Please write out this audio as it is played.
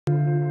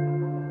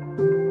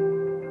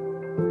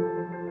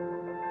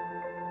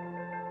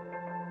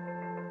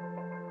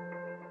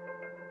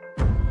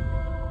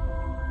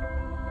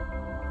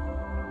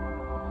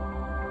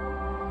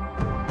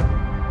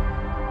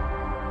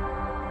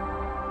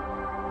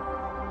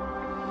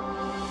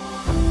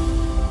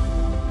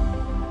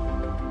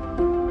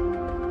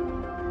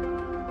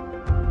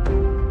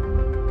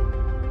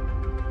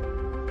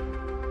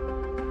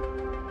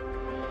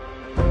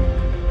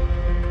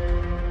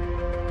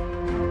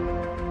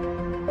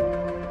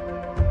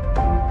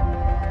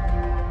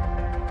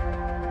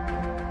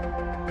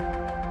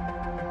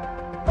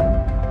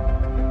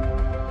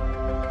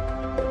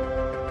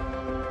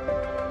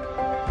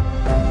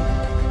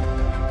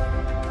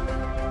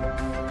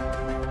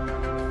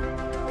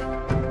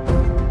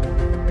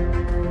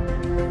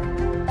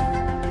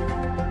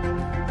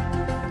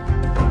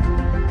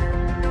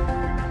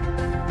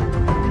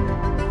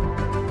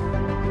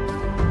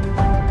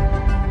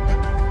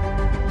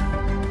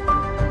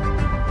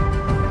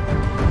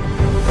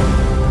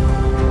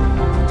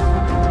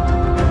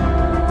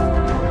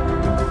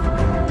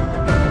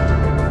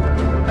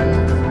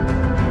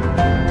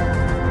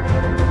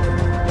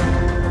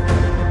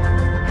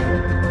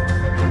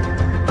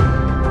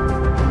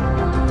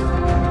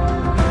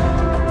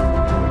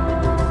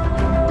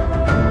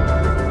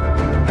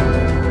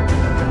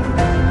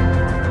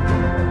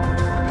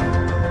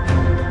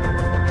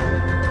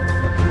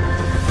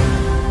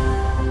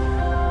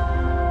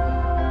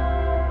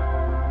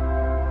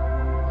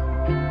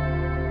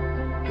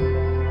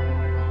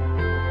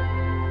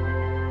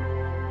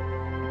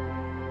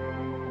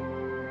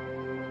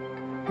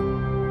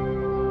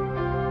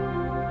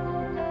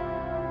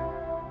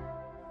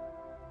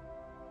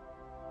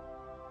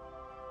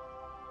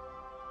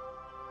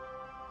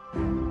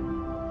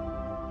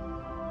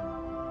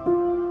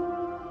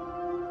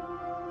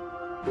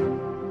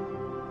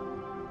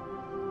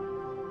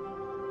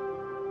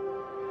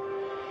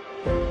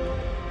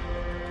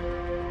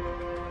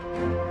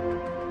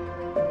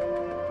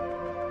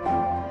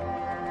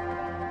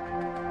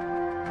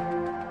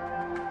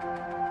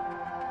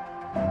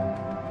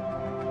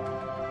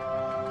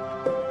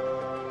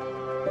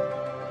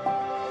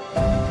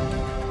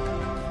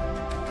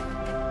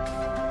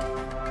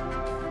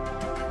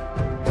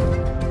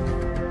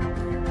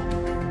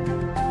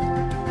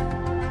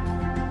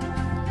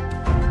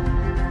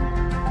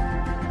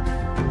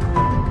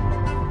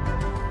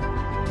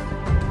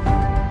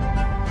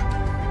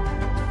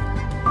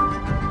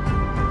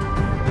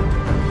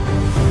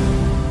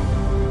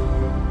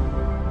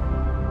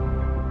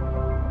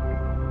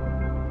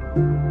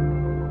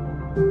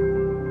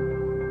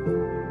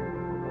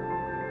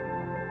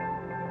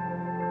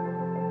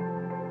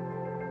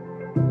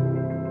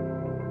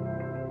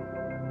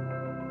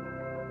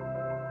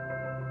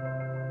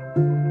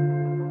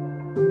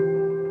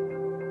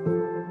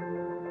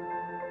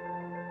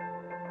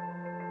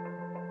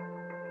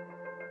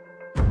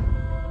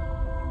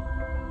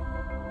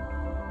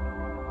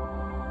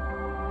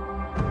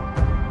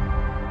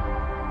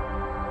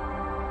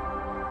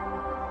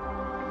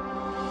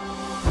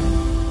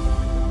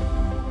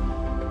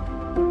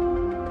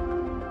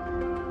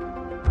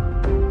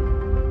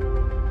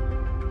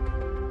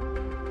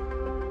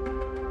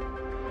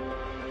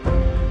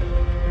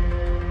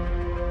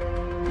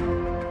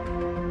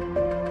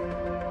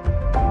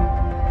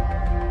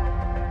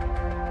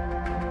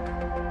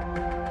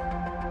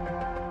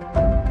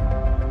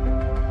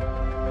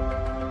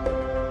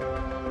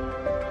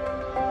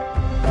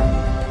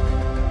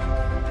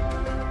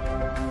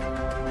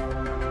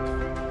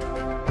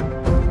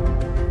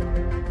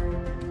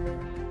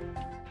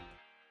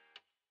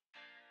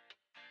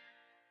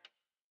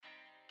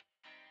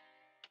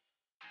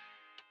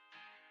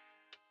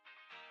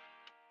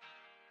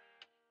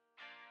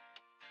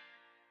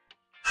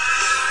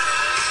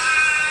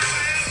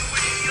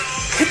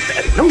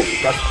No,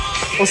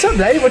 what's up,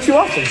 Daddy? What you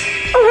watching?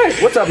 Oh,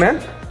 hey, what's up, man?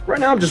 Right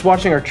now, I'm just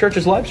watching our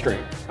church's live stream.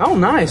 Oh,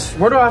 nice.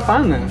 Where do I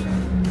find that?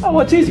 Oh,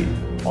 well, it's easy.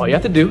 All you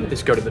have to do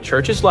is go to the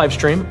church's live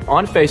stream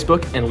on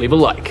Facebook and leave a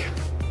like.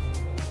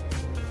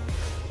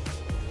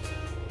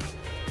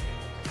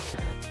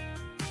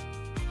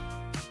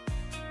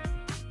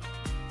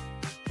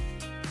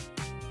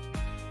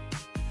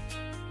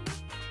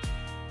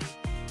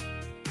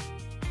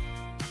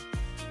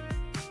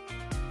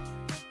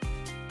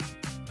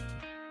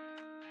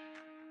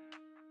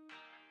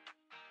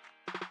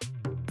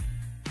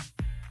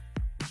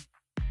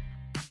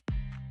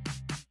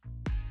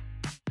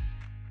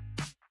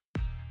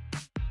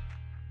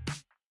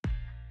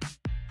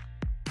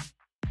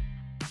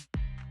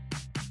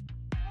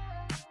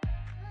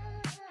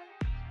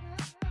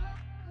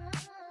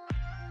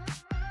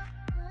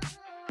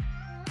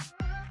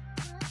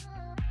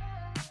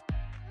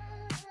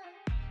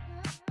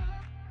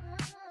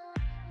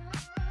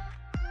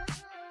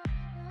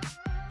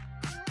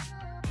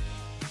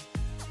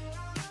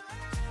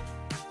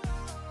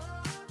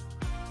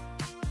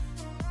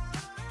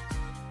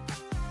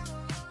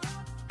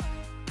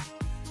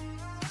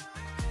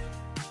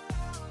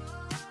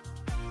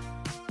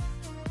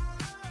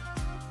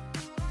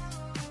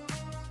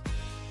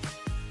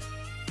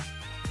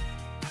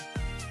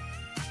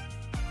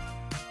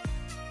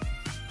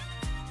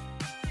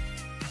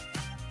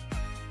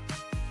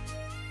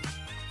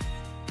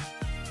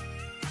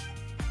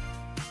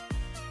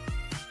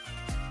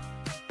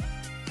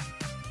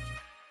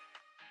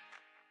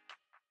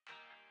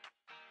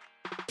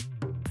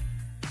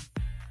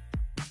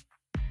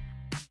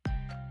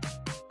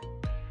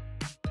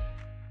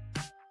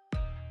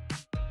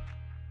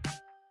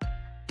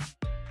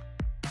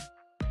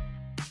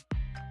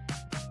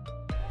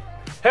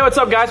 Hey, what's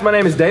up, guys? My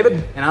name is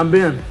David. And I'm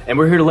Ben. And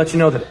we're here to let you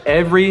know that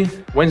every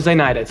Wednesday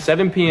night at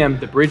 7 p.m.,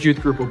 the Bridge Youth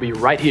Group will be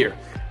right here.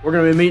 We're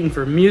going to be meeting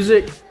for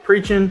music,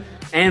 preaching,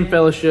 and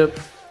fellowship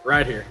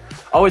right here.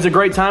 Always a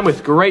great time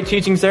with great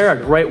teachings there, a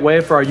great way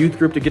for our youth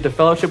group to get to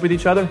fellowship with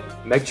each other.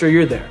 Make sure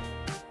you're there.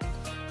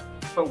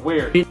 But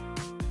where? To the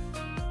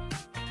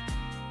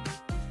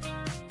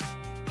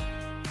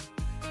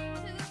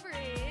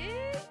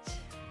bridge.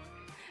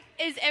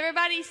 Is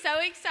everybody so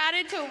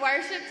excited to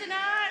worship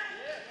tonight?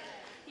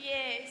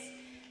 Yes.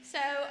 So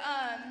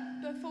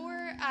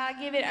before I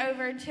give it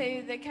over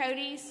to the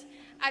Codys,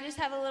 I just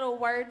have a little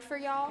word for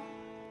y'all.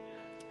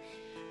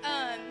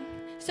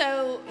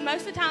 So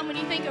most of the time when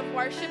you think of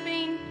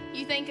worshiping,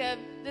 you think of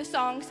the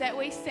songs that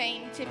we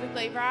sing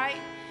typically, right?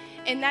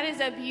 And that is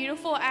a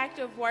beautiful act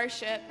of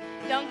worship.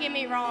 Don't get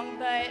me wrong,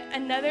 but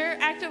another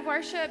act of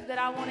worship that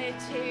I wanted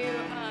to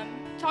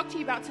talk to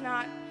you about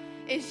tonight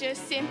is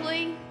just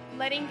simply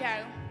letting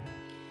go.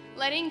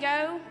 Letting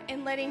go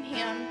and letting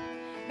Him.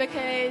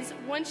 Because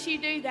once you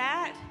do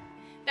that,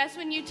 that's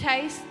when you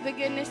taste the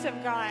goodness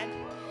of God.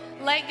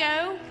 Let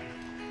go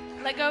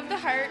of the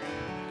hurt,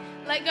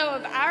 let go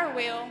of our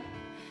will,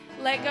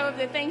 let go of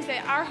the things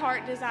that our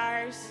heart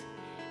desires,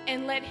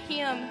 and let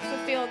Him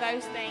fulfill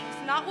those things.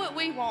 Not what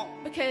we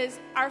want, because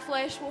our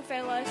flesh will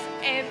fail us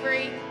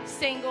every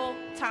single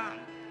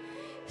time.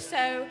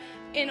 So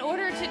in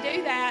order to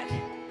do that,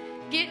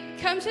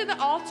 come to the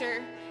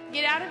altar.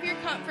 Get out of your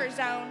comfort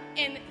zone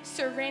and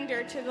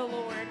surrender to the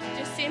Lord.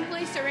 Just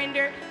simply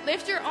surrender.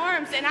 Lift your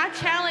arms. And I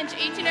challenge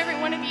each and every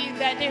one of you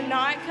that do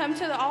not come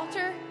to the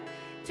altar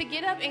to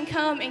get up and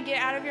come and get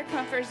out of your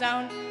comfort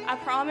zone. I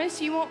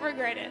promise you won't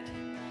regret it.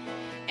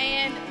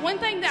 And one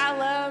thing that I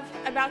love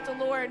about the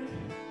Lord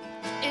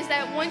is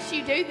that once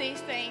you do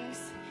these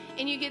things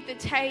and you get the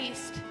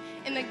taste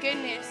and the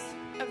goodness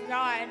of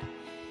God,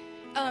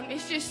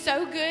 it's just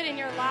so good and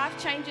your life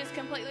changes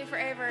completely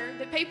forever.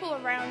 The people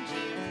around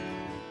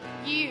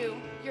you,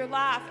 your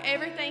life,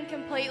 everything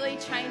completely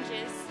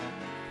changes.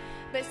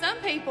 But some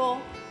people,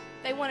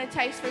 they want to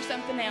taste for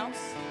something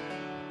else.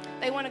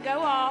 They want to go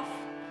off,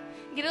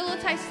 get a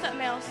little taste of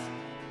something else.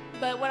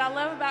 But what I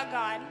love about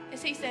God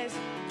is He says,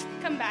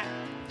 come back.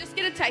 Just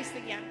get a taste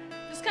again.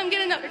 Just come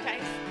get another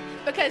taste.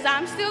 Because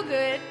I'm still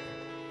good.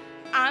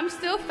 I'm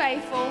still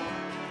faithful.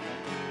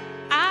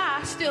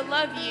 I still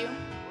love you.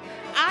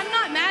 I'm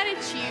not mad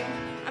at you.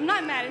 I'm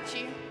not mad at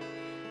you.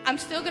 I'm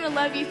still going to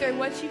love you through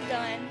what you've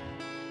done.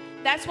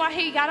 That's why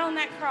He got on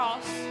that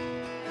cross.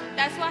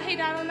 That's why He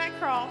died on that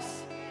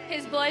cross.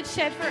 His blood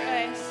shed for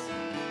us.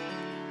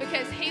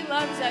 Because He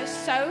loves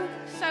us so,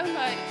 so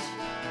much.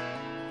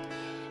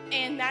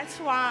 And that's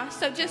why.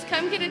 So just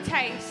come get a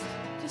taste.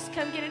 Just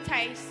come get a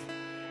taste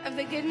of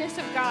the goodness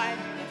of God.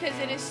 Because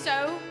it is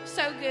so,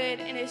 so good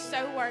and it's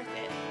so worth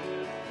it.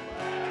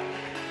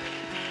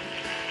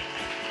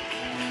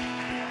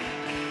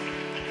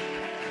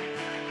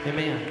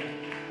 Amen.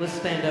 Let's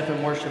stand up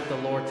and worship the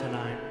Lord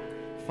tonight.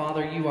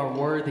 Father, you are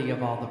worthy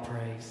of all the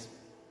praise.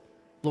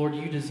 Lord,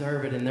 you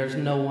deserve it, and there's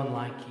no one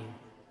like you.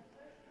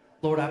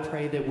 Lord, I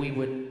pray that we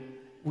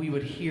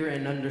would hear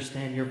and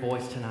understand your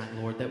voice tonight,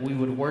 Lord, that we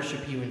would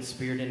worship you in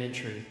spirit and in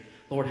truth.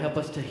 Lord, help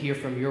us to hear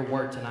from your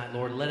word tonight,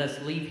 Lord. Let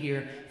us leave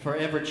here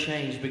forever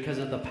changed because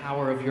of the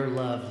power of your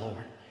love,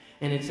 Lord.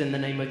 And it's in the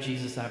name of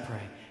Jesus I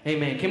pray.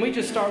 Amen. Can we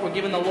just start with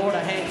giving the Lord a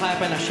hand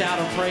clap and a shout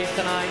of praise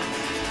tonight?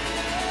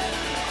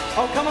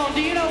 Oh, come on.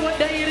 Do you know what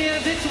day it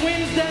is? It's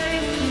Wednesday.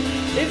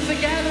 It's the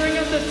gathering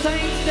of the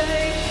saints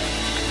day.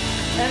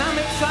 And I'm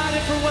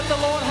excited for what the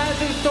Lord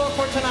has in store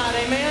for tonight.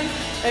 Amen?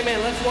 Amen.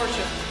 Let's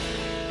worship.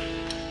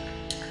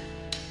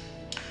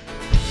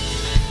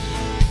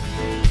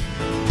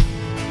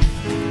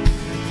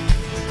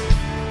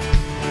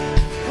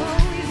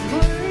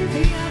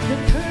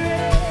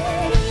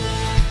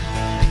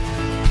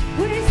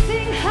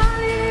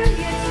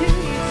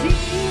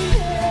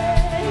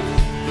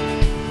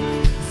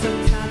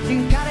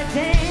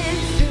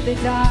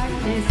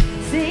 Darkness,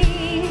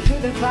 sing through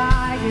the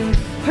fire,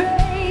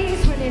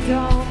 praise when it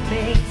don't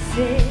make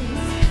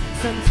sense.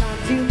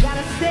 Sometimes you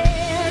gotta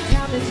stare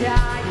down the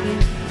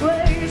giant,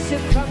 worship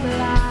from the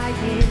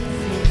lion's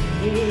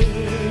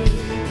den.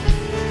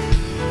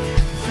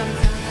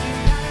 Sometimes you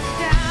gotta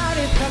shout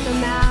it from the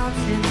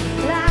mountain,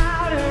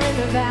 louder in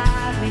the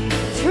valley,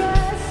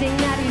 trusting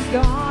that He's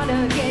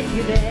gonna get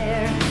you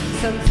there.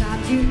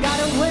 Sometimes you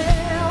gotta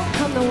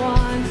welcome the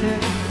wonder,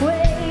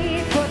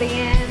 wait for the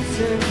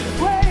answer.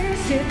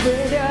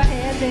 With your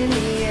hands in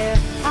the air,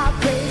 I'll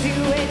praise you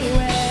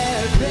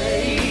anywhere.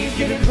 Praise,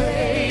 give Him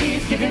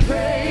praise, give Him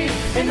praise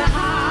in the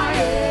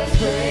highest.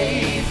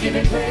 Praise, give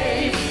Him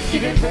praise,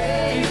 give Him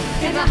praise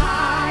in the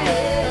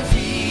highest.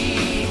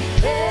 He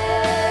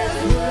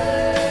is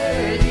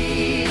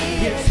worthy,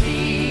 yes,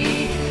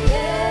 He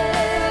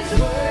is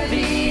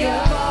worthy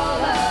of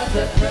all of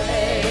the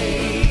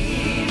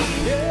praise.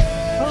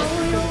 Oh,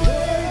 you're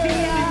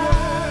worthy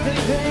of the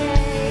praise.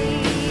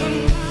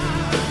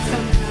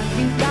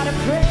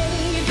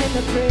 Praise in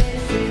the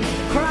prison,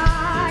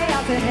 cry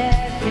out to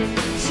heaven,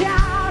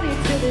 shout it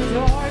till the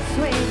door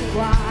swings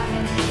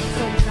wide.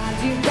 Sometimes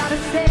you gotta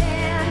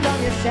stand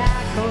on your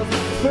shackles,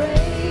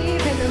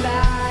 brave in the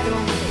battle,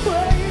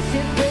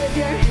 worship with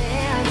your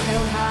hands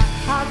held high.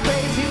 I'll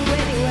praise you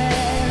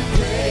anywhere.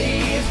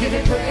 Praise, give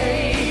Him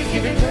praise,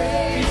 give Him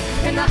praise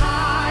in the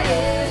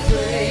highest.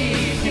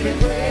 Praise, give Him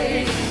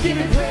praise, give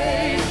Him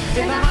praise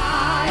in the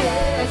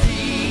highest.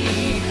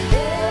 He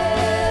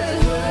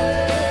is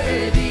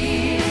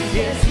worthy.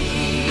 Yes,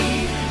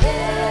 He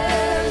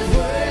is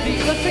worthy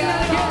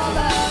of all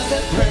of the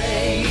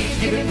praise.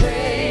 Give Him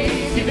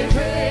praise, give Him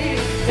praise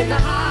in the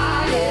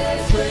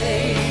highest.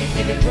 Praise,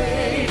 give Him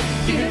praise,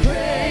 give Him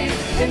praise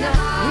in the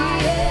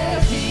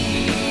highest.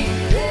 He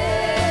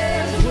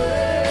is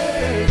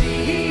worthy.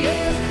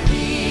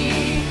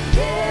 He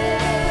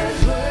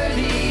is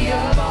worthy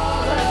of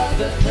all of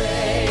the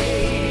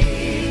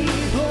praise.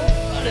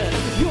 Lord,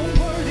 you're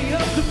worthy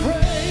of the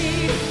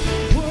praise,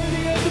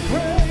 worthy of the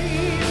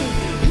praise,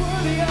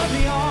 worthy of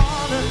the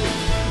honor,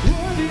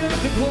 worthy of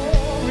the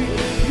glory,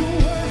 you're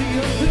worthy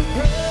of the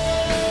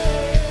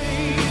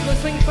praise.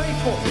 Let's sing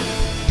faithful.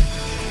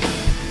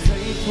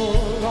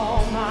 Faithful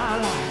all my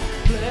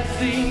life,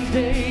 blessings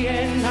day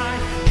and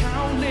night,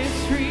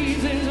 countless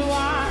reasons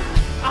why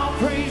I'll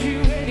praise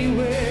you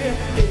anywhere.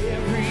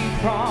 Every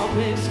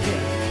promise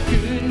kept,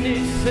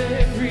 goodness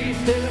every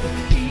step,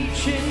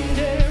 each and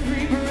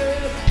every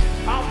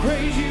breath, I'll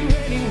praise you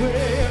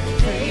anywhere.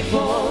 Faithful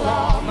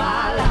all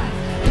my life,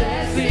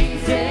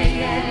 blessings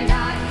day and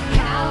night,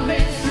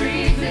 countless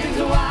reasons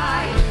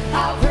why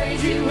I'll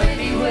praise you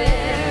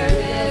anywhere.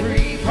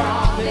 Every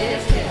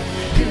promise kept,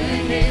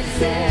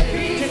 goodness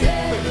every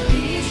step,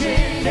 each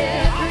and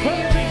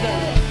every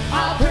breath,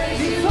 I'll praise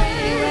you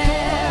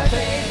anywhere.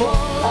 Faithful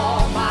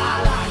all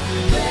my life,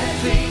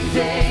 blessings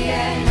day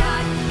and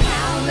night,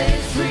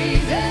 countless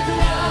reasons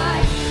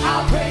why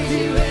I'll praise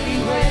you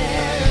anywhere.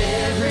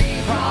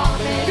 Every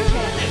promise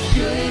kept,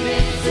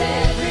 goodness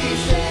every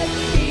step,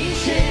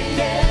 each and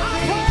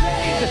every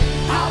breath,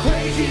 I'll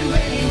praise you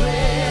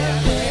anywhere.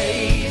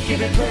 Praise, give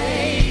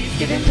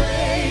Him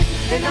praise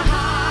in the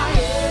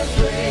highest.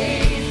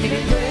 Praise, give give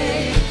him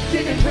praise,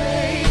 give him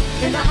praise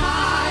in the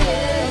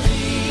highest.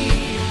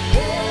 He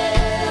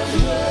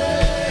is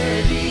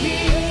worthy, he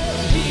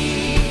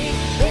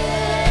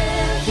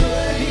is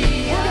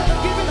worthy of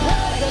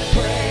all the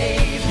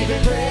praise, give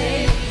him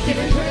praise, give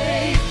him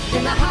praise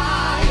in the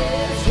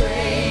highest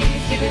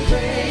praise, give him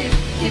praise,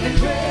 give him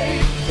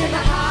praise in the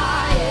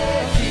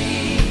highest.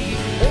 He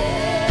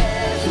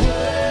is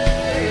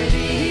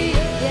worthy,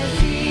 yes,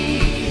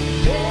 he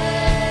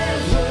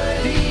is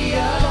worthy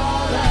of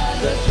all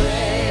of the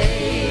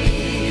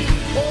praise.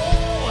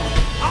 Oh,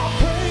 I'll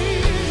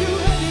praise you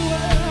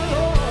anywhere,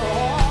 Lord.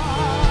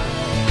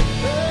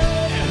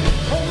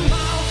 Yeah. On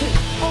mountain,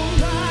 on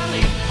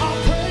valley, I'll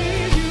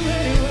praise you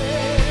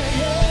anywhere.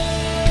 Yeah.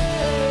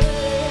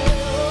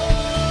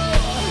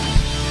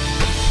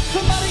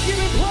 Somebody give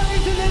him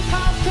praise in this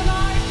house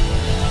tonight.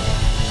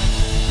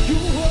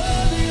 You're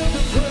worthy of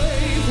the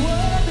praise,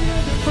 worthy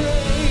of the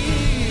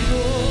praise,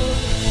 Lord.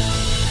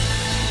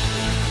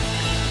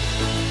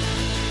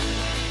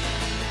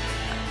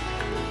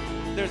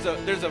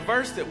 There's a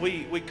verse that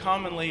we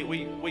commonly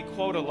we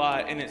quote a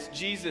lot, and it's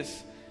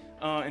Jesus,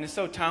 and it's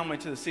so timely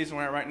to the season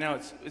we're at right now.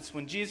 It's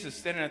when Jesus is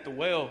standing at the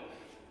well,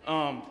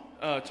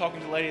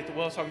 talking to the lady at the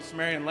well, talking to the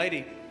Samaritan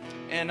lady,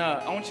 and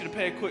I want you to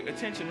pay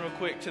attention real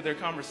quick to their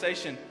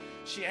conversation.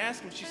 She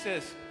asked him, she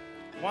says,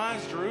 "Why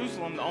is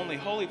Jerusalem the only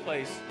holy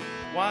place?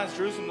 Why is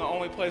Jerusalem the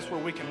only place where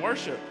we can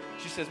worship?"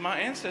 She says, "My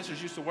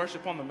ancestors used to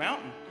worship on the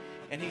mountain."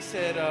 And he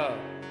said,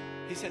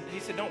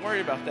 "Don't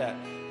worry about that."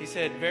 He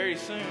said, "Very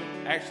soon,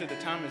 actually the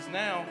time is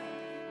now,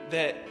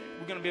 that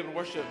we're going to be able to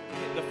worship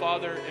the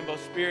Father in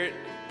both spirit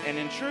and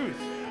in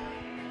truth."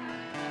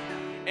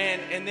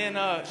 And then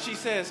she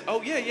says,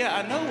 "Oh yeah,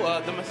 I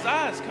know the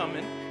Messiah is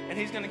coming, and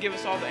he's going to give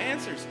us all the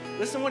answers."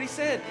 Listen what he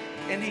said.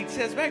 And he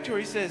says back to her,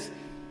 he says,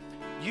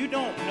 "You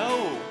don't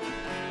know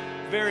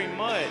very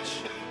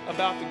much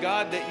about the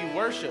God that you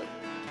worship."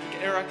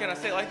 Or can I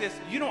say it like this?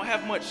 You don't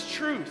have much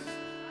truth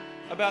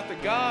about the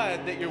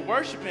God that you're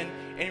worshiping.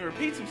 And he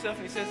repeats himself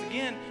and he says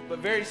again, "But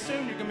very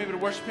soon you're going to be able to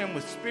worship him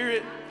with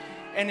spirit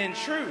and in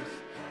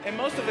truth." And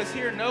most of us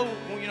here know,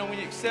 when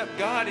you accept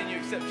God and you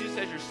accept Jesus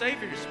as your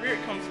Savior, your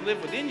spirit comes to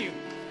live within you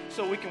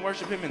so we can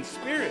worship him in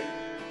spirit.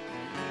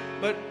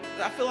 But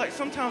I feel like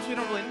sometimes we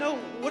don't really know,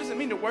 what does it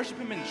mean to worship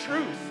him in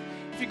truth?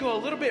 If you go a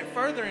little bit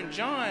further in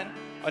John,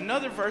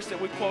 another verse that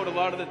we quote a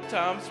lot of the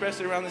time,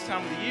 especially around this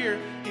time of the year,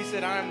 he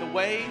said, "I am the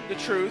way, the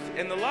truth,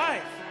 and the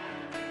life."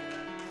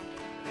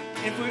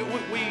 And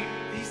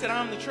he said,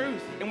 "I am the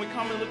truth." And we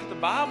commonly look at the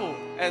Bible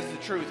as the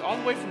truth, all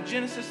the way from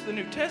Genesis to the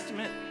New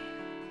Testament.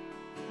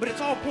 But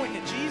it's all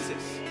pointing at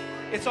Jesus.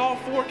 It's all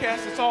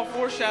forecasts, it's all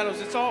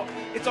foreshadows, it's all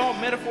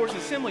metaphors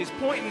and similes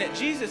pointing at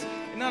Jesus.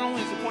 And not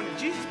only is it pointing at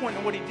Jesus, it's pointing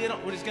at what he did,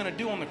 what he's going to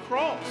do on the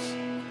cross.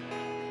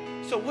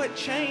 So what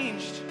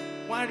changed?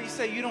 Why did he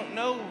say you don't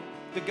know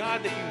the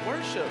God that you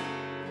worship?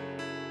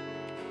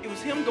 It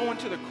was him going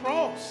to the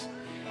cross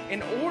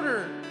in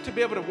order to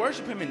be able to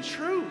worship him in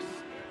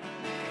truth.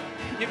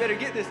 You better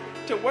get this.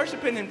 To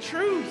worship him in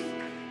truth,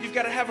 you've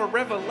got to have a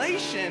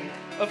revelation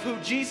of who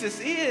Jesus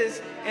is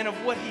and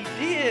of what he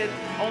did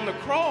on the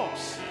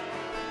cross.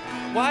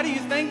 Why do you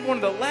think one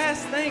of the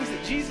last things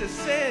that Jesus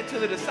said to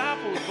the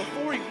disciples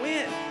before he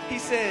went, he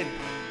said,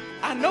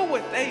 "I know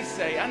what they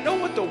say. I know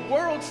what the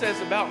world says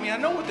about me. I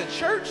know what the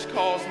church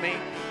calls me."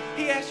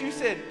 He asked you, he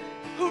said,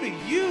 "Who do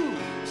you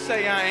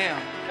say I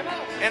am?"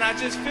 And I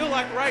just feel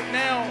like right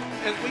now,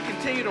 as we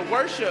continue to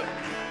worship,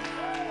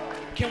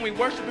 can we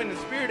worship in the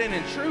spirit and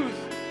in truth?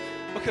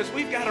 Because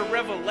we've got a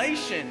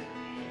revelation.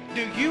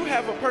 Do you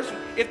have a person?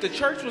 If the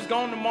church was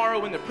gone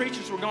tomorrow and the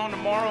preachers were gone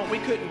tomorrow and we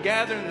couldn't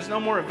gather and there's no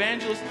more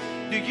evangelists,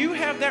 do you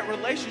have that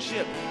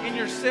relationship in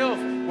yourself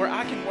where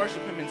I can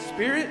worship him in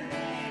spirit?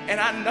 And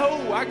I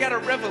know I got a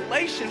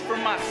revelation for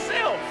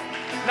myself.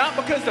 Not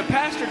because the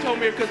pastor told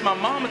me or because my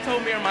mama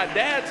told me or my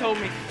dad told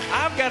me.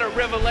 I've got a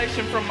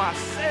revelation from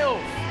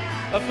myself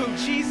of who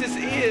Jesus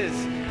is.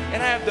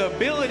 And I have the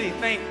ability,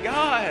 thank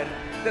God,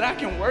 that I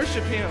can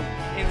worship him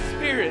in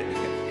spirit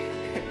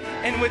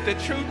and with the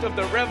truth of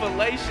the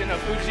revelation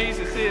of who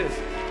Jesus is.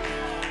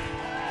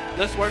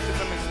 Let's worship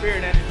him in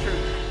spirit and in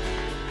truth.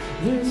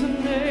 There's a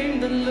name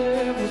that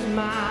levels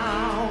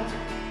mountains.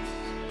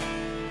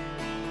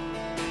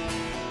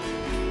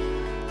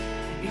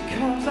 It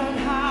comes on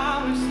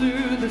highways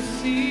through the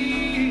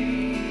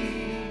sea.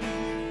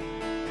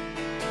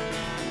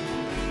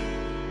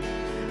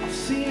 I've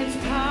seen its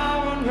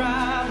power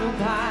unrivaled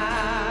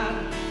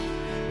battles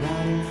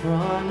right in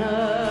front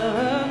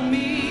of me.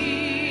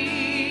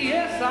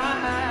 Yes, I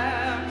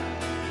have.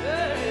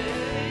 Hey.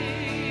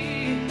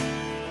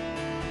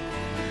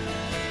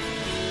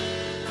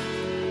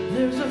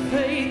 There's a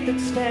faith that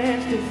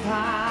stands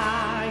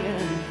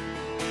defiant.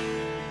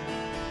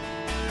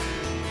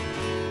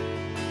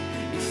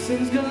 It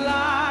sends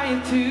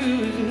Goliath to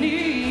his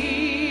knees.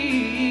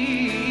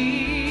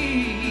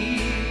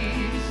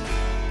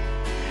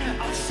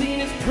 I've seen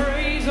his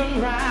praise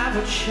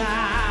unrivaled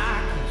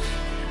shackles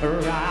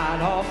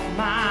right off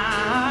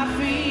my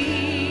feet.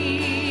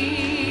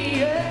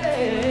 Yeah.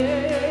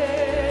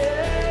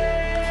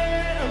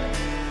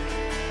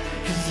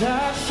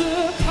 That's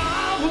the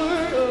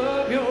power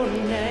of your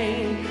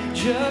name.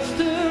 Just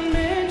a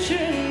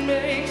mention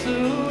makes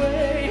a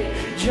way.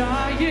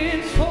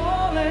 Giants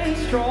fall and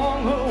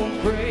strongholds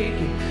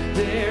breaking.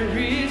 There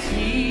is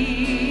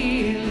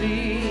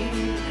healing.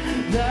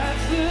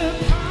 That's the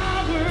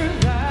power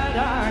that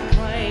I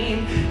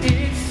claim.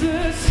 It's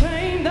the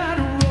same that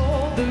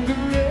rolled the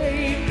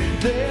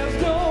grave. There's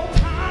no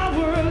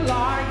power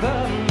like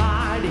the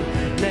mighty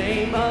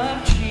name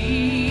of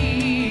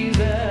Jesus.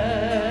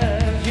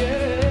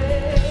 Yeah.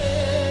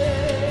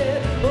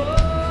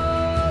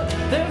 Oh,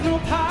 there's no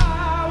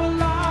power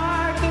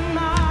like the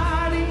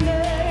mighty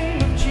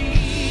name of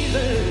Jesus.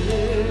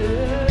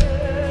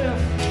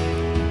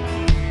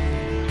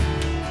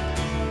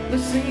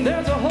 Listen,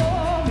 there's a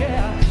hope,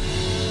 yeah.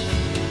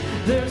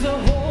 There's a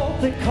hope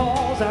that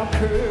calls out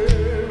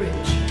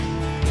courage.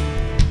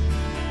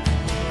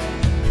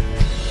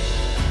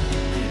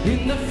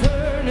 In the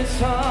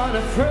furnace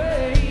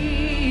unafraid,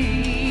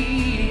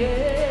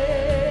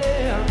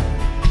 yeah.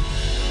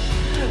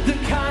 The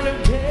kind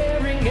of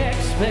daring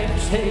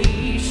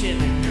expectation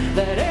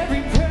that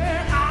every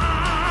prayer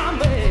I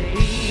made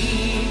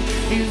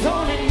is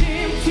on an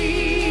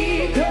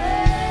empty grave.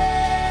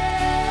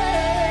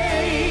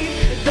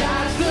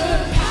 That's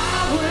the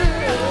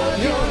power of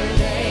your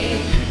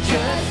name.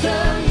 Just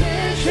a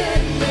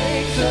mention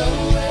makes a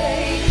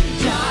way.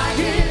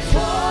 Giants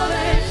fall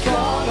and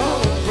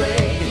strongholds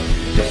break.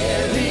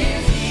 There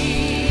is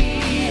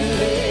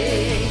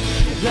healing.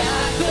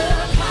 That's the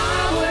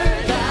power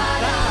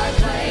that I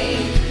claim.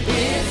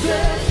 It's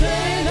the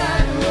same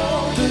that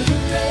rolled the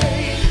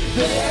grave.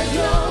 There's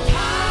no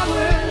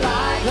power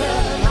like the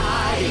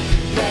mighty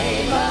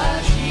name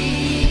of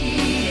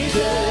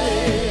Jesus.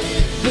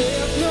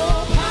 There's no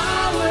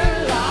power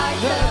like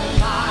the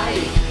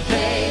mighty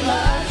name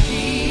of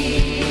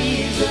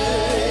Jesus.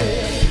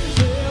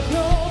 There's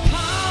no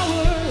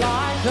power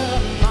like the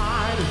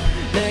mighty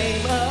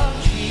name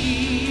of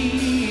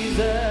Jesus.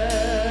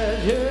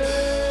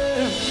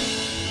 Yeah.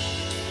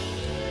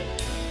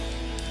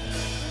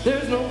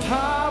 There's no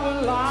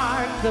power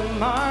like the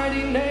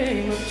mighty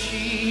name of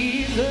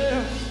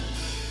Jesus.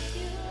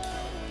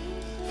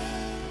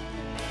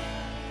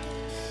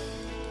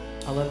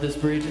 I love this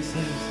bridge. It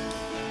says,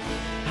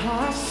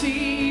 I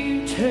see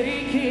you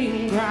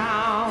taking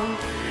ground.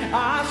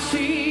 I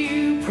see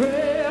you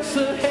press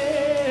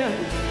ahead.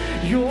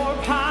 Your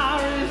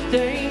power is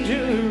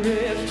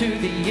dangerous to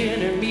the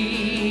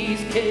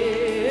enemy's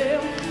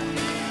camp.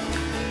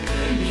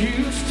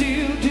 You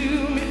still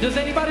do me. Does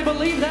anybody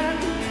believe that?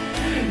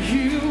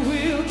 You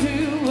will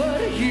do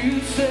what you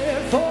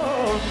said for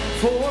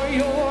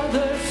you're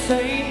the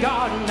same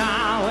God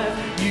now as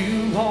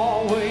you've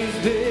always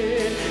been.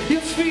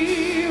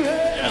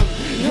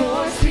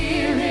 Your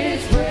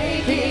spirit's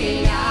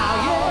breaking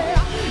out.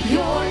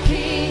 Your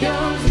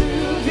kingdom's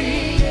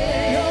moving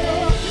in.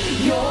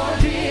 Your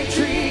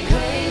victory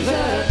claims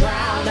the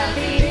ground that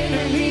the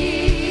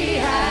enemy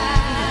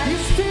has. You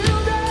still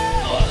do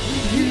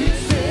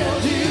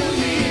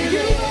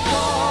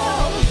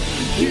miracles.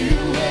 You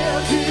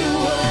will do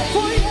what you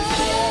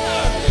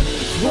said.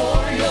 For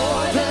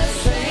you're the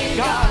same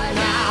God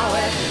now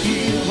as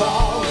you've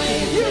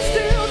always been. You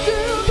still do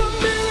the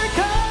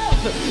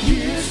miracles.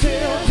 You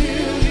still do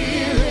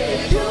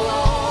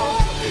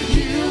miracles.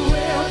 You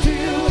will do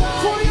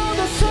for you're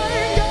the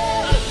same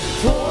God.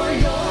 For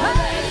you're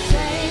the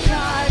same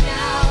God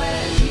now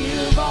as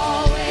you've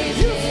always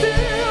been. You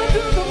still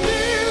do the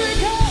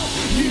miracles.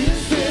 You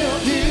still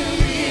do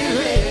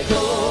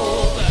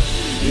miracles.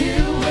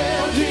 You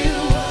will do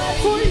what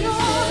for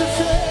you're the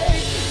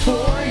same.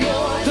 For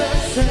you're the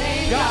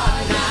same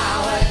God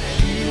now as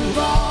you've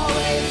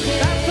always been.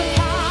 That's the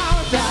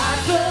power.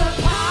 That's the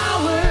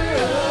power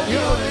of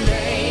your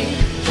name.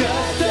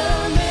 Just a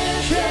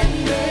mention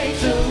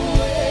makes a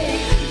way.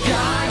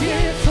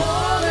 Giants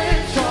fall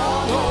and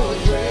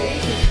strongholds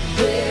break.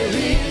 There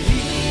is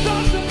healing.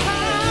 That's the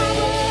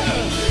power.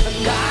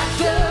 That's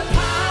the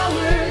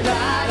power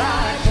that I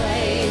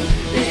claim.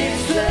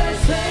 It's the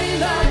same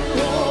that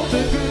rolled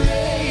the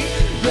grave.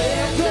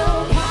 There's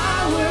no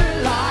power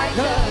like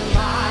the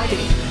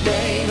mighty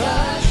name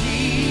of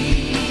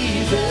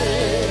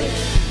Jesus.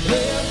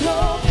 There's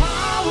no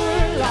power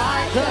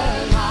like the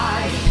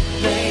mighty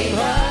name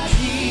of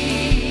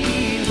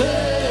Jesus.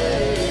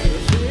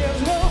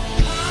 There's no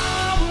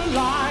power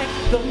like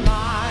the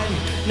mighty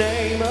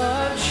name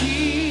of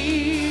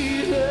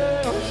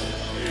Jesus.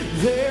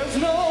 There's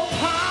no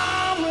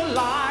power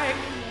like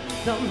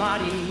the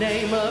mighty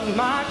name of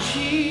my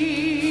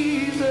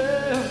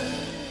Jesus.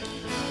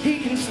 He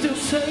can still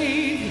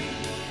save.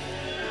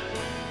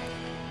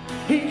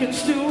 He can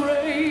still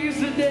raise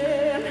the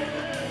dead.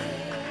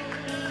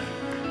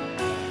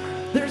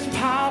 There's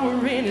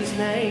power in his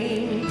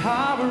name,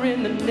 power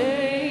in the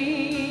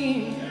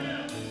name.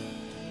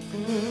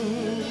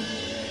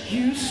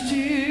 You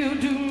still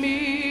do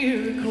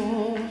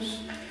miracles.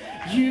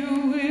 You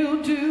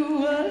will do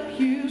what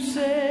you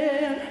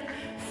said.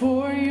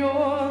 For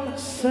you're the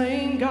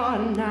same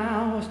God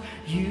now as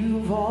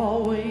you've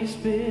always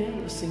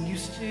been. Listen, you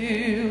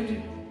still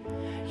do.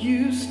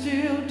 You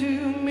still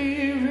do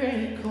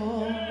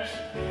miracles.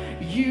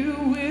 You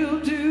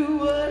will do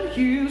what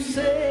you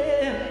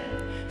said.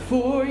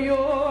 For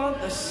you're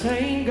the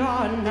same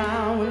God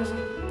now as.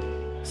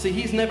 See,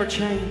 he's never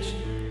changed.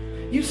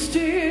 You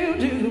still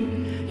do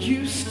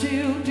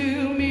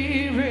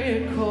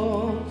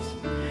miracles.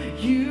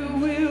 You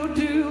will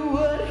do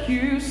what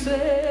you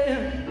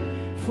said.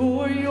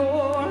 For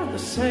you're the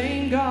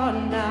same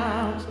God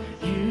now as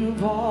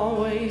you've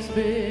always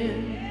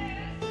been.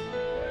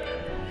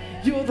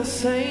 You're the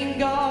same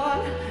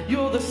God,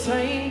 you're the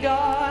same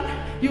God,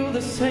 you're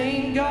the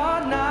same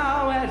God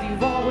now as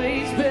you've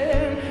always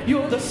been.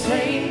 You're the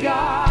same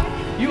God,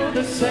 you're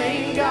the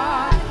same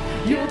God,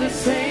 you're the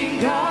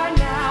same God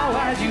now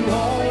as you've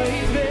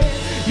always been.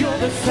 You're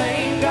the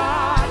same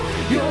God,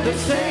 you're the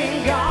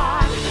same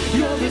God,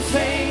 you're the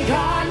same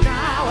God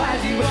now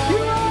as you've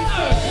always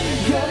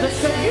been. You're the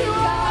same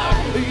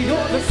God,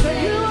 you're the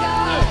same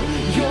God,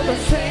 you're the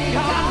same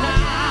God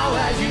now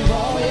as you've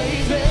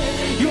always been.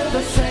 You're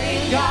the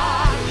same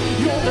God,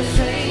 you're the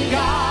same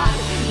God,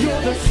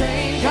 you're the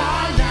same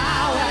God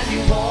now as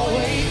you've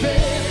always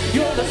been.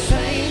 You're the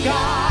same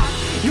God,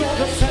 you're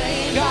the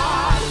same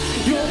God,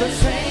 you're the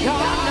same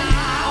God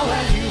now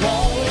as you've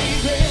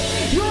always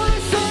been. You're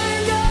the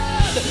same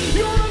God,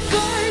 you're the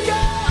same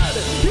God,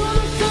 you're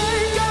the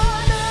same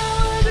God now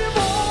as you've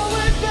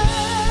always been.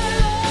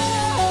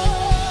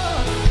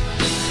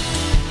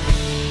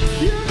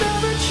 You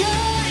never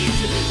change,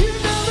 you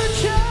never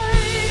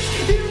change,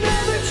 you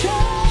never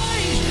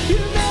change, you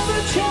never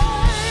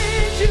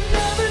change, you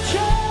never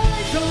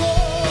change, oh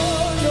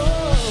no.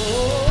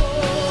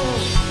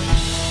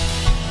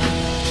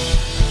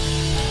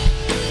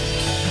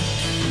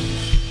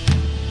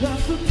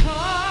 That's the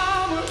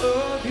power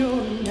of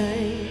your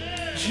name.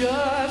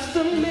 Just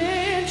a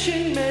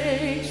mention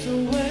makes a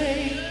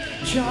way.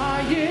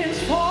 Giants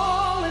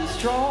fall and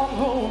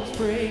strongholds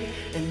break,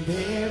 and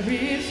there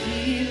is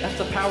healing. That's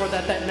the power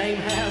that that name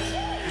has.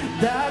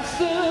 That's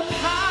the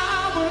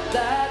power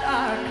that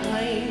I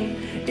claim.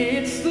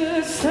 It's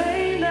the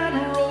same that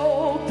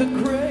rolled the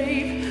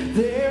grave.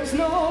 There's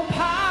no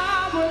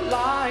power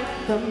like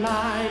the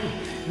mighty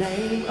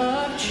name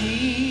of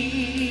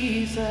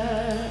Jesus.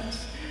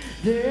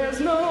 There's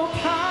no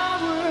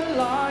power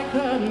like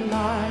the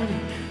mighty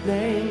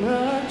name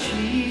of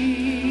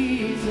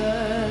Jesus.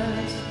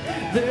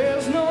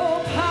 There's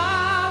no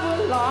power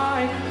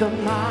like the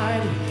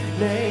mighty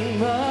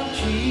name of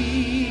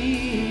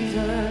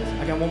Jesus.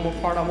 I got one more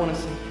part I want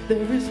to sing.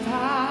 There is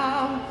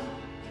power,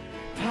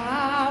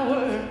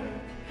 power,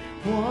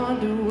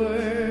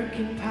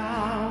 wonder-working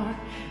power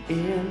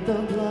in the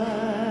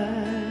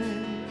blood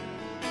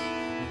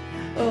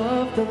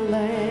of the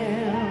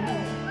Lamb.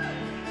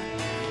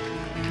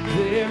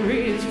 There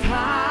is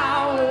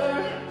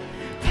power,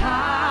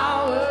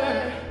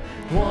 power,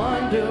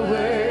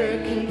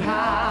 wonder-working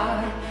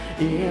power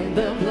in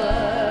the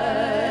blood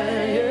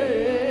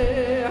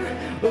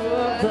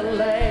of the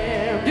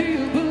Lamb. Do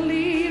you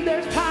believe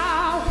there's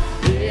power?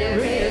 There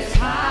is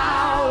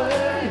power,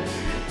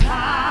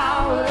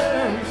 power,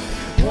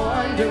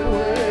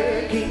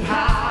 wonder-working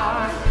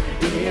power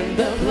in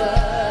the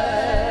blood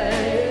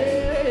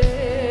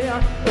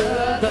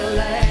of the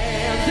Lamb.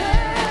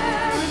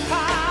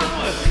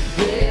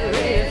 There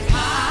is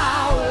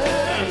power,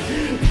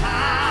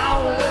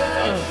 power,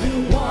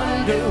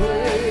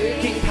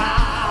 wonder-working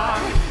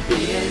power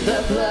in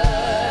the blood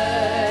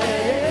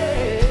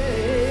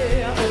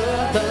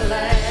of the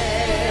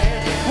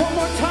Lamb. One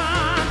more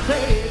time,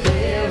 say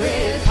there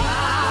is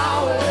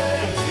power,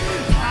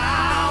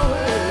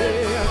 power,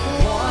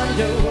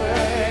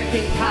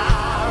 wonder-working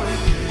power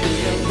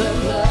in the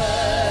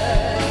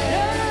blood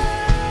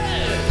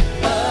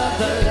of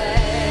the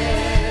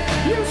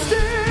Lamb. You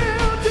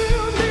still do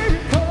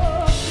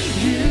miracles,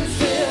 you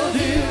still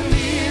do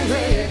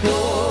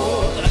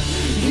miracles.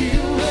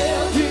 You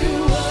will do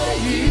what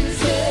you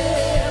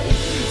said,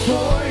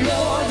 for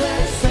you're the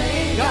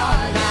same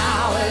God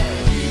now as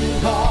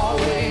you've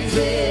always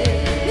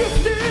been. You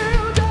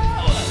still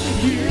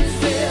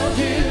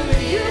do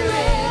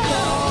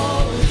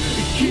miracles.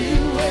 You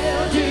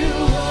will do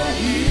what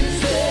you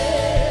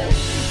said,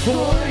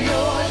 for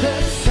you're the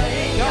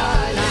same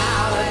God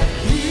now as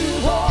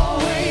you've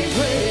always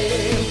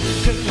been.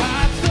 'Cause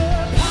that's the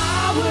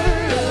power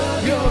of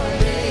your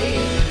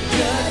name.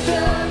 Just a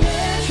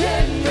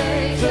mention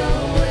makes a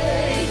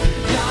way.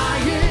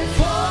 Giants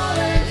fall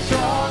and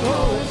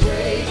strongholds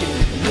break.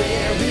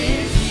 There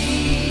is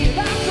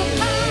healing.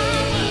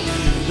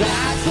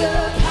 That's the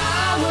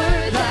power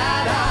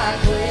that I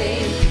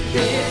claim.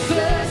 It's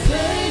the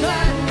same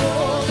that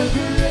rolled the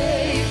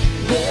grave.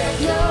 There's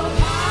no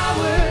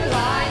power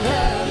like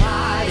the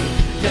mighty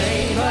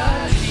name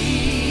of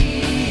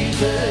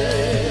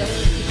Jesus.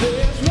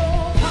 There's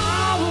no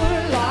power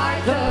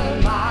like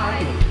the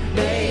mighty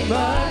name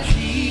of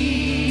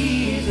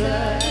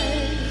Jesus.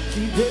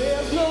 See,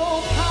 there's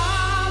no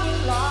power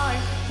like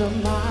the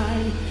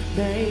mighty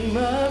name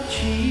of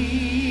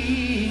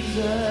Jesus.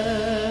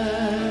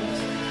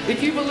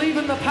 If you believe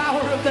in the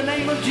power of the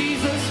name of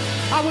Jesus,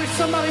 I wish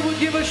somebody would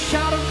give a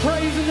shout of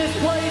praise in this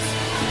place.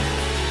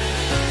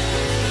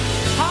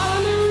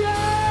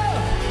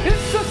 Hallelujah!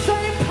 It's the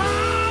same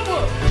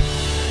power.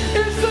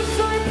 It's the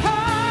same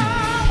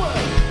power.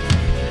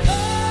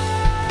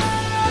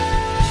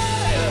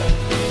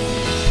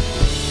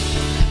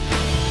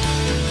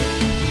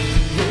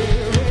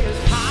 There is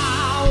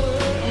power,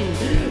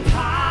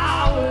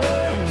 power,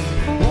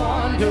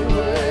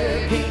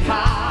 wonder-working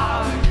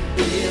power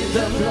in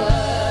the blood.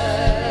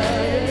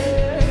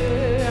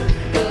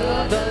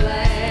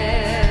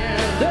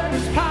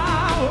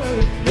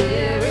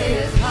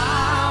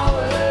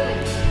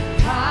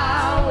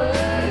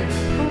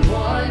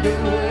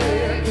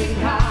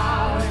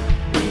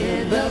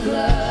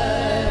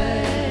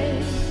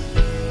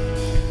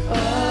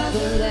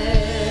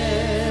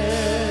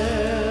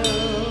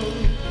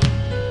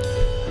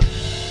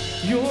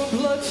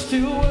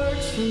 Still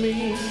works for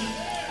me.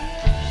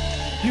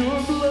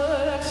 Your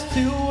blood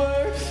still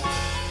works.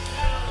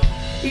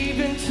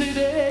 Even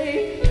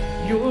today,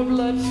 your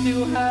blood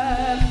still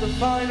has the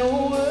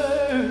final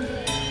word.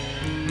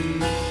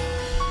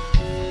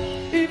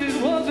 If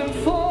it wasn't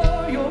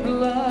for your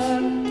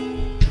blood,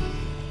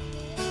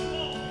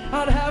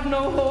 I'd have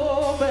no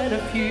hope and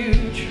a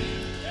future.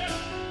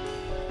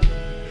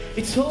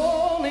 It's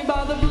only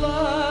by the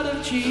blood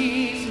of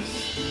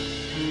Jesus.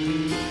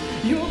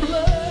 Your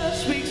blood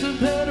speaks a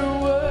better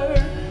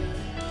word.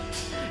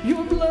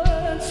 Your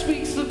blood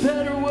speaks a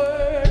better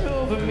word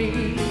over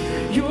me.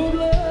 Your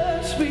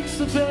blood speaks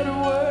a better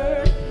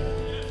word.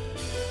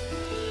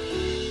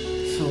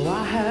 So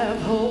I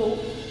have hope.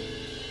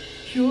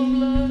 Your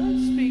blood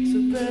speaks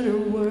a better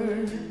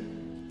word.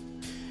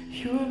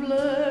 Your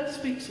blood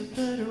speaks a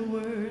better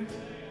word.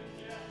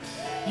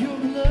 Your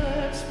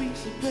blood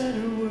speaks a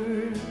better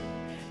word.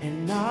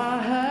 And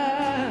I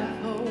have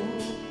hope.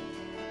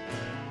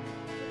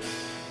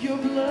 Your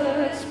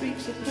blood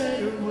speaks a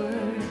better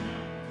word.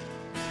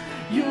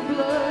 Your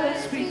blood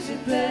speaks a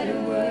better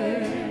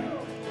word.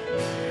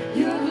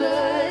 Your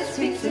blood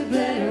speaks a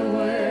better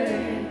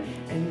word.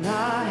 And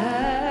I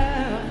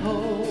have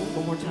hope.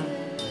 One more time.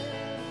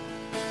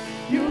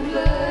 Your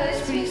blood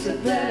speaks a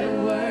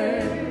better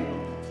word.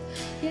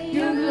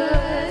 Your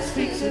blood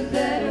speaks a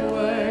better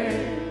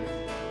word.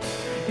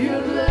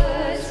 Your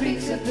blood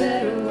speaks a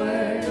better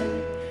word.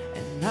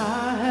 And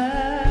I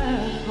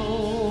have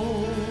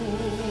hope.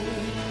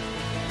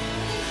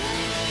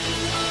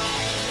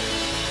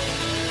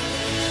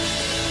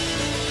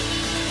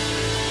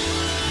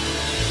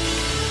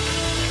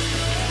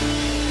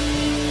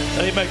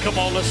 Amen. Come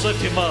on, let's lift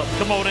him up.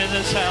 Come on in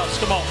this house.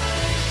 Come on.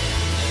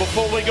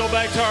 Before we go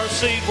back to our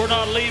seat, we're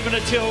not leaving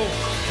until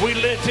we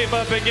lift him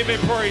up and give him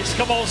praise.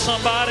 Come on,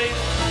 somebody.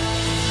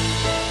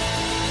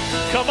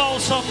 Come on,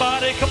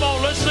 somebody. Come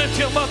on, let's lift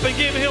him up and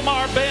give him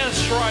our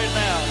best right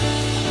now.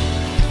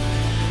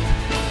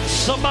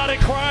 Somebody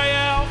cry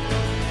out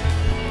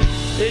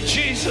in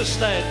Jesus'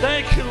 name.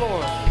 Thank you,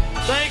 Lord.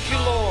 Thank you,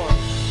 Lord.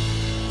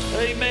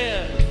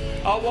 Amen.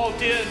 I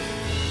walked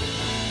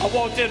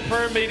in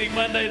prayer meeting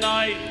Monday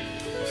night,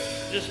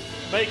 just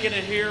making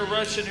it here,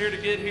 rushing here to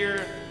get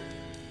here.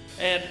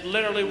 And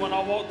literally when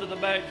I walked to the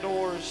back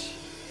doors,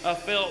 I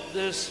felt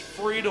this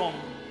freedom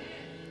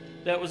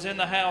that was in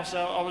the house.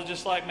 I was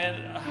just like,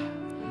 man,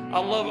 I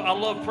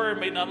love prayer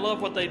meeting. I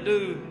love what they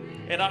do.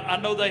 And I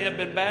know they have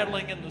been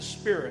battling in the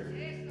spirit.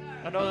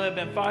 I know they've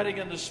been fighting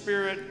in the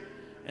spirit,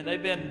 and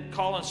they've been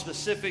calling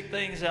specific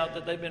things out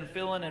that they've been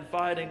feeling and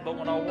fighting. But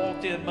when I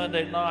walked in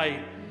Monday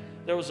night,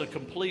 there was a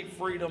complete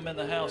freedom in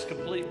the house,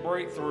 complete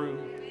breakthrough.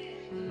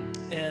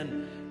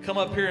 And come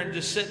up here and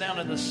just sit down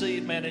in the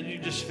seat, man, and you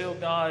just feel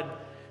God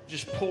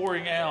just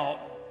pouring out.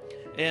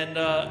 And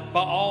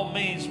by all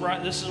means,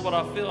 right, this is what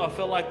I feel. I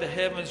feel like the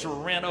heavens were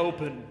rent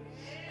open.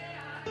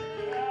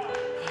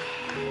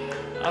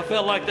 I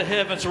felt like the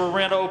heavens were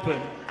rent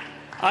open.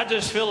 I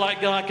just feel like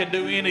God can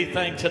do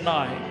anything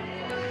tonight.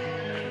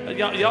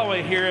 Y'all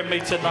ain't hearing me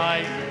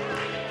tonight.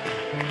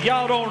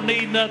 Y'all don't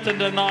need nothing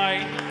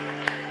tonight.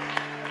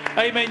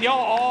 Amen. Y'all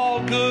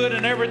all good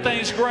and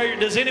everything's great.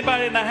 Does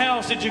anybody in the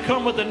house, did you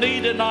come with a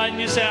need tonight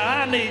and you say,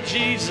 I need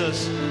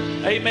Jesus,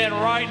 amen,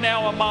 right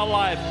now in my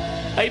life?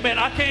 Amen.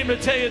 I came to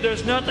tell you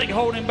there's nothing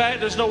holding back.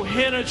 There's no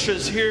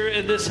hindrances here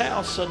in this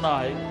house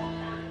tonight.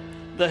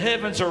 The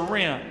heavens are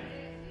rent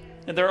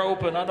and they're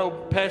open. I know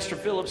Pastor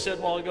Philip said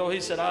a while ago, he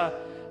said,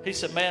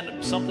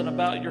 man, something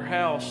about your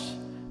house.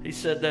 He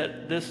said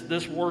that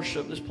this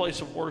worship, this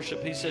place of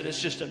worship, he said it's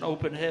just an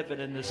open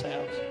heaven in this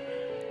house.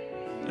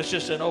 It's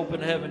just an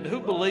open heaven. Who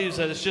believes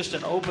that it's just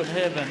an open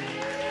heaven?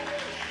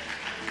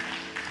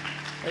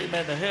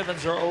 Amen. The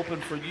heavens are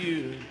open for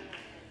you.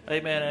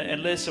 Amen.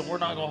 And listen, we're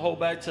not going to hold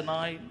back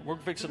tonight. We're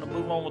fixing to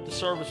move on with the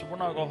service. We're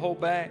not going to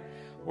hold back.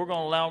 We're going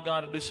to allow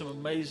God to do some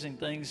amazing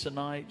things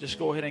tonight. Just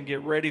go ahead and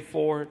get ready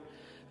for it.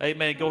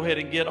 Amen. Go ahead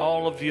and get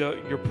all of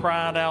your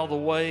pride out of the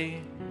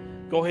way.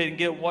 Go ahead and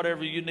get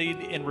whatever you need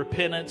in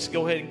repentance.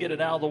 Go ahead and get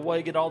it out of the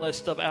way. Get all that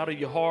stuff out of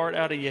your heart,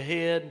 out of your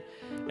head.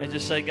 And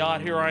just say, God,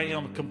 here I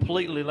am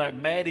completely, like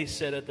Maddie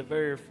said at the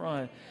very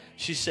front.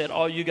 She said,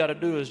 all you got to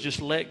do is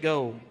just let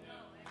go.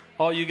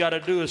 All you got to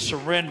do is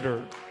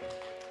surrender.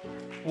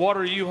 What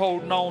are you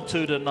holding on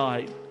to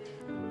tonight?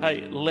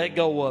 Hey, let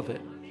go of it.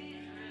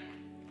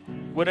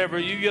 Whenever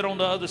you get on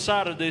the other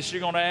side of this,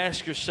 you're going to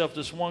ask yourself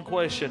this one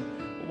question.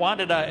 Why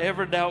did I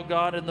ever doubt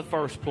God in the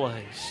first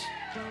place?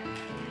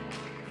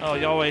 Oh,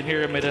 y'all ain't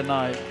hearing me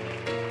tonight.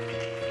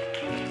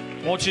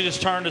 Won't you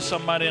just turn to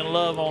somebody and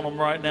love on them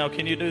right now?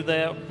 Can you do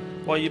that?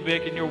 While you're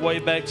making your way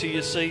back to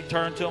your seat,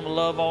 turn to them and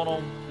love on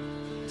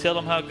them. Tell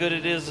them how good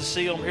it is to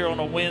see them here on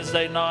a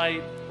Wednesday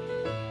night.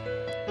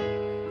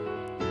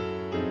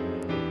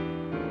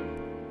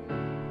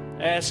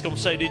 Ask them,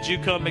 say, did you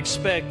come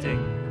expecting?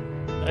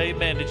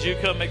 Amen. Did you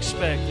come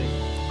expecting?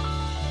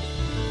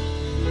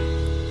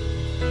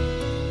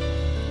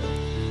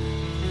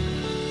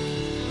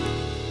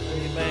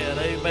 Amen,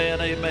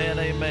 amen, amen,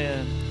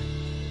 amen.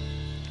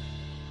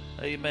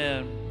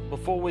 Amen.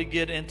 Before we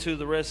get into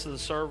the rest of the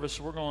service,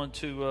 we're going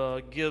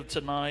to give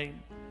tonight.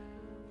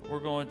 We're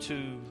going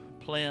to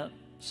plant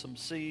some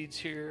seeds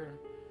here,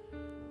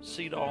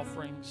 seed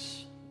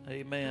offerings.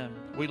 Amen.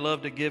 We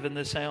love to give in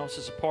this house.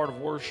 It's a part of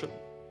worship.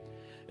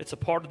 It's a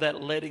part of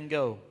that letting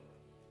go.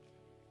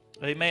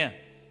 Amen.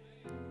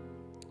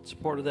 It's a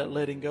part of that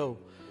letting go.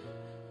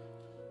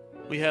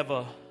 We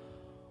can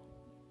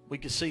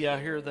see out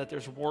here that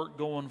there's work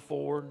going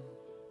forward.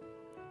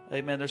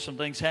 Amen. There's some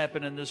things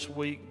happening this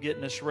week,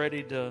 getting us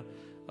ready to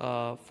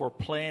for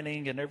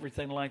planning and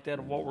everything like that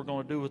of what we're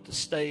going to do with the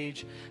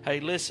stage. Hey,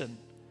 listen,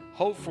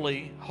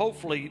 hopefully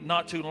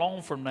not too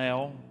long from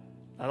now,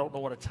 I don't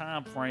know what a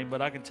time frame,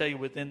 but I can tell you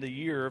within the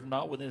year, if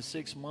not within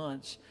 6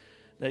 months,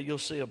 that you'll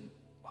see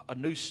a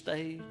new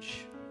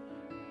stage.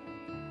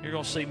 You're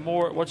going to see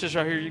more. Watch this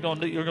right here. You're going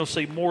to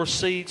see more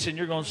seats, and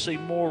you're going to see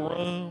more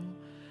room.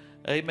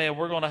 Amen.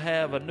 We're going to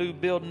have a new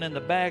building in the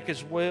back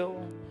as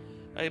well.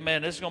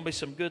 Amen. There's going to be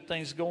some good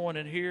things going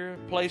in here.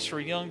 A place for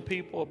young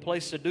people, a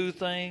place to do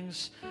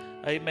things.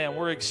 Amen.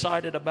 We're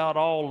excited about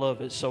all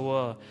of it.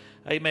 So,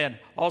 amen.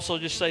 Also,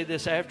 just say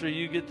this after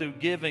you get through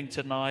giving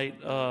tonight.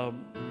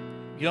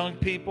 Young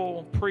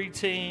people,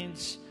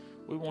 preteens,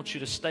 we want you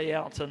to stay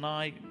out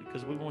tonight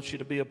because we want you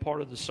to be a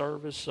part of the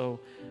service. So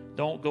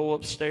don't go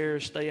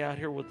upstairs. Stay out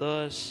here with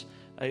us.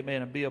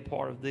 Amen. And be a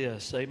part of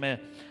this. Amen.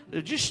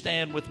 Would you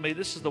stand with me?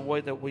 This is the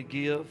way that we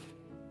give.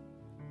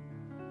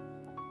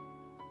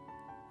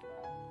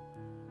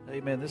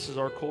 Amen. This is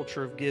our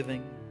culture of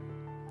giving.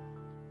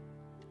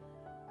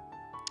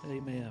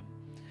 Amen.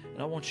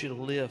 And I want you to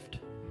lift,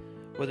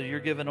 whether you're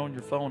giving on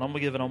your phone. I'm going to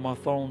give it on my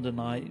phone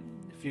tonight.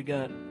 If you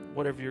got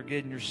whatever you're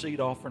getting, your seed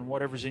offering,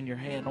 whatever's in your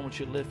hand, I want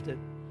you to lift it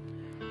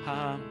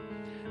high.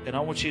 And I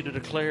want you to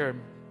declare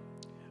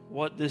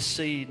what this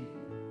seed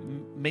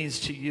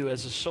means to you.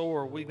 As a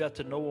sower, we've got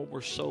to know what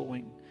we're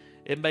sowing.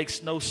 It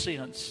makes no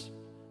sense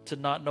to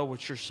not know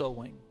what you're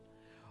sowing.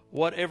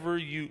 Whatever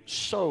you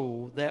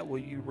sow, that will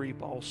you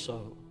reap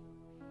also.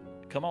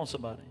 Come on,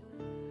 somebody.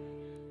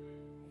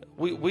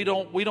 We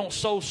don't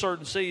sow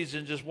certain seeds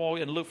and just walk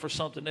and look for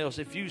something else.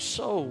 If you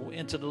sow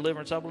into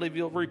deliverance, I believe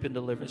you'll reap in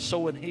deliverance.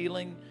 Sow in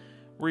healing,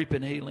 reap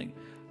in healing.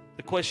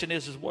 The question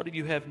is what do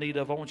you have need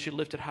of? I want you to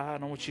lift it high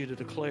and I want you to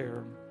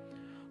declare,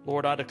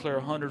 Lord, I declare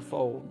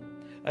 100-fold.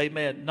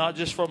 Amen. Not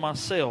just for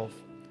myself,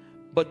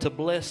 but to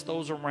bless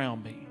those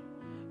around me.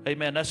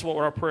 Amen. That's what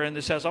our prayer in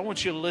this house. I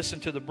want you to listen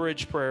to the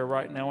bridge prayer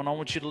right now, and I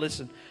want you to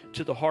listen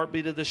to the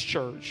heartbeat of this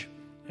church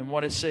and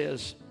what it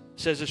says. It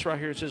says this right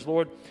here. It says,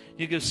 Lord,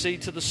 you give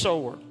seed to the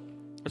sower.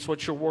 That's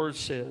what your word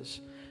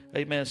says.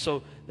 Amen.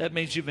 So that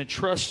means you've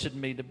entrusted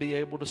me to be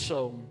able to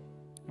sow.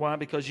 Why?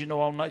 Because you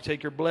know I'll not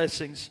take your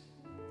blessings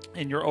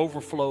and your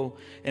overflow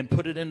and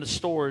put it into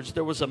storage.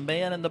 There was a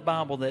man in the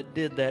Bible that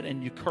did that,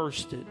 and you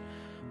cursed it.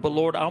 But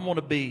Lord,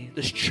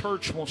 this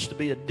church wants to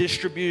be a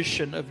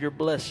distribution of your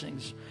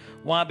blessings.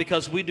 Why?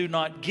 Because we do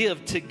not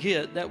give to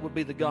get. That would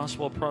be the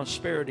gospel of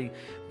prosperity.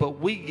 But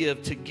we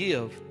give to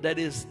give. That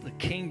is the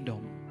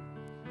kingdom.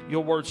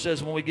 Your word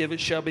says when we give, it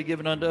shall be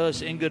given unto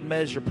us in good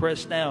measure,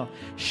 pressed down,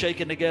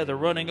 shaken together,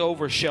 running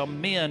over, shall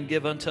men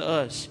give unto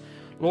us.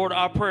 Lord,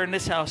 our prayer in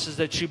this house is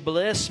that you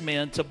bless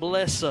men to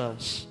bless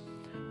us.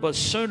 But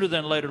sooner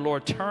than later,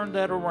 Lord, turn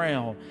that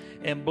around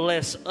and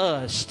bless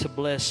us to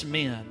bless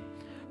men.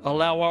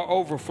 Allow our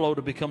overflow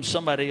to become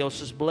somebody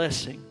else's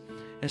blessing.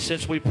 And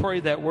since we pray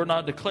that, we're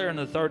not declaring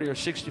the 30 or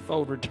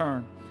 60-fold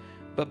return.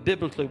 But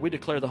biblically, we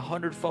declare the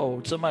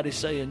 100-fold. Somebody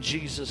say in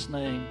Jesus'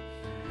 name.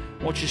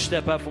 Won't you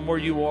step out from where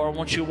you are?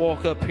 Won't you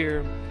walk up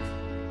here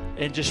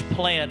and just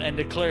plant and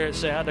declare it?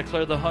 Say, I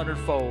declare the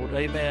 100-fold.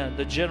 Amen.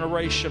 The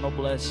generational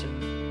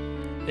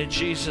blessing. In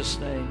Jesus'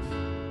 name.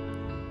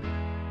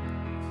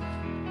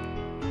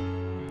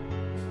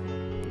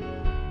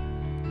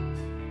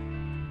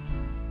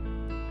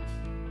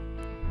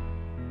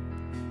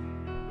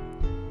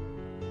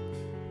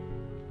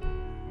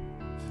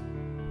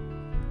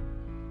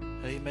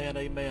 Amen,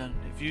 amen.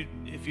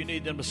 If you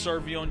need them to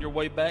serve you on your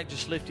way back,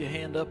 just lift your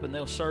hand up and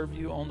they'll serve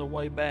you on the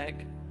way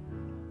back.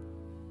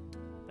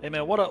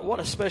 Amen. What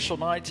a special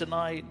night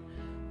tonight.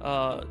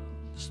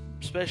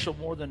 Special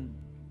more than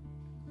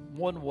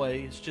one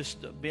way. It's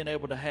just being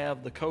able to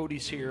have the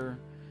Codys here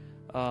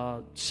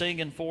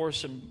singing for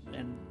us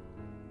and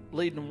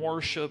leading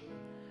worship,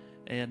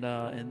 and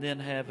then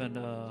having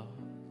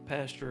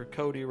Pastor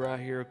Cody right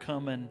here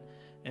coming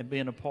and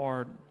being a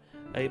part,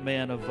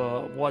 amen,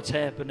 of what's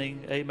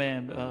happening.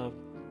 Amen.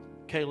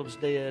 Caleb's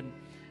dead.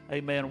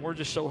 Amen. We're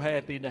just so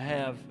happy to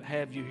have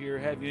you here,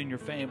 have you and your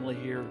family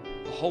here,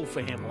 the whole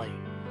family.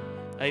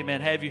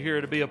 Amen. Have you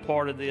here to be a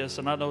part of this.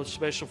 And I know it's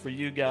special for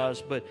you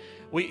guys, but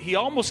he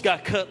almost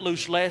got cut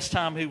loose last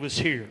time he was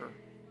here.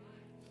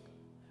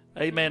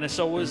 Amen. And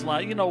so it was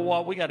like, you know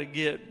what, we got to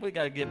get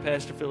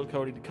Pastor Philip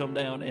Cody to come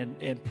down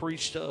and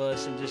preach to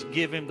us and just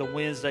give him the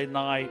Wednesday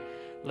night.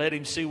 Let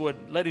him see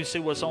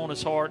what's on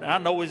his heart. And I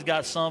know he's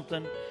got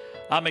something.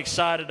 I'm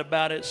excited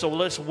about it. So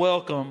let's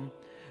welcome,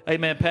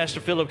 amen, Pastor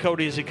Philip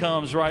Cody as he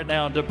comes right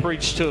now to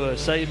preach to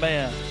us.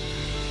 Amen.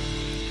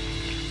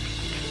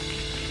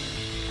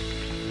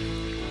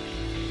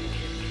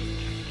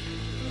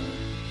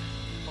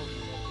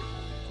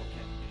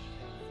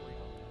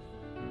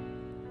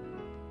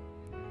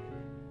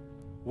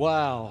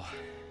 Wow.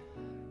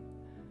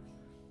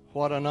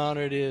 What an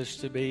honor it is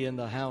to be in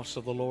the house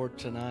of the Lord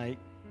tonight.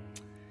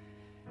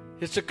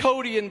 It's a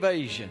Cody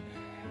invasion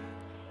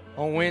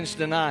on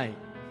Wednesday night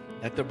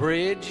at the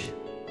bridge.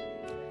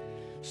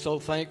 So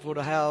thankful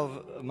to have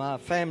my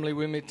family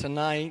with me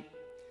tonight.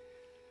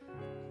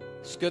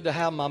 It's good to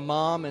have my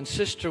mom and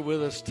sister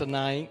with us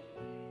tonight.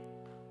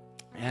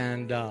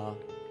 And I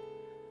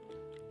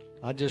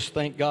just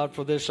thank God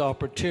for this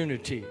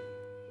opportunity.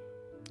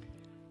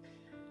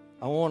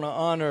 I want to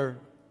honor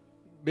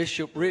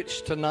Bishop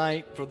Rich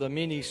tonight for the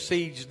many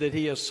seeds that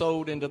he has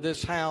sowed into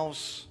this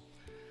house.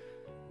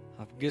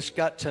 I've just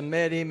got to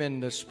meet him,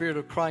 and the Spirit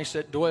of Christ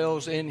that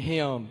dwells in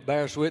him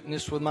bears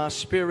witness with my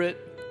spirit.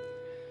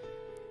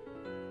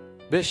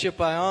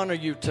 Bishop, I honor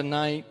you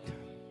tonight.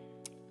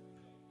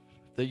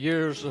 The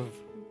years of...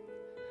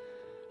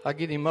 I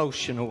get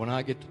emotional when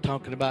I get to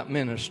talking about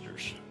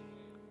ministers.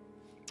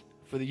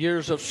 For the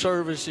years of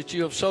service that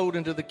you have sowed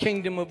into the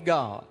kingdom of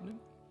God.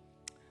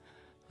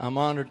 I'm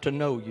honored to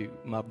know you,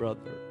 my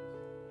brother.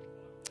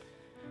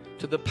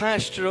 To the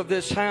pastor of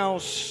this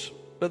house,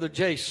 Brother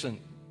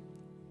Jason,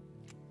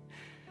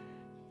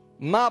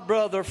 my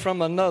brother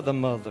from another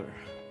mother.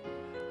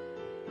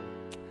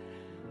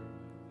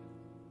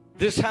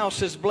 This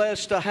house is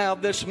blessed to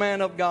have this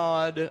man of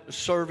God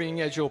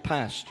serving as your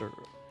pastor.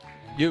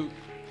 You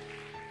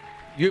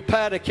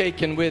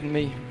pat-a-caking with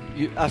me.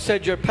 I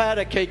said you're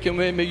pat-a-caking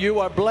with me. You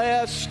are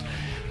blessed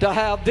to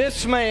have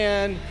this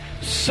man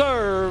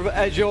serve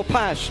as your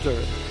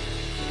pastor.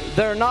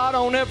 They're not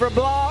on every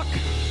block.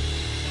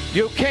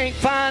 You can't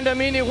find them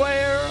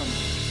anywhere.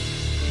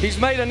 He's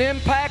made an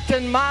impact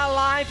in my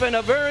life in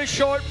a very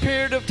short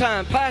period of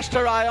time.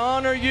 Pastor, I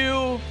honor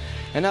you,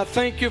 and I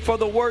thank you for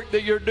the work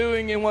that you're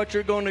doing and what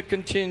you're going to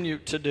continue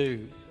to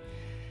do.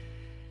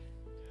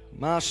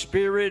 My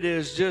spirit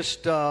is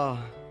just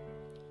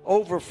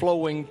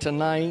overflowing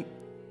tonight.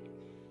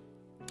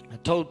 I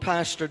told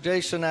Pastor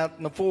Jason out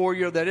in the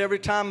foyer that every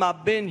time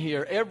I've been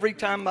here,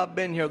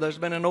 there's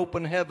been an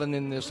open heaven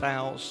in this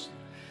house.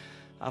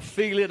 I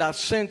feel it, I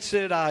sense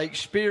it, I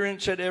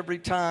experience it every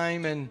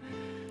time, and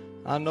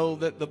I know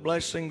that the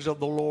blessings of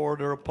the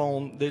Lord are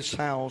upon this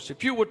house.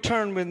 If you would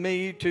turn with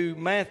me to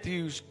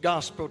Matthew's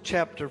Gospel,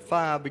 chapter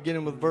 5,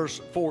 beginning with verse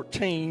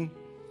 14.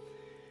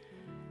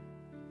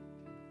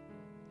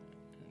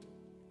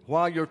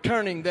 While you're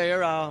turning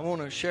there, I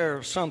want to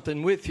share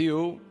something with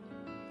you.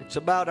 It's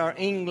about our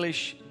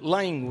English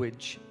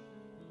language.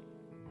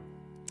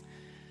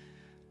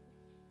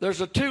 There's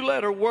a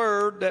two-letter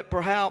word that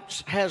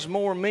perhaps has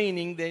more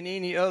meaning than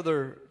any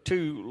other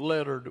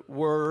two-lettered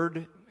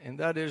word, and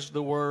that is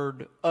the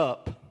word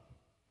up.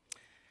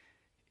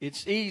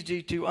 It's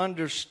easy to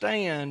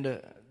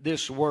understand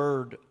this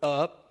word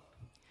up.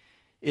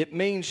 It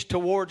means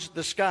towards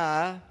the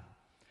sky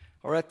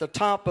or at the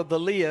top of the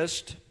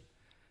list.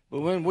 But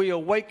when we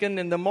awaken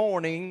in the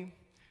morning,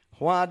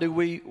 why do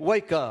we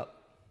wake up?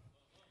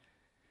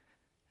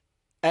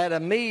 At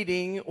a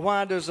meeting,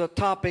 why does a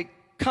topic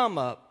come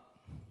up?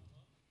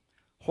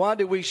 Why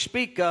do we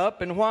speak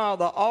up, and why are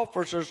the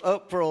officers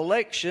up for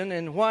election,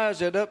 and why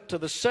is it up to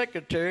the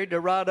secretary to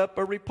write up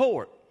a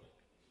report?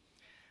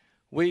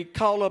 We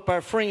call up our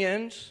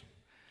friends.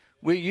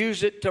 We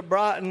use it to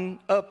brighten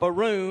up a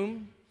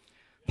room,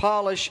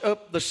 polish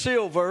up the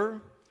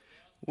silver.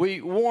 We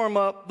warm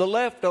up the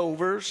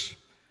leftovers,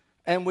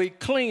 and we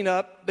clean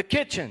up the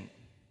kitchen.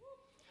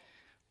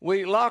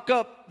 We lock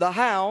up the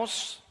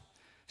house.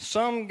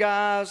 Some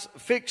guys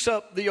fix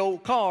up the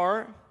old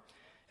car.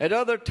 At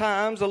other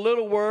times, the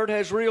little word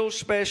has real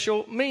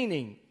special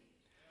meaning.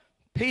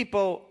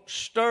 People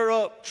stir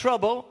up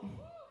trouble,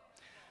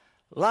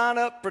 line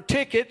up for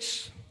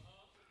tickets,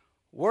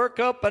 work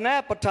up an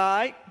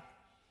appetite,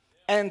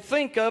 and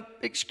think up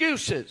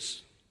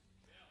excuses.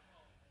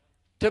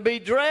 To be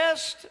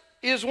dressed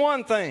is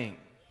one thing,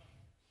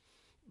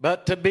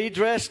 but to be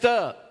dressed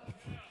up,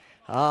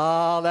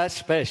 that's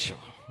special.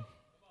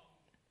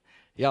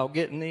 Y'all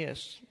getting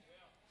this?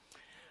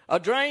 A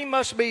drain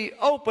must be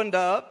opened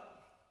up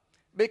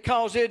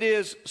because it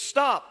is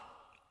stopped.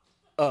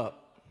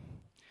 up.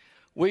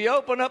 We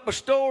open up a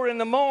store in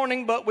the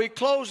morning, but we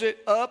close it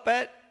up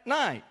at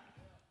night.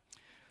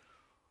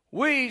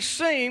 We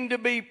seem to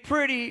be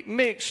pretty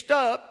mixed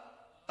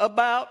up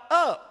about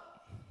up.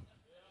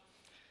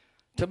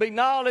 To be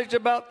knowledge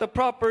about the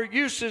proper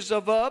uses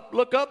of up,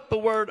 look up the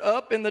word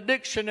up in the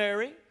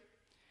dictionary.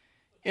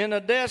 In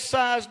a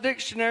desk-sized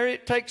dictionary,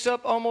 it takes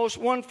up almost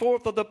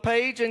 1/4 of the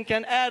page and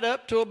can add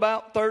up to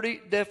about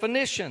 30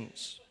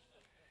 definitions.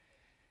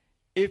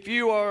 If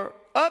you are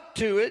up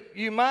to it,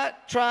 you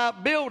might try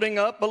building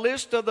up a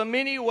list of the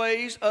many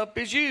ways up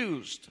is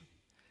used.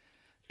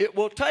 It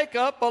will take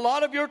up a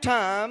lot of your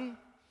time,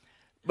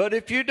 but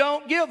if you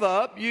don't give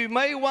up, you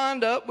may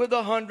wind up with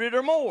 100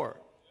 or more.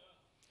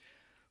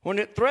 When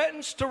it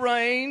threatens to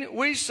rain,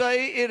 we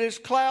say it is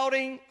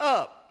clouding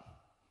up.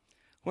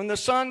 When the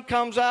sun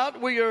comes out,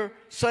 we are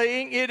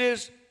saying it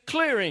is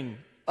clearing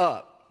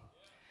up.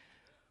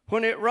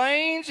 When it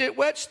rains, it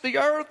wets the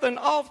earth and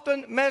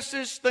often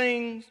messes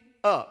things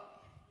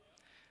up.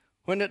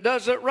 When it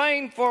doesn't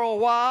rain for a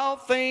while,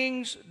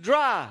 things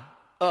dry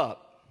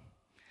up.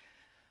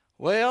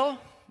 Well,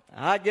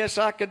 I guess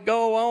I could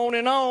go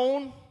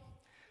on,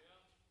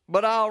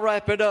 but I'll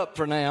wrap it up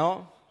for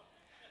now.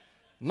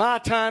 My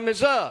time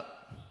is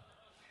up,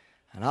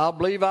 and I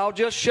believe I'll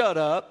just shut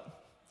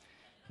up.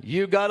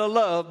 You got to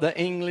love the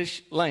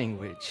English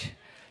language.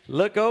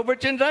 Look over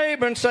at your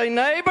neighbor and say,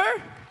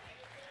 neighbor,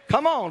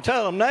 come on,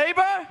 tell them,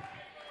 neighbor,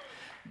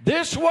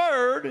 this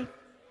word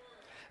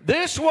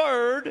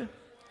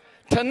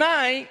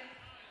tonight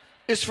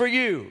is for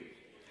you.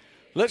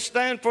 Let's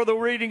stand for the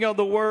reading of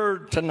the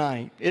word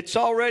tonight. It's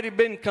already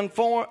been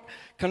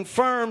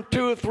confirmed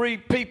 2 or 3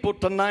 people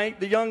tonight.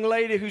 The young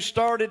lady who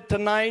started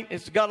tonight,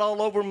 it's got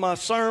all over my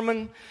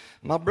sermon.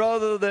 My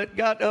brother that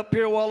got up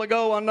here a while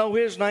ago, I know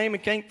his name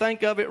and can't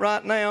think of it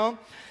right now.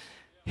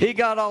 He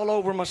got all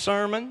over my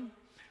sermon.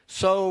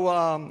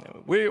 So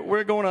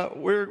we're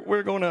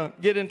gonna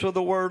get into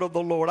the word of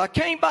the Lord. I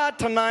came by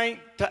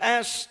tonight to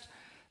ask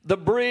the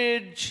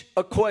bridge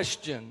a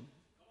question.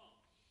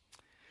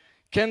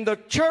 Can the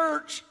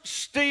church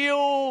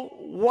still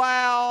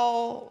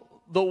wow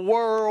the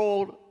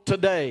world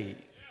today?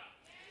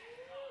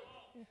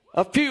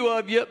 A few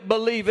of you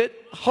believe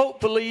it.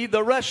 Hopefully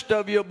the rest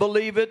of you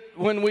believe it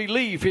when we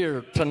leave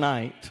here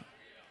tonight.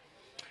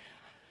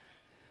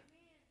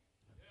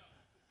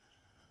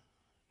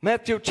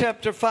 Matthew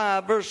chapter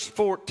 5 verse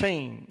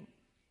 14.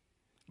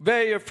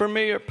 Very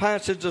familiar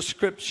passage of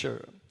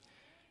scripture.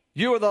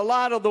 You are the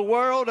light of the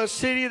world. A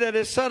city that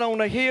is set on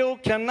a hill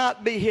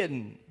cannot be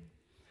hidden.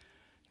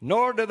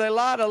 Nor do they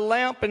light a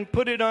lamp and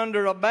put it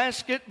under a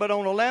basket, but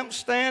on a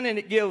lampstand, and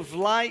it gives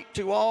light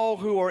to all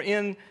who are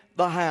in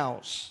the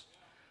house.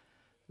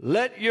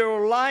 Let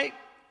your light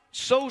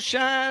so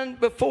shine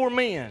before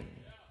men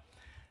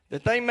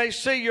that they may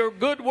see your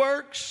good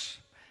works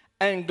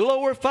and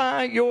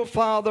glorify your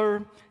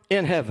Father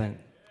in heaven.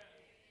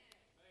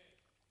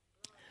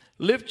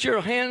 Lift your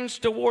hands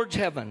towards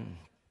heaven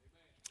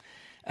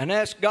and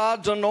ask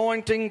God's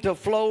anointing to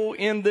flow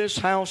in this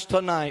house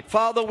tonight.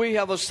 Father, we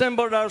have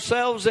assembled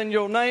ourselves in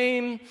your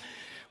name.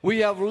 We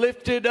have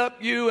lifted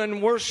up you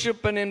in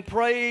worship and in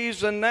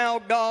praise. And now,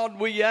 God,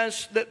 we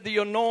ask that the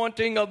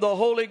anointing of the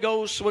Holy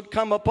Ghost would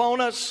come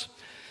upon us,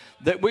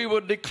 that we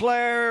would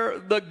declare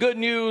the good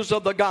news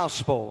of the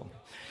gospel.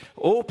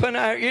 Open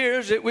our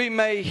ears that we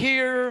may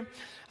hear,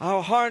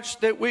 our hearts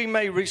that we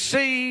may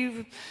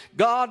receive.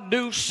 God,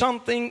 do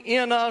something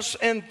in us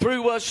and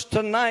through us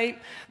tonight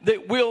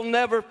that we'll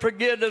never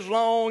forget as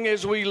long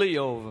as we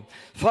live.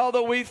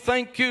 Father, we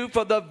thank you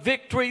for the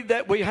victory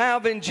that we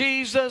have in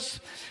Jesus.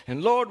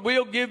 And Lord,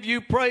 we'll give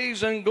you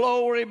praise and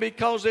glory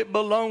because it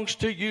belongs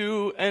to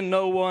you and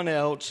no one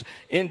else.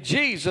 In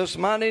Jesus'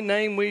 mighty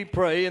name we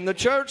pray. And the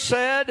church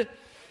said,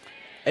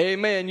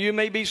 amen. You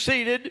may be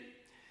seated.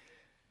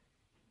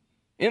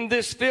 In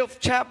this 5th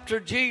chapter,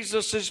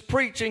 Jesus is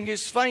preaching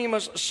his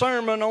famous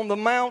Sermon on the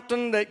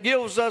Mountain that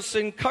gives us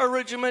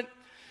encouragement,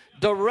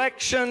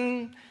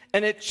 direction,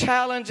 and it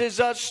challenges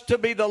us to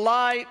be the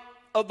light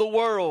of the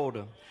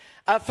world.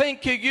 I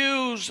think he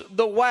used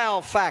the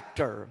wow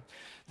factor.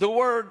 The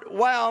word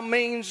wow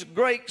means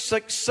great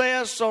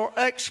success or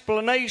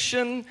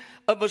explanation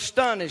of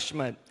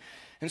astonishment.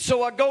 And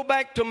so I go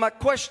back to my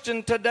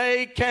question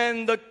today,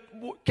 can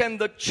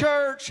the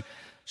church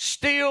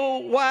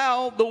still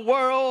wow the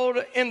world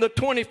in the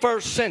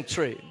 21st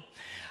century?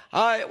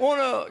 I want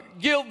to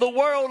give the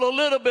world a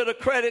little bit of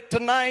credit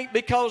tonight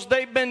because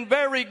they've been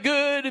very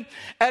good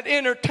at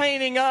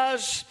entertaining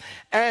us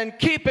and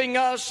keeping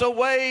us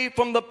away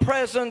from the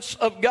presence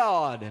of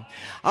God.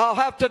 I'll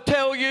have to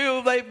tell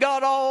you, they've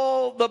got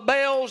all the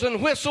bells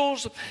and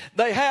whistles.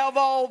 They have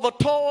all the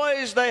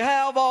toys. They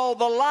have all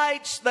the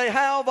lights. They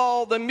have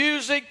all the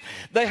music.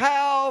 They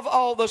have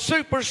all the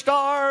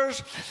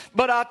superstars.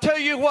 But I tell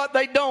you what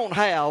they don't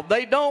have.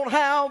 They don't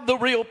have the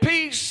real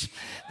peace.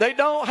 They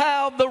don't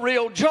have the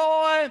real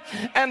joy,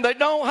 and they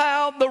don't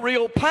have the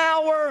real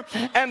power,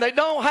 and they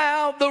don't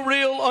have the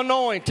real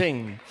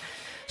anointing.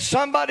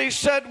 Somebody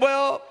said,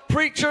 well,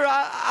 preacher,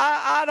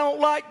 I don't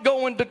like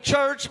going to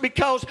church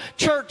because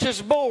church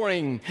is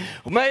boring.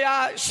 May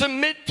I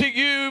submit to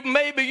you,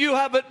 maybe you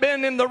haven't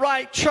been in the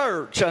right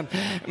church.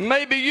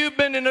 Maybe you've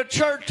been in a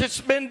church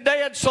that's been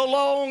dead so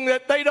long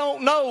that they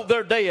don't know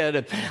they're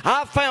dead.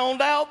 I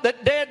found out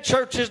that dead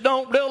churches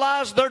don't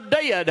realize they're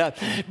dead.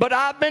 But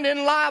I've been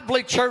in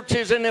lively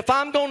churches, and if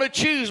I'm going to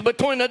choose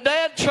between a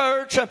dead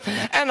church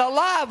and a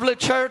lively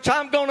church,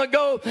 I'm going to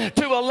go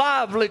to a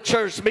lively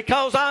church,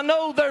 because I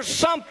know there's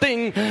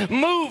something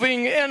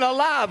moving in a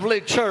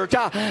lively church.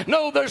 I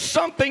know there's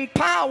something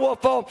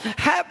powerful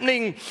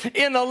happening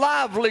in a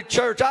lively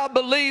church. I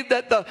believe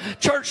that the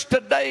church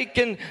today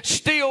can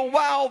still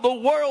wow the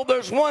world.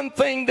 There's one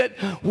thing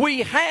that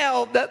we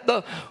have that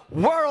the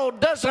world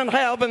doesn't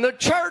have, and the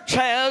church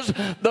has: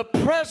 the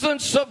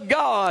presence of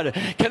God.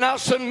 Can I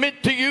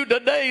submit to you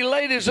today,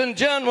 ladies and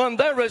gentlemen,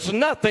 there is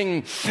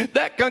nothing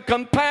that can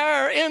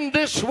compare in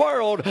this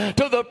world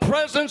to the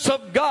presence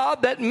of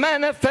God that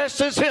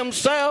manifests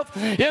himself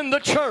in the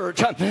church.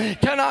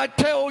 Can I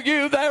tell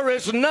you, there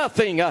is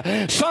nothing.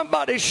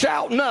 Somebody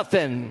shout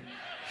nothing.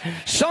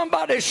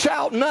 Somebody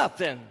shout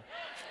nothing.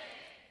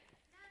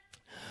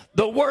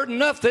 The word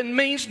nothing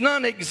means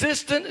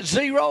non-existent,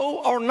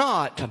 zero, or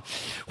not.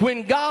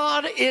 When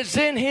God is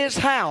in his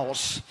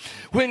house,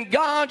 when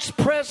God's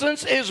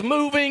presence is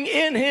moving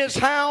in his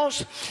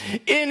house,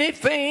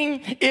 anything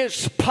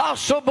is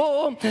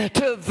possible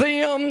to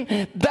them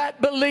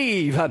that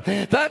believe.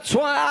 That's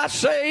why I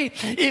say,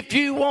 if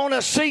you want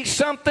to see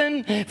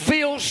something,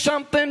 feel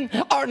something,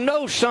 or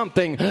know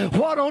something,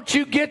 why don't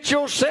you get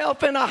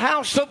yourself in a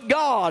house of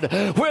God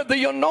where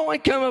the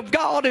anointing of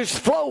God is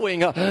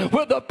flowing,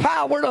 where the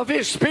power of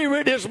his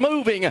Spirit is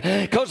moving?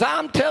 Because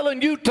I'm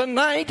telling you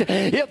tonight,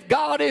 if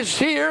God is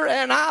here,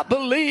 and I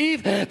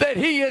believe that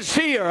he is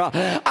here,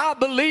 I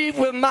believe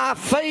with my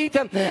faith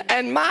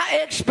and my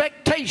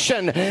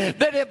expectation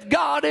that if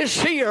God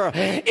is here,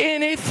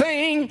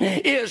 anything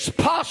is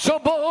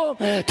possible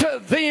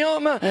to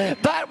them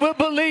that will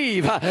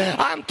believe.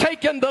 I'm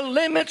taking the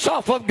limits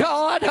off of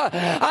God.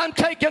 I'm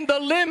taking the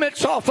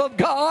limits off of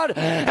God,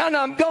 and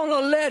I'm going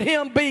to let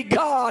him be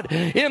God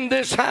in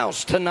this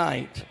house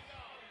tonight.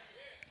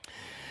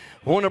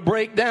 I want to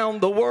break down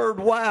the word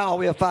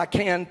wow if I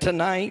can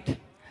tonight.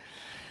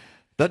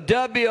 The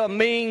W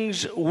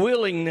means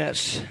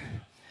willingness,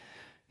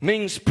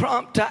 means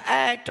prompt to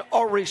act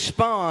or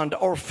respond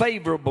or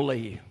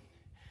favorably.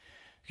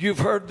 You've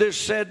heard this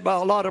said by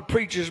a lot of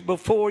preachers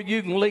before: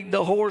 you can lead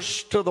the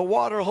horse to the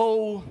water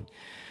hole,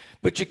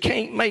 but you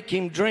can't make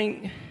him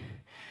drink.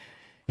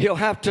 He'll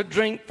have to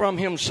drink from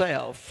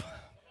himself.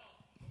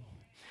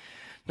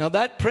 Now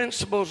that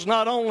principle is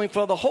not only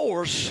for the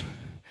horse,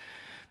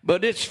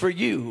 but it's for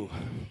you.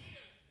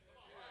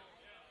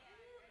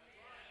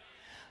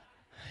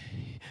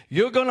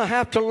 You're going to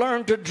have to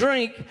learn to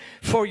drink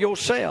for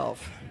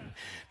yourself.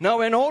 Now,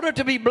 in order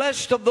to be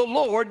blessed of the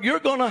Lord, you're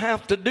going to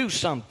have to do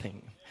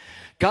something.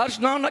 God's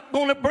not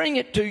going to bring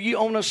it to you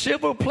on a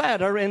silver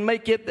platter and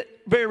make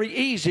it very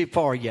easy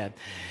for you.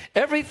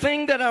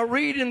 Everything that I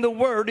read in the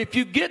Word, if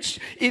you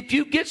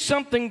get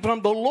something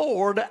from the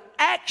Lord,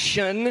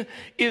 action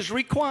is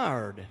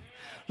required.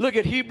 Look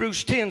at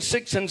Hebrews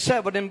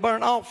 10:6-7. In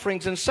burnt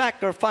offerings and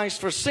sacrifice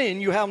for sin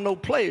you have no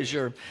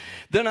pleasure.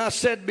 Then I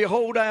said,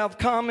 behold, I have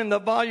come. In the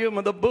volume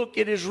of the book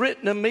it is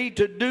written of me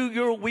to do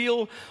your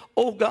will,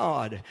 O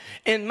God.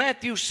 In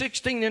Matthew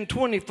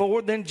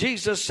 16:24, then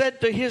Jesus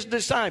said to his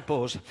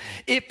disciples,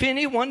 if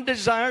anyone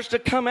desires to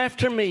come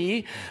after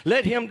me,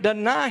 let him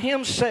deny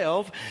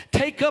himself,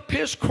 take up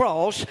his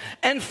cross,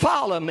 and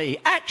follow me.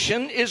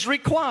 Action is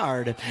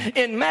required.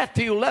 In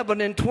Matthew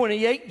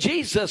 11:28,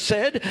 Jesus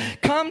said,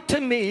 come to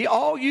me,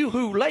 all you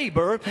who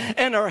labor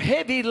and are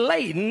heavy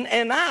laden,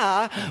 and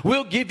I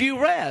will give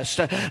you rest.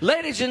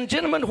 Ladies and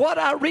gentlemen, what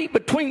I read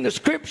between the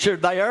scripture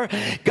there,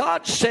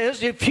 God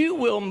says, if you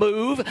will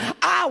move,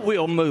 I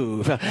will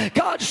move.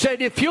 God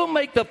said, if you'll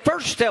make the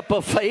first step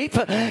of faith,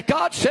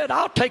 God said,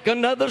 I'll take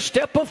another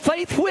step of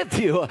faith with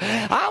you.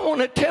 I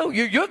want to tell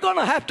you, you're going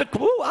to have to,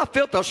 I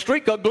felt a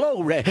streak of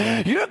glory.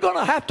 You're going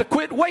to have to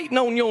quit waiting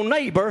on your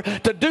neighbor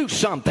to do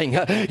something.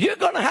 You're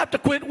going to have to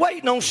quit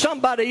waiting on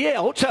somebody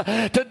else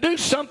to do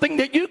something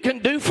that you can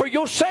do for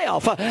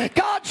yourself.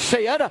 God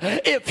said,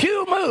 if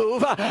you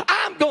move,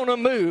 I'm going to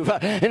move.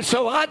 And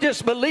so I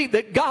just believe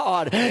that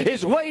God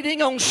is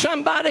waiting on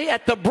somebody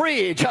at the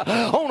bridge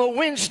on a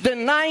Wednesday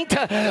night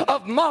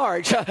of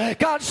March.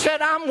 God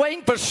said, I'm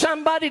waiting for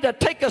somebody to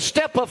take a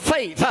step of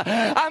faith.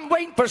 I'm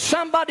waiting for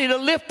somebody to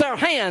lift their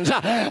hands.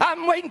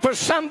 I'm waiting for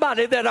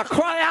somebody that'll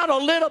cry out a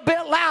little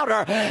bit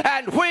louder.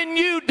 And when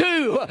you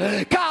do,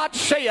 God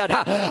said,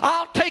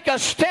 I'll take a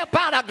step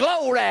out of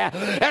glory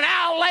and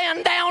I'll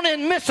land down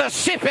in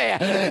Mississippi,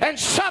 and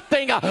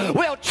something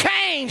will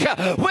change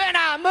when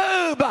I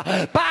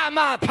move by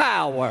my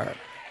power.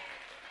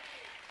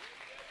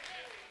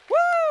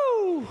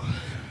 Woo!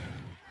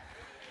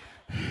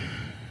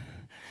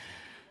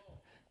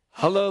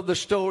 I love the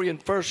story in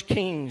 1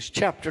 Kings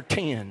chapter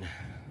 10.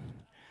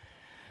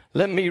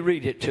 Let me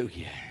read it to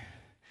you.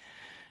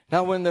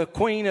 Now when the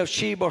queen of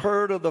Sheba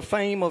heard of the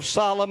fame of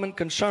Solomon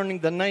concerning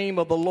the name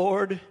of the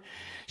Lord,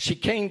 she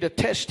came to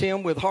test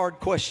him with hard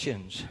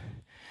questions.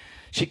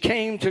 She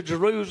came to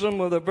Jerusalem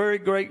with a very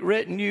great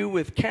retinue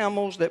with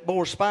camels that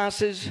bore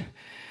spices,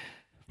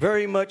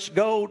 very much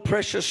gold,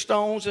 precious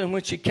stones. And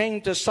when she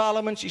came to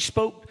Solomon, she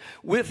spoke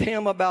with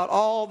him about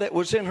all that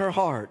was in her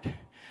heart.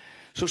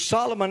 So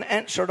Solomon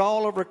answered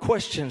all of her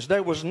questions.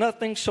 There was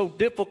nothing so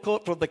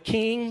difficult for the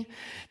king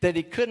that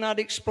he could not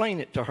explain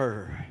it to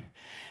her.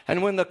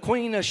 And when the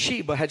queen of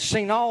Sheba had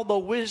seen all the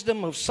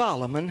wisdom of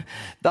Solomon,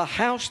 the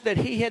house that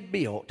he had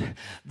built,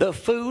 the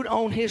food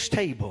on his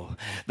table,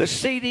 the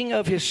seating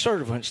of his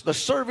servants, the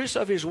service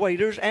of his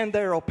waiters and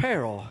their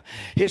apparel,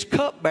 his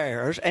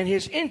cupbearers and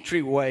his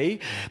entryway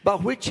by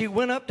which he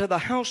went up to the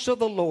house of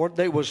the Lord,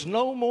 there was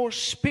no more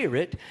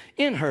spirit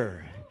in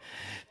her.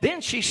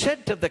 Then she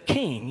said to the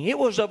king, it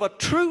was of a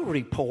true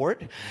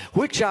report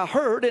which I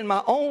heard in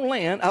my own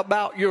land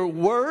about your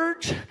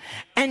words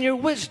and your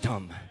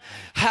wisdom.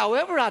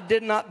 However, I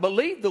did not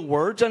believe the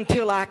words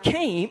until I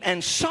came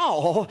and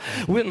saw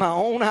with my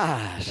own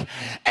eyes.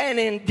 And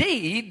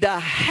indeed, the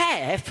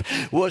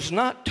half was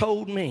not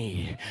told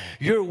me.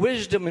 Your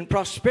wisdom and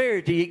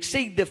prosperity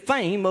exceed the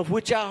fame of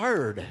which I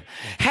heard.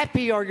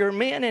 Happy are your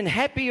men, and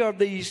happy are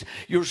these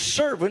your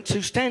servants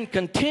who stand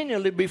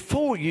continually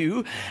before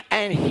you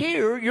and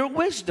hear your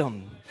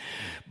wisdom.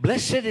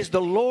 Blessed is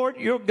the Lord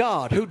your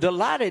God, who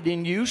delighted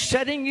in you,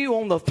 setting you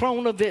on the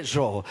throne of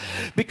Israel.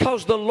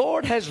 Because the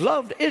Lord has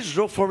loved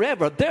Israel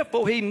forever,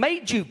 therefore he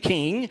made you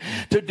king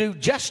to do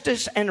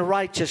justice and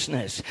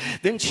righteousness.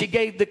 Then she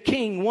gave the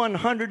king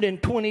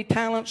 120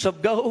 talents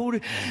of gold,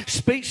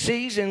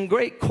 species in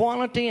great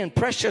quantity, and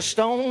precious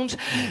stones.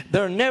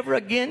 There never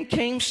again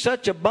came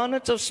such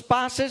abundance of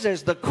spices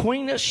as the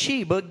queen of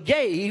Sheba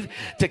gave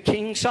to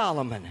King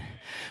Solomon.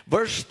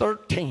 Verse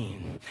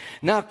 13.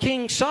 Now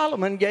King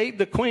Solomon gave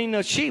the queen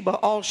of Sheba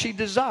all she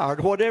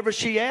desired, whatever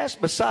she asked,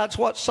 besides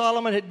what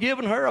Solomon had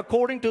given her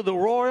according to the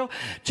royal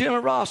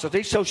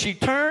generosity. So she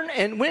turned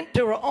and went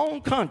to her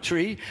own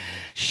country,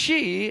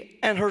 she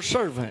and her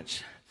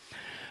servants.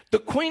 The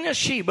queen of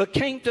Sheba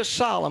came to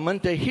Solomon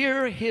to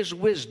hear his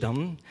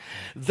wisdom,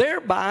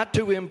 thereby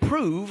to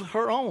improve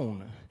her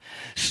own.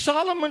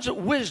 Solomon's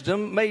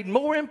wisdom made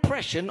more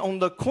impression on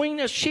the queen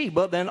of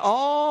Sheba than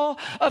all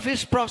of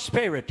his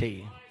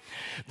prosperity.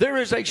 There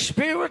is a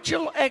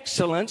spiritual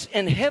excellence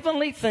in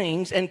heavenly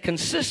things and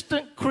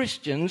consistent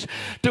Christians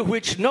to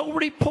which no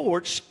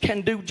reports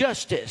can do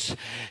justice.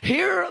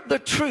 Hear the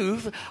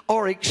truth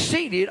or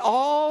exceeded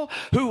all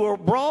who are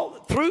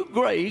brought through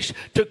grace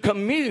to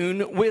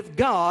commune with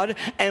God,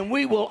 and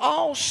we will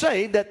all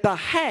say that the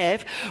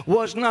half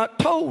was not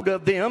told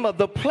of them of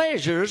the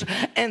pleasures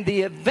and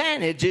the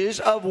advantages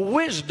of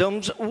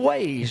wisdom's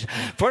ways.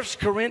 1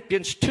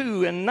 Corinthians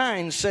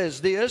 2:9 says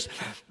this,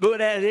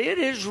 but as it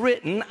is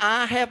written,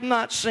 I have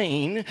not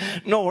seen,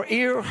 nor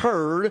ear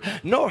heard,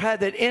 nor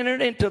hath it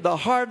entered into the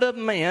heart of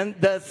man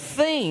the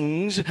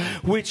things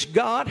which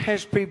God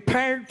has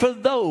prepared for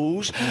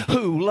those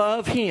who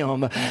love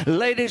him.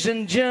 Ladies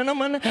and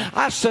gentlemen,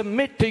 I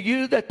submit to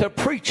you that the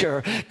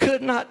preacher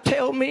could not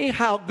tell me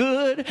how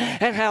good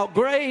and how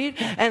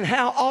great and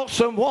how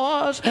awesome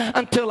was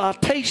until I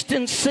tasted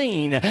and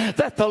seen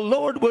that the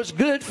Lord was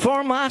good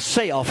for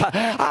myself.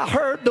 I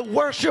heard the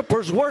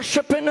worshipers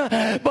worshiping,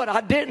 but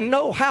I didn't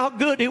know how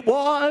good it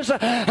was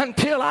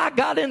until I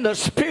got in the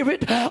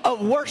spirit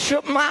of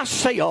worship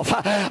myself.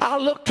 I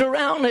looked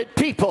around at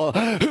people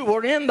who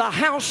were in the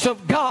house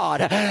of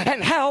God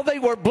and how they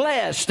were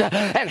blessed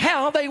and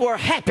how they were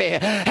happy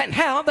and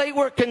how they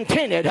were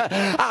contented.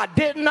 I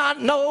did not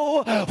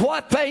know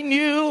what they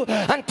knew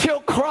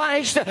until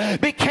Christ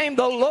became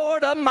the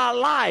Lord of my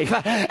life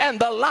and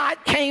the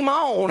light came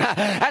on.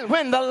 And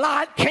when the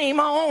light came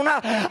on,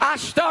 I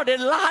started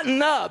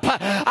lighting up.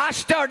 I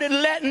started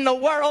letting the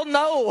world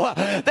know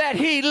that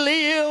he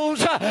lives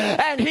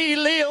and he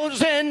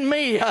lives in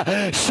me.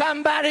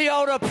 Somebody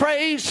ought to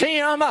praise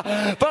him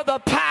for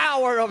the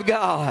power of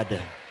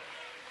God.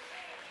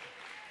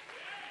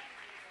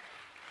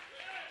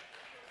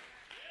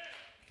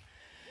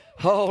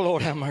 Oh,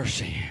 Lord, have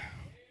mercy.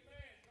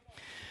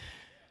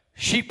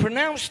 She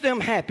pronounced them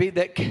happy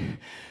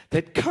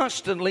that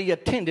constantly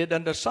attended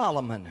unto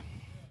Solomon.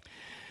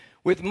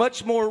 With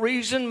much more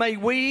reason may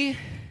we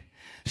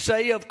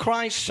say of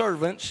Christ's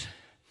servants,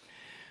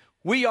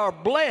 we are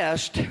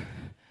blessed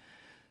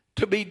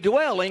to be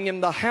dwelling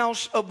in the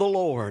house of the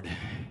Lord.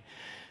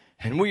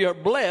 And we are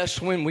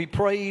blessed when we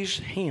praise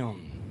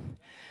him.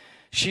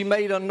 She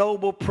made a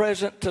noble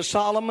present to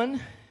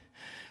Solomon.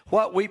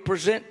 What we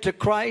present to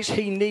Christ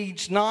he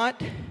needs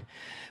not,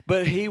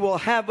 but he will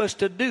have us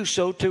to do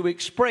so to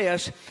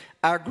express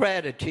our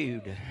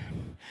gratitude.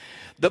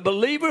 The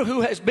believer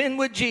who has been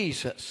with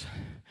Jesus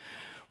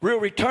will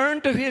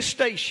return to his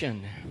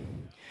station,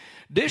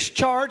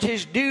 discharge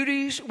his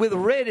duties with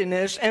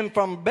readiness and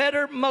from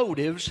better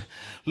motives,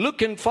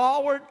 looking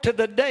forward to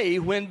the day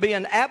when,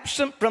 being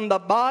absent from the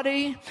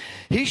body,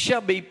 he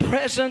shall be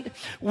present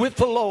with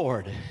the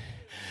Lord.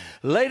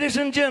 Ladies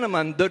and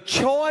gentlemen, the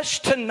choice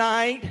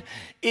tonight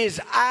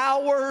is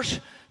ours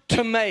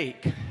to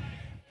make.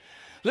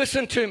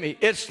 Listen to me.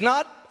 It's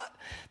not,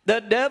 the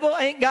devil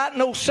ain't got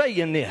no say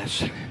in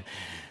this.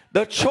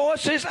 The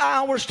choice is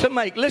ours to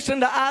make. Listen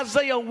to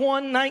Isaiah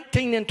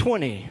 1:19 and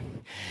 20.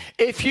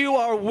 If you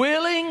are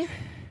willing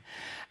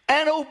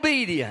and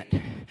obedient,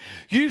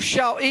 you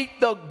shall eat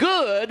the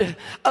good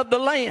of the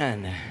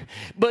land.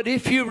 But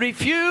if you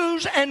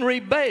refuse and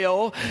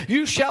rebel,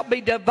 you shall be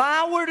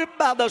devoured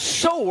by the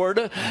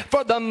sword,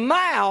 for the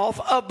mouth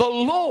of the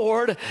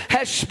Lord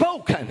has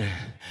spoken.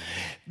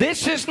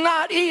 This is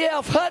not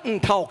E.F. Hutton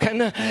talking.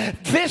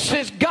 This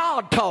is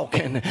God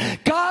talking.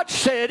 God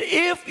said,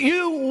 if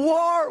you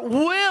are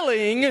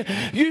willing,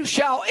 you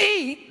shall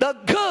eat the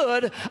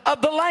good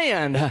of the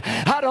land.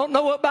 I don't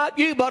know about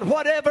you, but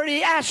whatever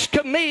He asks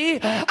of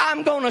me,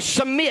 I'm going to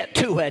submit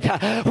to it.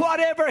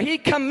 Whatever He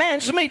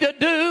commands me to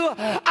do,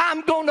 I'm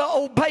going to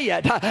obey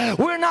it.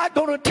 We're not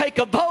going to take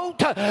a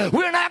vote.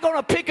 We're not going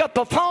to pick up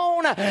the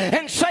phone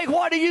and say,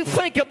 what do you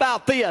think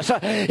about this?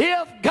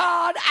 If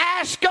God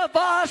asks of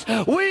us,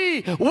 we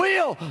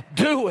will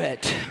do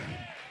it.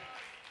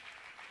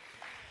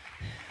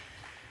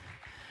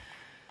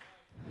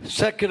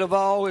 Second of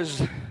all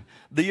is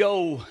the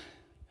O.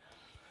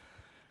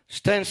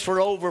 Stands for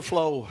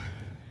overflow.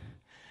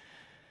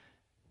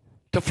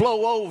 To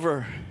flow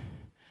over.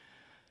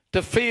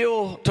 To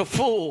fill to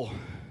full.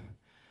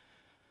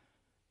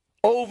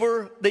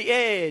 Over the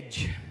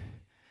edge.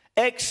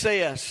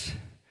 Excess.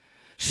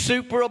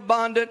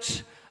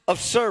 Superabundance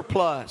of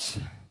surplus.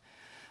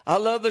 I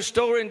love the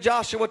story in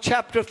Joshua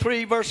chapter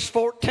 3 verse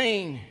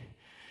 14.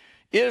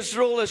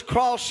 Israel is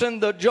crossing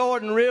the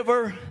Jordan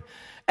River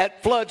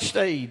at flood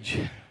stage.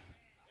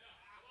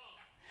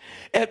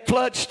 At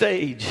flood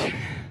stage.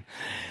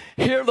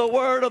 Hear the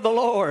word of the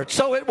Lord.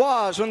 So it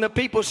was when the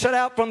people set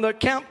out from their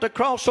camp to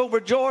cross over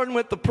Jordan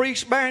with the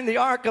priests bearing the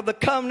ark of the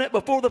covenant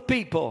before the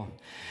people.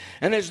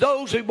 And as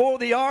those who bore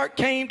the ark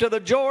came to the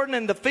Jordan,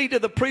 and the feet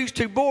of the priest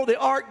who bore the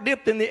ark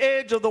dipped in the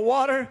edge of the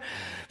water,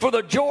 for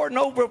the Jordan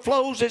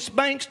overflows its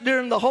banks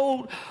during the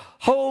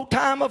whole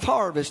time of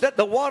harvest, that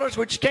the waters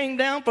which came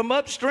down from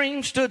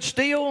upstream stood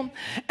still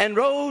and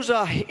rose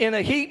in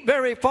a heap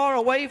very far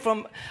away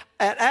from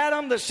at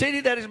Adam, the city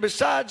that is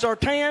beside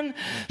Zartan.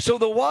 So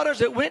the waters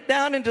that went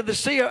down into the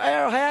sea of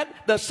Arahat,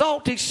 the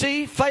salty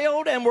sea,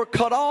 failed and were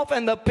cut off,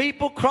 and the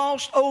people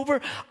crossed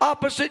over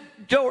opposite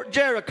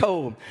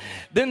Jericho.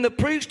 Then the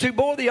priest who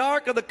bore the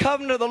ark of the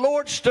covenant of the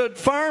Lord stood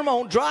firm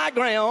on dry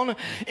ground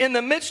in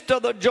the midst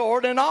of the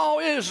Jordan. All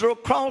Israel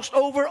crossed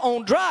over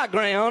on dry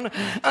ground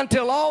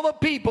until all the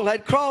people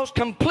had crossed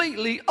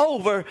completely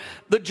over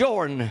the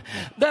Jordan.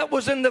 That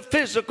was in the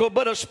physical,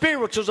 but a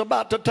spiritual is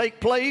about to take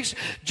place.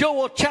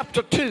 Joel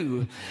chapter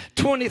 2,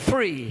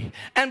 23.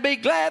 And be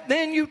glad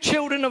then, you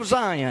children of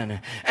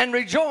Zion, and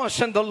rejoice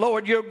in the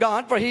Lord your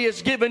God, for He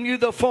has given you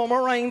the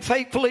former rain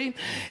faithfully.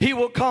 He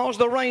will cause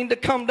the rain to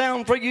come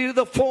down for you,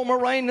 the former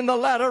rain and the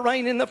latter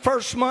rain in the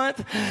first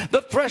month.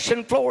 The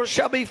threshing floors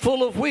shall be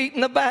full of wheat,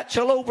 and the vat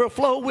shall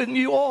overflow with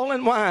new oil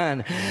and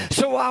wine.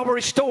 So I will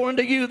restore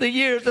unto you the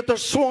years that the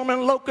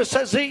swarming locust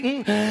has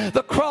eaten,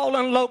 the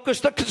crawling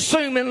locust, the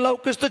consuming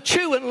locust, the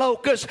chewing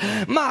locust,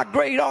 my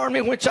great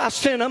army which I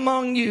sent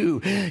among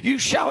you. You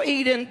shall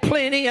eat in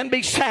plenty and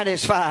be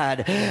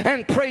satisfied,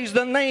 and praise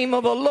the name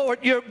of the Lord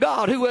your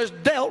God, who has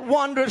dealt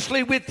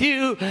wondrously with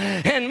you,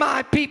 and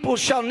my people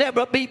shall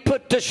never be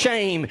put to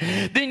shame.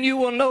 Then you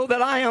will know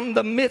that I am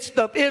the midst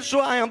of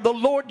Israel. I am the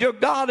Lord your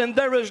God, and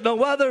there is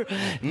no other.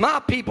 My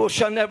people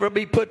shall never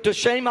be put to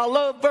shame. I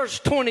love verse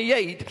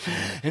 28.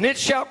 And it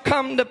shall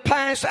come to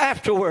pass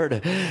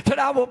afterward that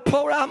I will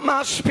pour out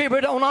my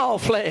spirit on all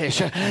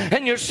flesh,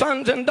 and your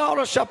sons and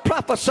daughters shall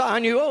prophesy,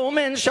 and your old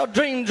men shall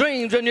dream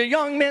dreams, and your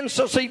young men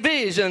shall see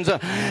visions.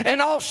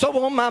 And also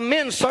on my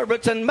men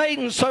servants and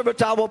maiden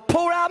servants I will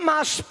pour out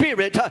my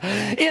spirit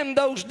in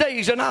those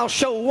days, and I'll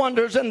show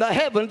wonders in the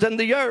heavens and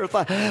the earth,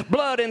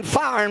 blood and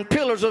fire and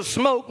pillars of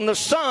smoke, and the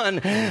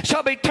sun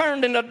shall be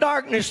turned into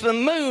darkness, the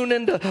moon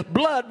into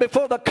blood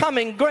before the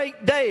coming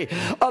great day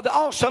of the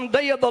awesome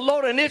day of the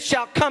Lord. And it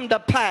shall come to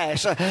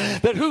pass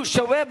that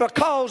whosoever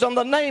calls on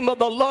the name of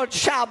the Lord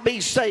shall be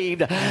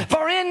saved.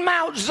 For in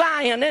Mount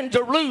Zion and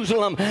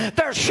Jerusalem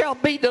there shall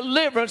be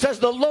deliverance, as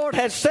the Lord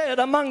has said,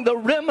 among the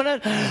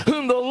remnant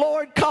whom the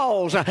Lord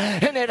calls.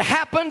 And it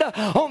happened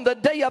on the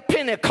day of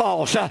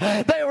Pentecost.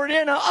 They were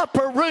in an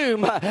upper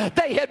room.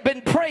 They had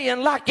been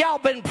praying like y'all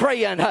been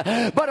praying,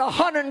 but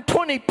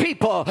 120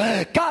 people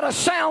got a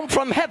sound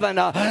from heaven.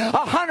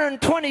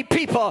 120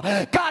 people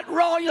got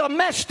royal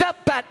messed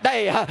up that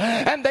day,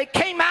 and they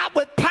came out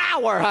with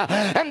power,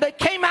 and they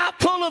came out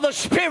full of the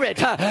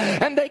Spirit,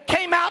 and they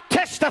came out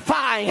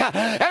testifying,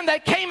 and they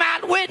came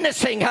out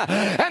witnessing,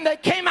 and they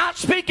came out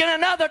speaking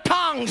in other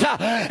tongues,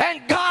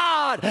 and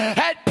God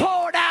had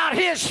poured out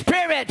His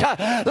Spirit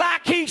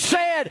like He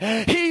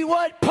said He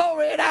would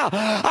pour it out.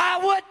 I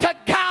would to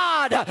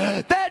God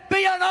there'd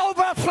be an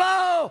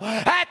overflow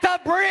at the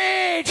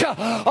bridge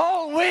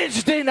on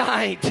Wednesday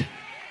night.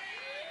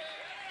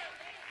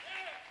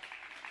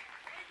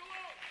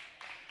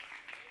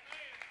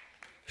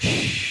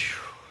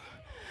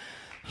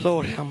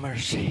 Lord have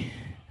mercy.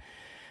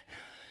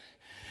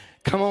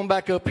 Come on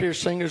back up here,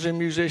 singers and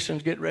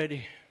musicians. Get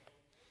ready.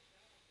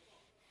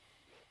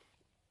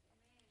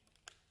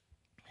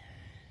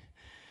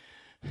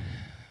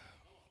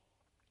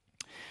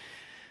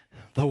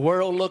 The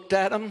world looked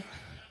at them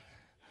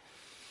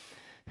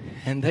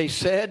and they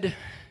said,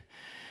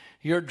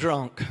 "You're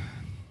drunk."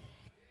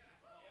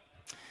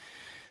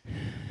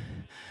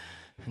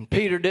 And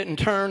Peter didn't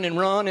turn and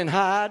run and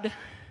hide,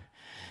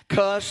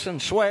 cuss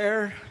and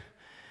swear.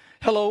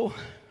 Hello.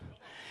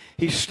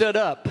 He stood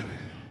up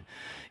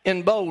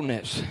in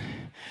boldness.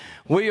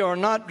 "We are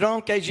not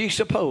drunk as ye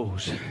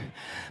suppose,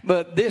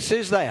 but this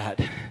is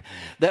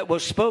that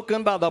was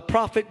spoken by the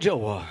prophet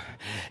Joel.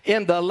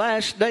 In the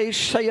last days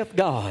saith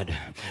God,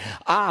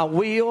 I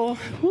will,"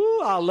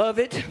 I love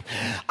it,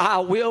 "I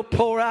will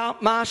pour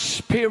out my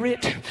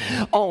spirit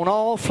on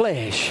all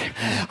flesh."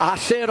 I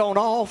said on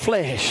all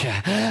flesh.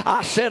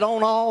 I said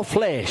on all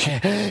flesh.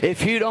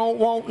 If you don't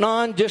want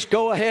none, just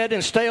go ahead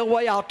and stay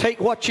away. I'll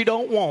take what you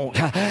don't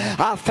want.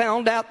 I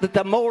found out that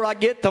the more I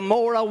get, the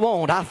more I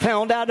want. I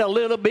found out a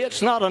little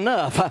bit's not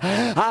enough.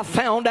 I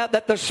found out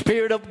that the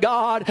Spirit of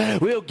God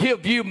will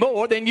give you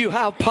more than you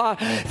have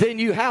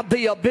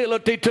the ability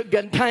to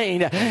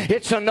contain.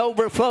 It's an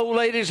overflow,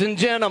 ladies and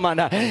gentlemen.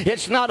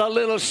 It's not a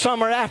little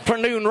summer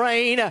afternoon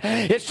rain.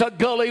 It's a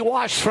gully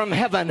wash from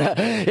heaven.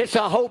 It's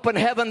a hope in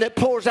heaven that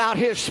pours out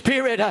His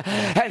Spirit,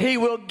 and He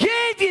will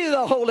give you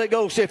the Holy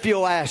Ghost if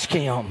you'll ask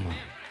Him.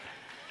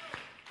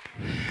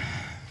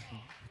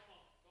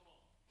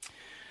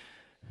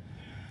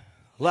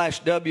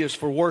 Last W is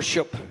for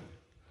worship.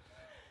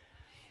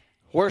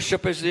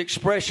 Worship is the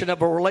expression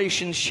of a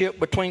relationship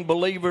between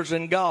believers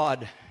and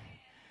God.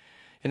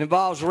 It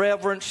involves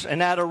reverence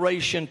and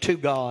adoration to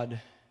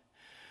God.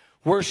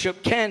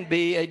 Worship can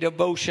be a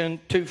devotion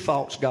to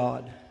false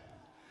God.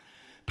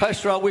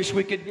 Pastor, I wish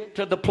we could get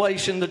to the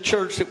place in the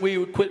church that we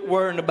would quit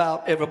worrying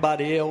about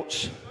everybody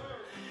else.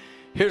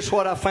 Here's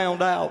what I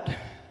found out.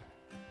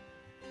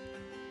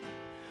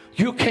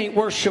 You can't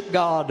worship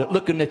God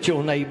looking at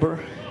your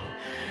neighbor,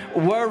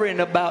 worrying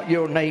about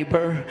your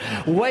neighbor,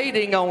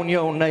 waiting on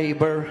your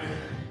neighbor.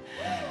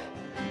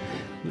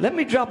 Let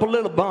me drop a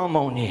little bomb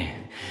on you.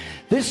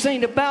 This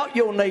ain't about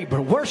your neighbor.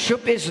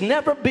 Worship has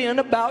never been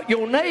about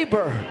your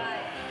neighbor.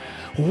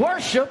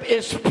 Worship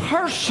is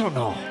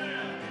personal.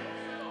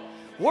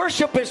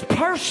 Worship is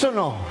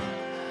personal.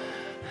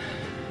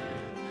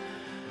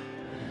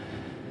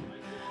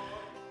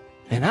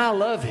 And I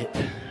love it.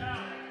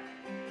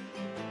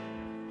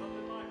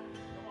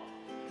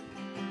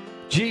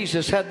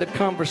 Jesus had the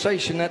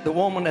conversation at the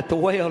woman at the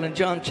well in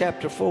John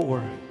chapter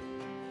 4.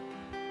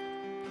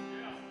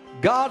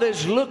 God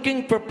is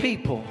looking for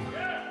people.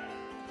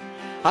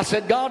 I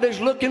said, God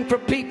is looking for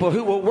people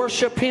who will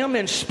worship Him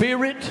in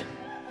spirit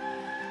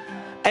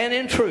and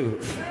in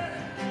truth.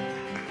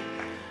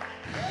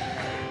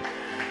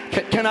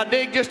 Can I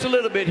dig just a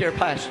little bit here,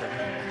 Pastor?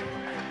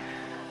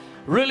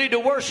 Really, to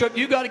worship,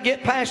 you got to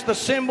get past the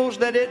symbols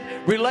that it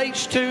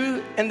relates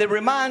to and that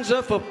reminds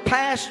us of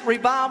past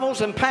revivals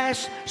and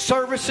past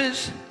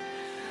services.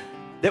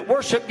 That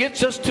worship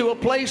gets us to a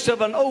place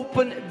of an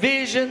open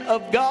vision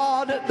of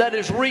God that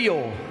is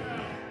real.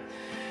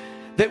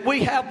 That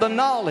we have the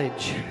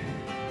knowledge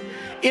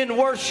in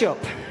worship.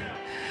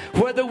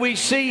 Whether we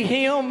see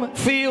Him,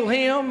 feel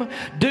Him,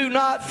 do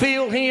not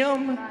feel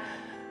Him,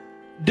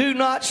 do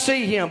not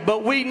see Him,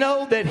 but we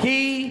know that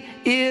He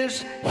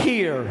is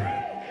here.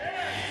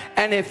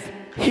 And if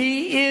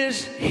He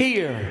is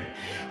here,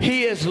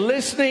 He is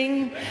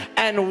listening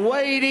and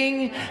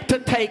waiting to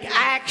take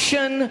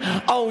action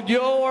on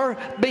your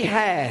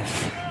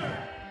behalf.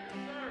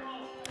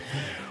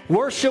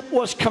 Worship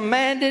was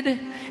commanded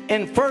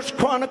in 1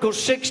 Chronicles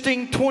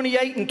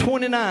 16:28 and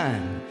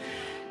 29.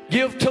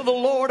 Give to the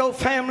Lord, O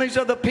families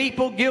of the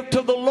people, give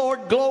to the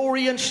Lord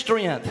glory and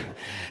strength.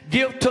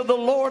 Give to the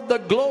Lord the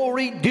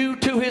glory due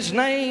to His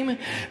name.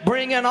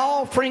 Bring an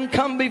offering,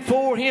 come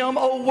before Him.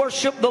 Oh,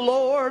 worship the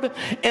Lord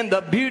in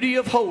the beauty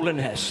of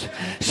holiness.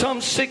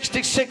 Psalm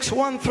 66,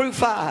 1 through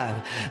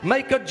 5.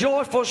 Make a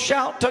joyful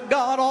shout to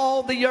God,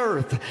 all the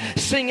earth.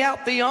 Sing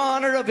out the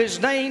honor of His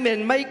name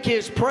and make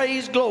His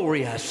praise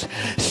glorious.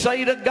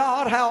 Say to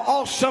God, how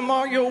awesome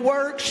are your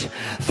works.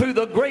 Through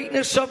the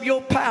greatness of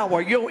your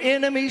power, your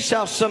enemies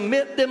shall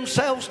submit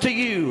themselves to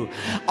you.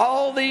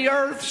 All the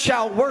earth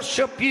shall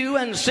worship you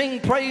and sing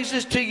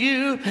praises to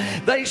you.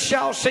 They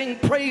shall sing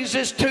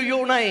praises to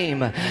your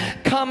name.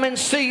 Come and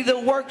see the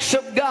works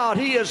of God.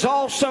 He is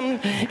awesome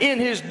in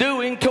His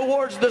doing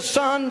towards the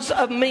sons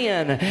of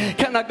men.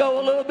 Can I go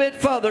a little bit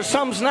further?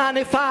 Psalms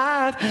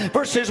 95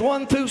 verses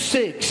 1 through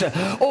 6.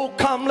 Oh,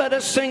 come, let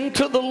us sing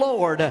to the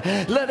Lord.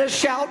 Let us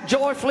shout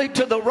joyfully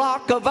to the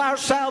rock of our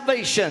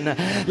salvation.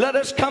 Let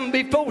us come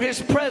before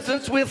His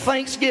presence with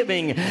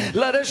thanksgiving.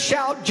 Let us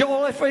shout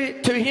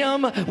joyfully to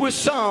Him with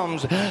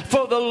psalms.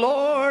 For the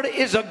Lord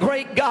is is a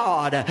great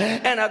God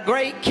and a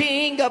great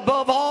King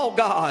above all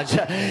gods.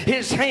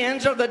 His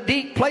hands are the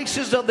deep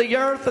places of the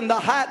earth, and the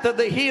height of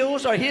the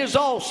hills are His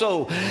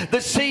also.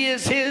 The sea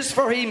is His,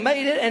 for He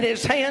made it, and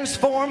His hands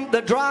formed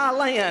the dry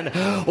land.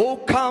 Oh,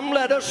 come,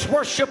 let us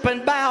worship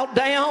and bow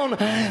down.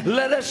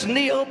 Let us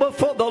kneel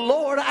before the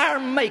Lord our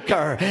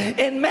Maker.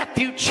 In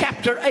Matthew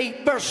chapter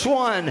 8 verse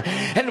 1,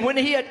 and when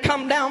He had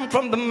come down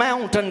from the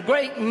mountain,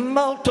 great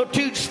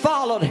multitudes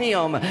followed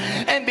Him.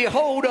 And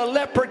behold, a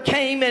leper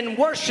came and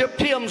worshipped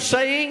Him,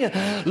 saying,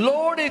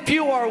 Lord, if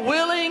you are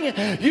willing,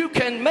 you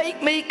can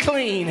make me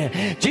clean.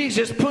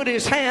 Jesus put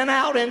His hand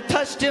out and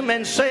touched him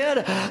and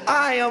said,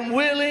 I am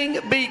willing,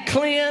 be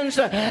cleansed.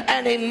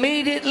 And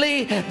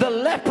immediately the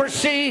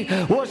leprosy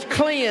was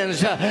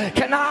cleansed.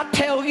 Can I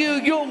tell you,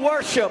 your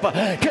worship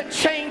can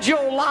change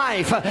your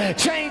life,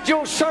 change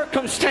your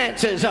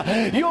circumstances.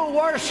 Your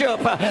worship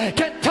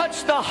can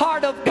touch the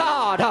heart of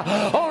God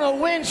on a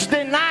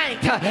Wednesday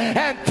night,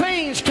 and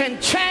things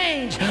can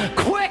change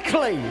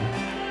quickly.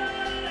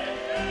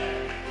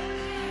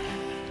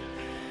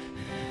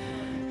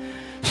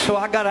 So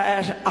I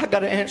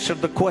gotta answer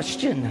the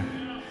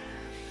question.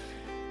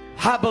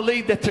 I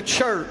believe that the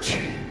church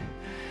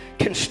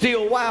can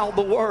still wow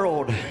the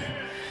world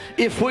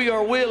if we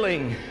are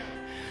willing,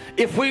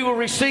 if we will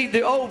receive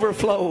the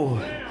overflow,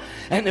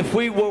 and if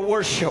we will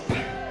worship.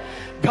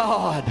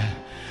 God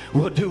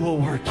will do a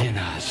work in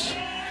us.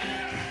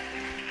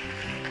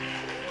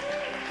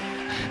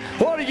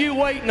 What are you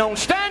waiting on?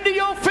 Stand to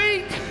your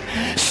feet.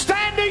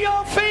 Stand to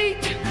your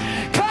feet.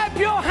 Clap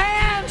your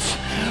hands.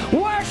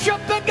 Worship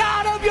the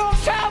God of your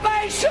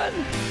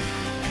salvation.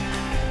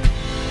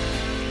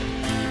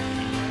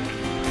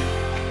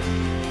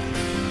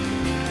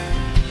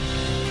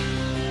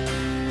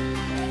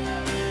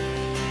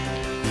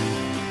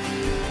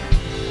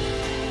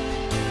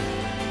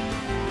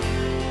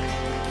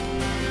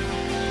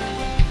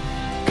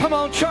 Come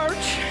on,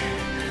 church.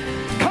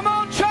 Come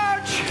on,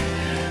 church.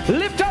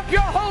 Lift up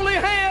your holy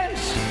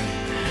hands.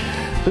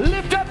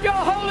 Lift up your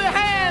holy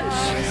hands.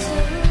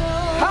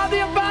 Out of the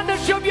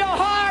abundance of your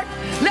heart,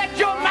 let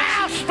your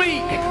mouth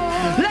speak.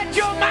 Let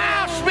your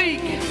mouth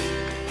speak.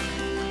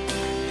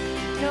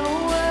 No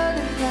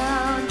other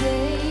foundation.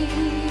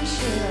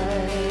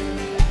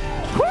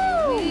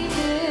 Woo! We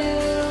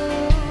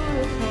build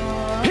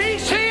upon.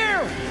 He's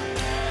here.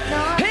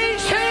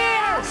 He's here.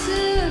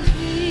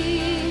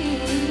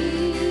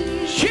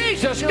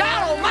 Jesus,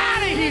 God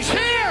Almighty, He's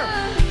here.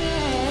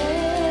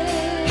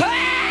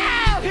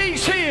 Ah,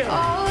 He's here.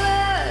 All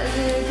of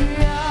the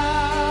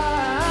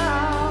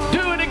ground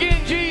Do it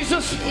again,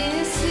 Jesus.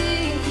 is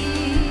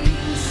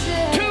sinking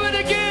sand. Do it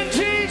again,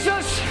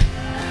 Jesus.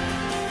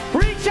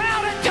 Reach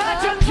out and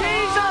touch Him,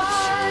 Jesus.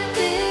 On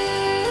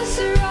this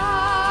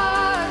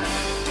rock,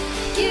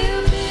 you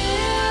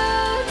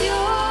build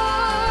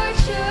your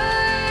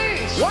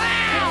church.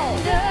 Wow.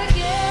 And the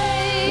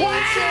gates Wow.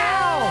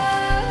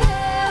 of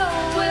hell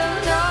will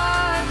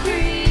not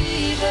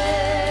prevail.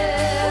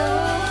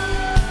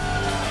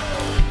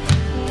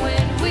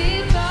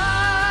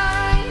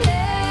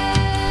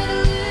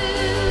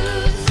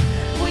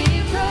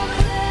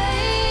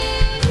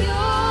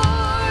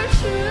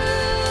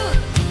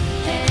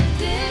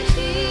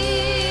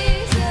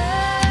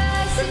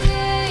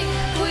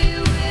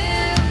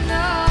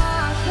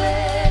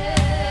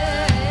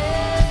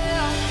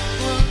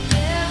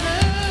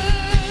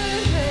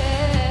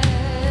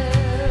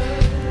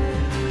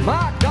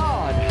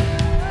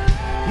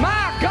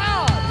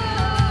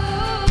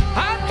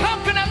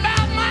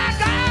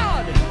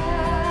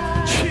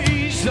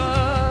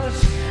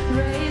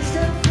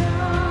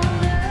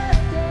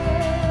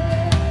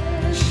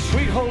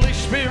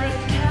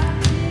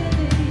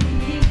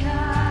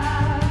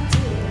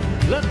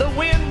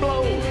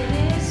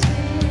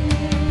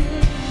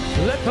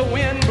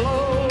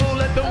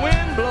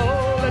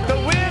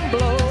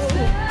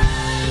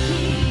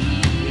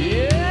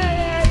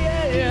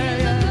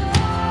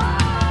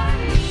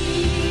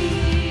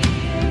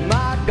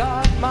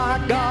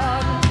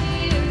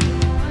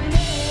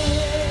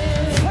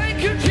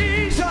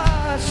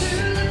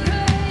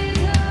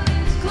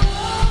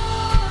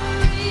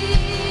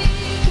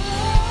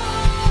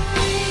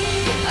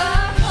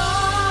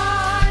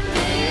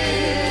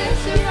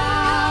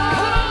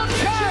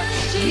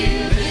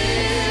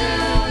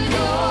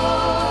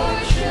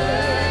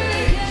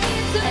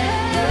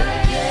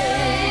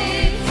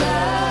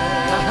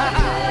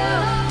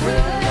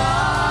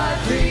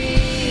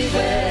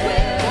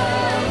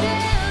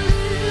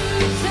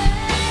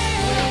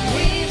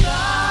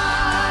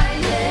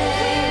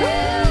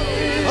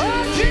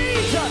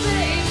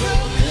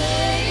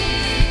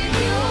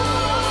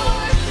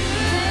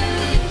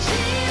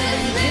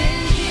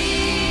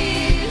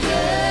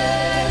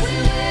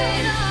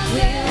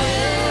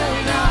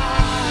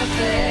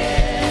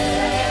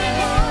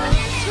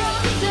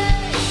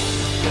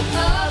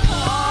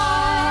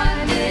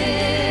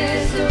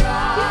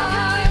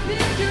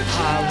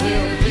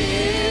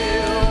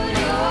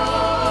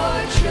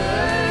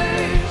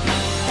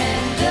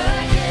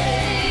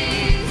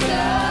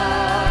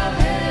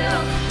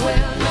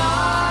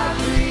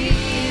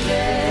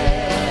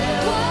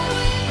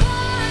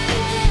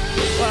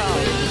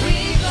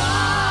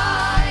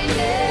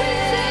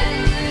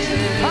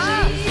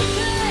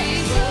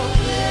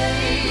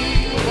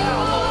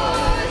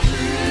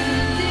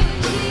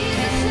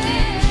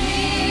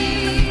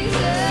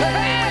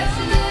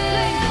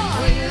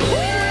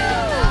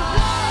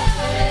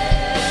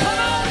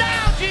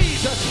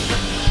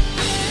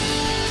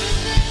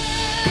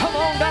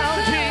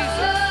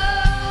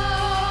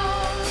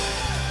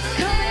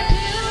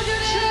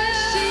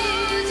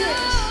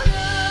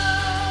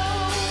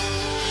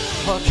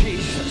 of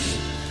Jesus.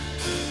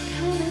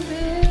 Come and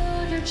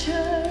build your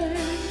church.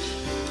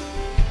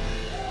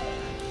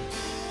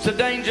 It's a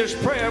dangerous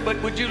prayer,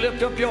 but would you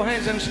lift up your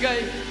hands and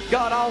say,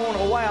 God, I want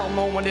a wow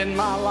moment in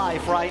my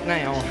life right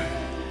now.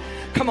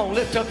 Come on,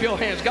 lift up your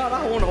hands. God,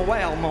 I want a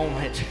wow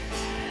moment.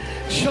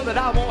 So that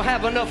I won't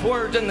have enough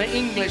words in the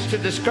English to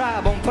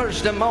describe on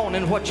Thursday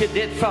morning what you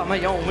did for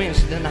me on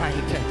Wednesday night.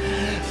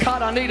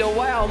 God, I need a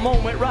wow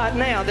moment right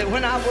now, that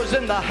when I was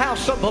in the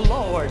house of the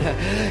Lord,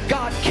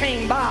 God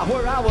came by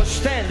where I was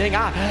standing.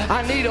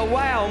 I need a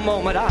wow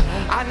moment.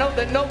 I know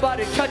that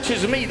nobody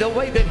touches me the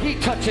way that He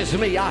touches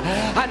me.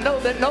 I know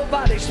that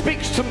nobody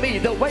speaks to me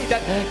the way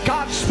that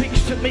God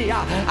speaks to me.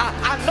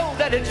 I know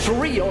that it's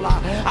real.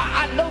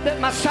 I know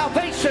that my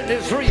salvation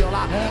is real.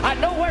 I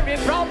know where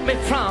He brought me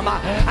from.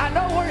 I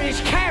know where He's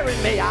carried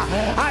me.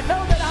 I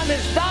know that I'm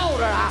His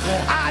daughter.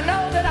 I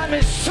know that I'm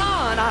His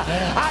son.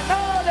 I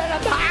know that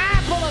I'm the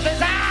apple of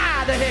His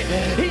eye. That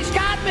He's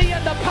got me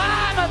in the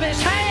palm of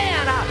His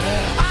hand.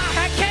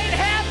 I can't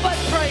help but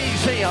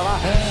praise Him.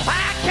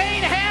 I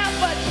can't help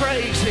but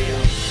praise Him.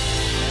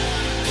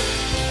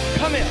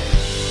 Come here.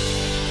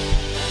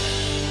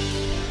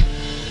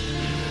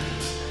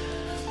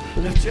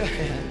 Lift your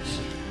hands.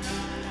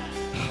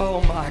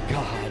 Oh my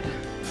God.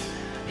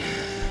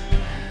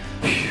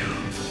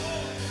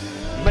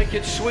 Make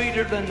it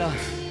sweeter than the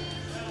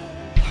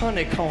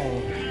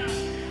honeycomb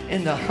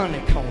in the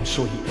honeycomb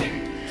sweet.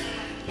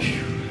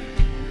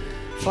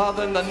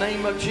 Father, in the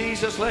name of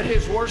Jesus, let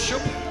His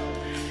worship,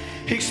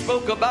 He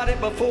spoke about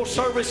it before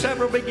service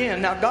ever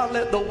began. Now God,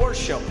 let the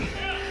worship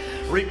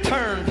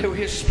return to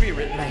His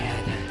spirit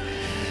man.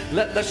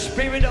 Let the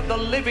Spirit of the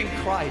living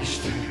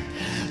Christ,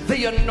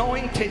 the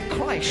anointed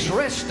Christ,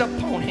 rest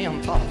upon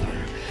Him, Father.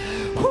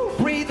 Who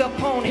breathe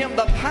upon Him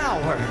the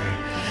power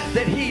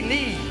that He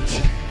needs,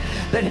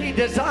 that He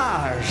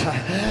desires.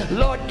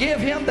 Lord, give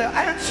Him the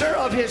answer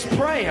of His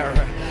prayer.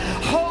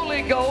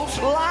 Holy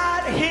Ghost,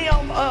 light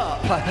Him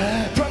up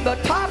from the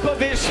top of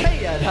His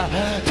head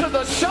to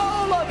the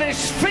sole of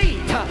His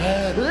feet.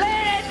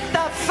 Let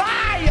the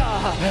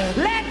fire,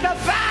 let the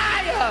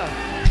fire.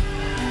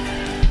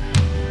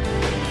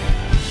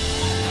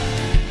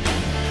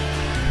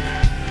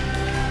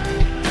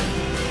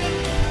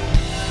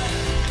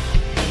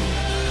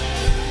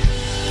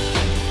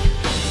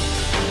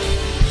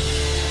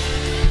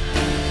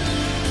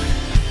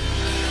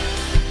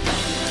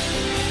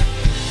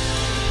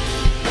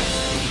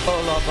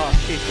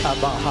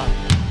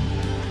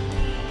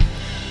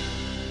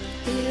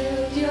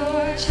 Build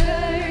your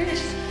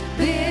church,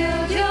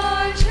 build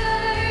your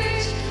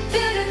church,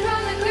 build it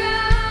from the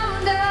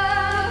ground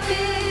up.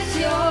 It's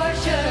your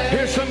church.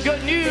 Here's some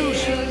good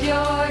news. Build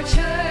your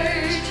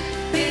church,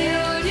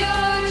 build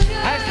your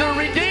church. As the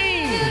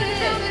redeemed,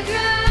 Build the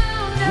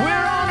ground up.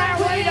 we're on our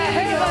way to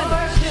heaven.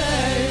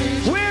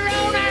 We're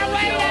on our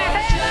way to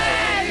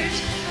heaven.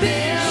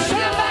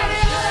 Somebody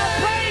ought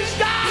to praise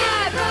God.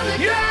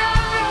 You're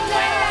on your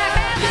way to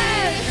heaven.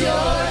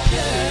 Your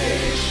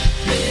church,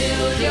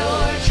 build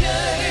your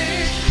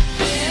church,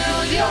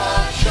 build your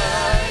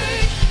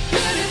church,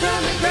 build it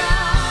from the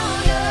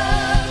ground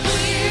up.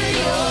 We're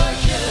your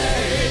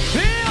church,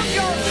 Build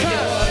your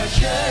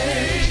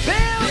church.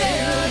 Build it.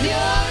 build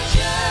your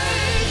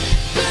church,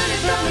 build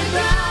it from the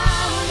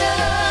ground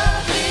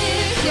up.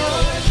 It's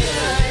your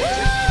church,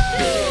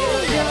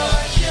 build your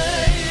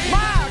church,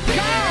 My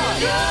God.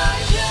 your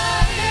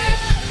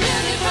church,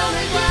 build it from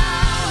the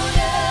ground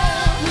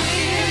up.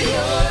 We're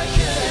your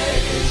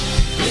church,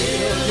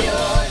 build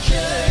your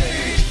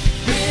church,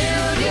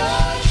 build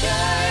your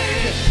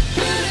church,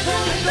 build it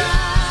from the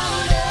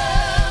ground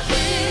up.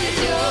 It's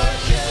your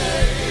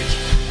church,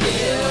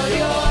 build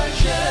your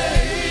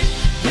church,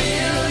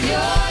 build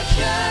your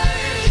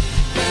church,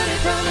 build it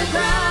from the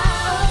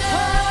ground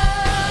up.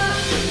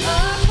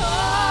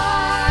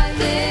 Upon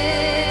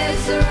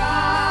this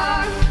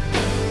rock,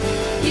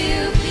 you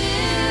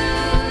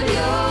build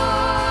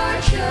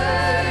your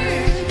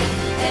church,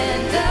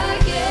 and the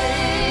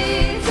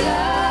gates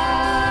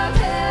of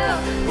hell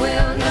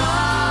will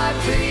not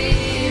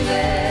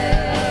prevail.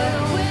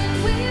 When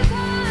we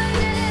bind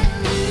and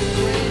loose,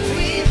 when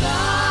we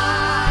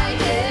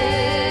bind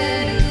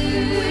and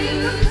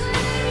loose,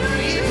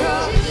 we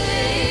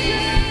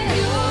proclaim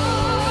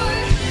your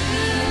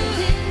truth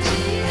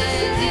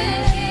in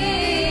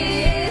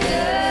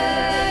Jesus'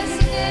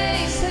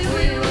 name.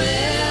 We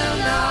will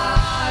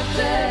not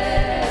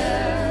fail.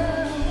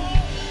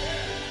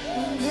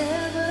 We'll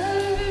never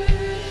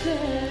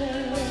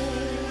fail.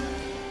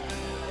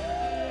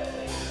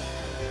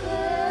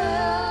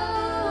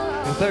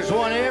 If there's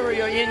one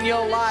area in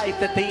your life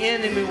that the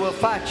enemy will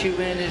fight you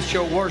in, it's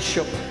your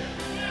worship.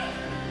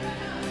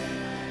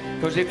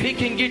 Because if he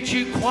can get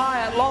you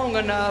quiet long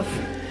enough,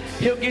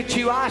 he'll get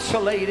you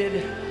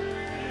isolated.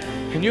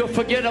 And you'll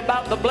forget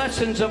about the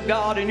blessings of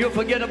God, and you'll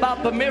forget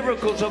about the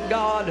miracles of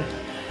God.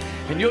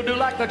 And you'll do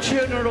like the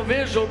children of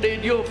Israel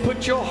did. You'll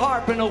put your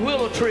harp in a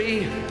willow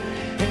tree,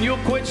 and you'll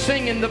quit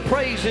singing the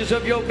praises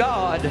of your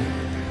God.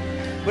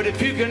 But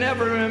if you can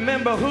ever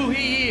remember who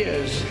He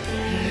is,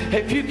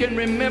 if you can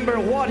remember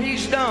what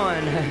He's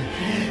done,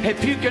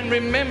 if you can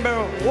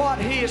remember what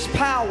His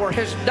power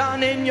has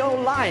done in your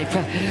life,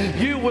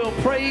 you will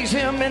praise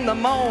Him in the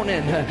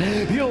morning.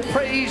 You'll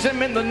praise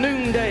Him in the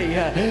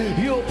noonday.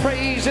 You'll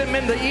praise Him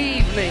in the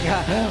evening.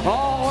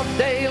 All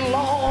day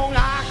long,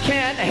 I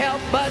can't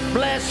help but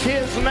bless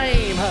His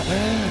name.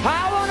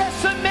 I want to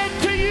submit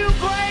to you,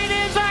 great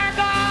is our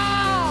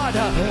God.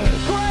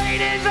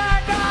 Great is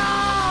our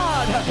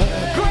God.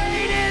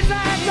 Great is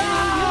our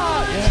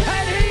God.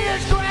 And He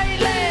is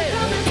greatly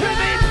to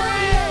be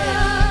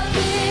praised.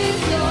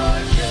 Build your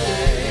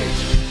church.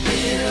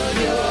 Build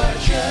your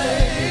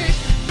church.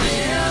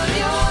 Build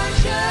your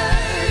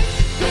church.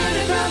 Build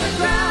it from the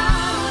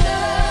ground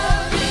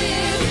up.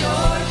 Build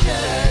your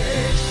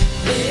church.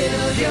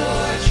 Build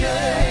your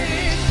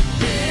church.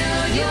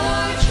 Build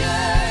your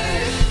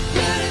church.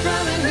 Build it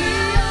from the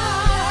ground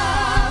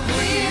up.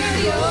 Build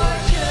your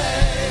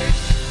church.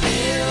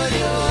 Build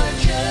your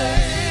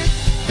church.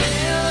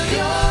 Build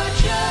your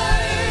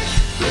church.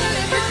 Build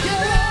it from the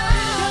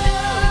ground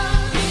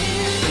up.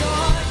 Build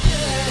your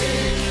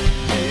church.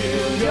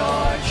 Build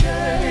your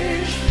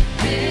church.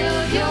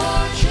 Build your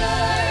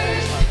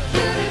church.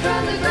 Build it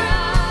from the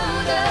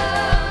ground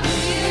up.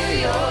 Build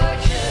your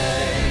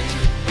church.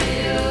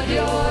 Build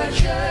your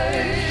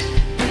church.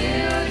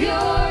 Build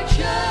your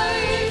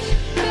church.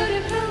 Build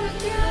it from the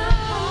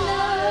ground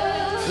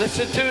up.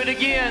 Listen to it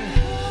again.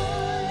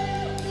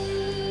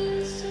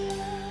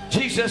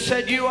 Jesus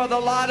said, you are the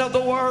light of the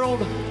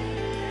world.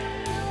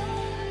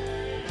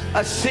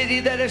 A city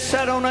that is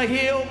set on a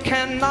hill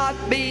cannot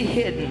be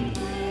hidden.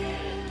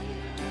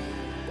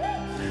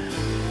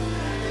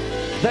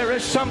 There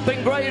is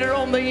something greater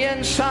on the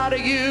inside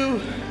of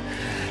you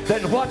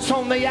than what's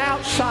on the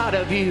outside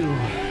of you.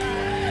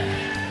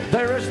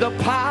 There is the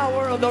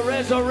power of the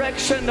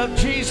resurrection of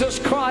Jesus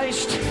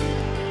Christ.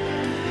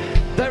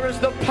 There is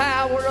the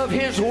power of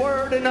His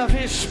Word and of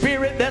His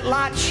Spirit that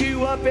lights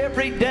you up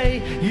every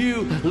day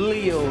you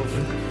live.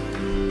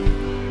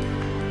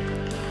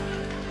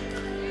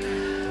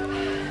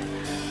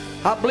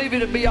 I believe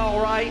it'll be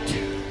all right.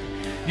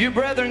 You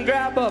brethren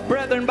grab a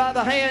brethren by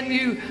the hand.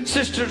 You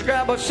sisters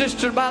grab a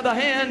sister by the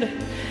hand.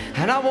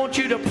 And I want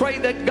you to pray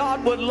that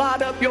God would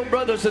light up your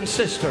brothers and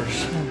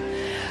sisters.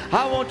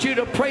 I want you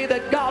to pray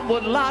that God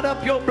would light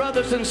up your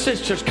brothers and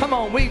sisters. Come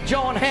on, we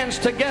join hands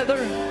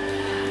together.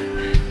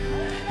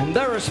 And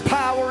there is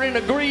power in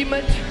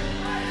agreement.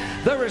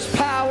 There is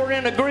power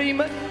in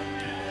agreement.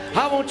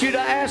 I want you to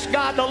ask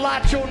God to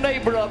light your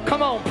neighbor up.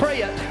 Come on,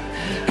 pray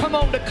it. Come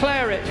on,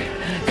 declare it.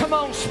 Come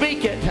on,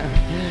 speak it.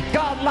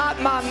 God,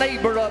 light my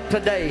neighbor up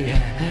today.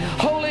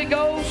 Holy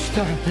Ghost,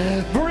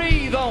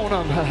 breathe on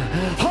them.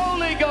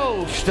 Holy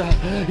Ghost,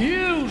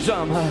 use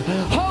them.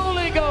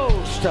 Holy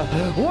Ghost,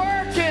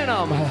 work in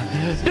them.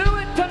 Do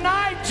it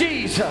tonight,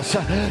 Jesus.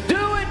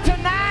 Do it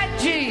tonight,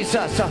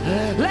 Jesus.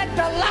 Let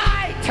the light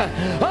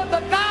of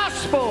the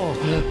gospel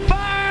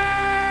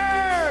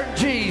burn,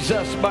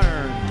 Jesus,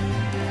 burn.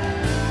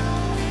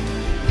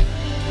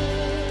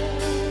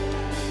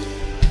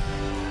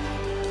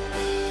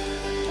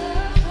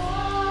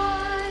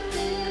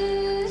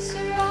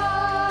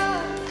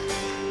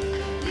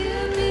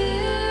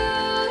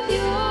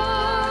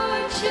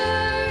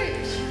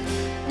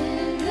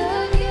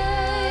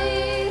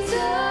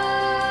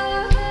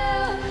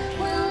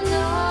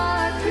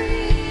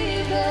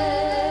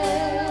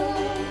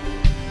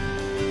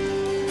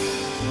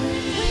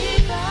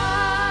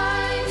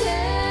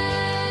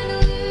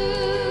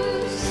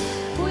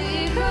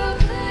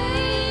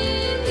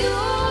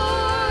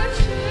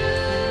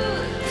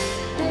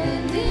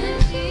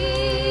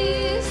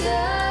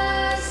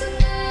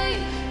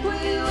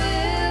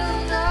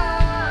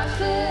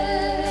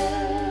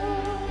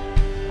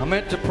 I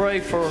meant to pray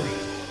for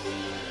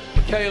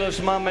Michaela's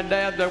mom and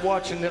dad. They're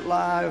watching it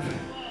live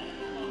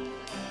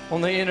on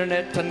the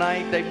internet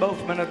tonight. They've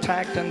both been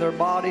attacked in their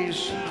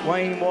bodies.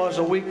 Wayne was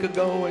a week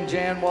ago and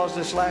Jan was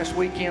this last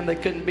weekend. They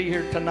couldn't be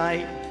here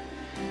tonight.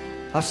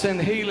 I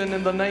send healing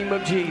in the name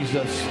of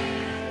Jesus.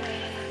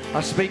 I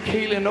speak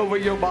healing over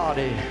your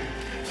body.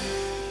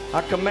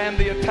 I command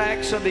the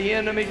attacks of the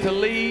enemy to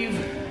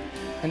leave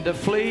and to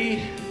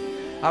flee.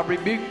 I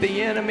rebuke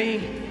the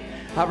enemy.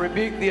 I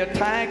rebuke the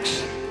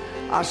attacks.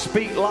 I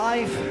speak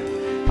life.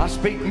 I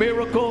speak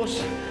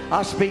miracles.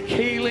 I speak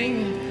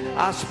healing.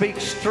 I speak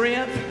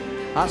strength.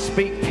 I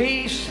speak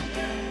peace.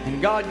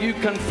 And God, you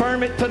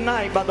confirm it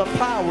tonight by the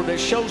power that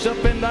shows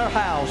up in their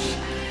house.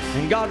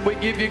 And God, we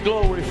give you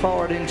glory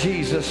for it in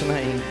Jesus'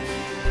 name.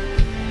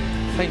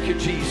 Thank you,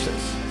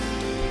 Jesus.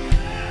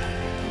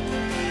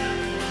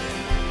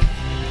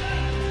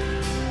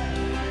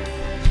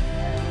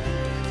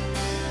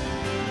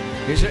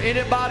 Is there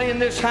anybody in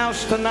this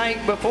house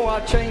tonight, before I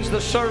change the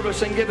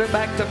service and give it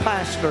back to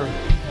Pastor?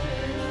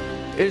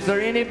 Is there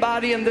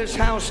anybody in this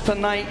house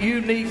tonight,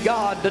 you need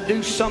God to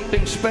do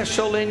something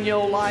special in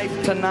your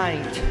life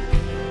tonight?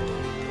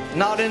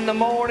 Not in the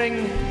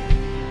morning,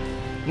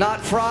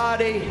 not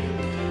Friday.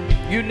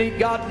 You need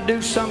God to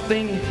do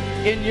something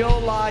in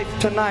your life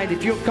tonight.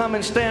 If you'll come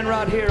and stand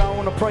right here, I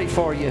want to pray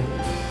for you.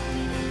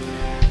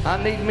 I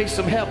need me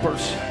some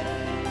helpers.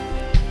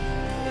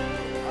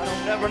 I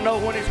don't never know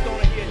when it's going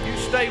to hit. You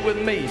stay with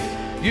me.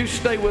 You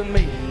stay with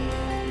me.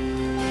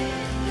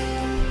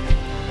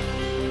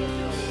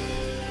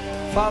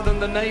 Father, in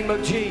the name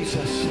of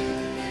Jesus,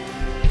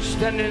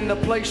 standing in the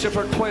place of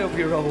her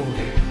 12-year-old.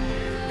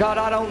 God,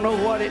 I don't know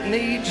what it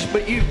needs,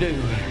 but you do.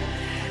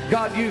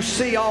 God, you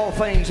see all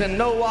things and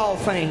know all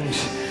things.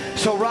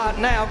 So right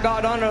now,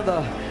 God, honor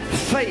the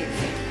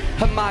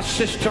faith of my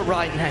sister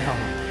right now.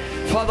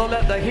 Father,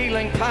 let the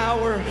healing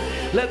power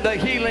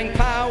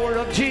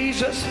of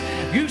Jesus.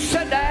 You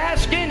said to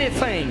ask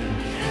anything.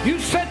 You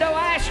said to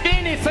ask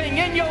anything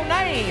in your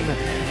name,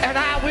 and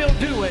I will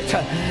do it.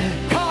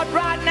 God,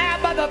 right now,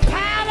 by the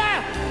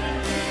power,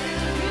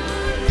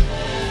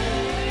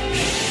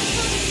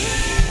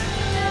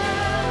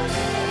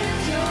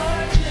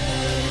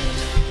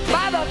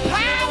 by the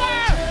power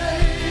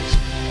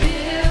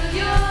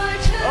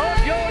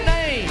of your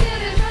name,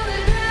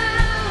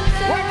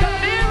 work a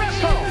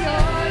miracle.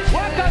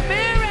 Work a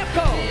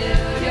miracle.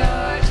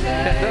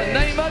 In the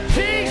name of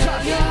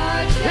Jesus. In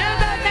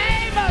the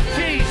name of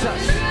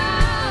Jesus.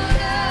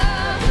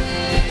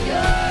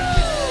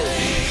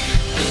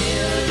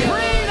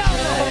 Breathe out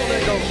the Holy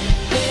Ghost.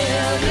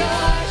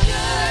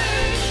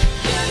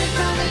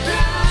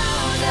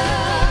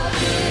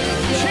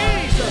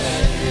 Jesus,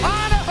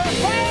 honor her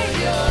faith.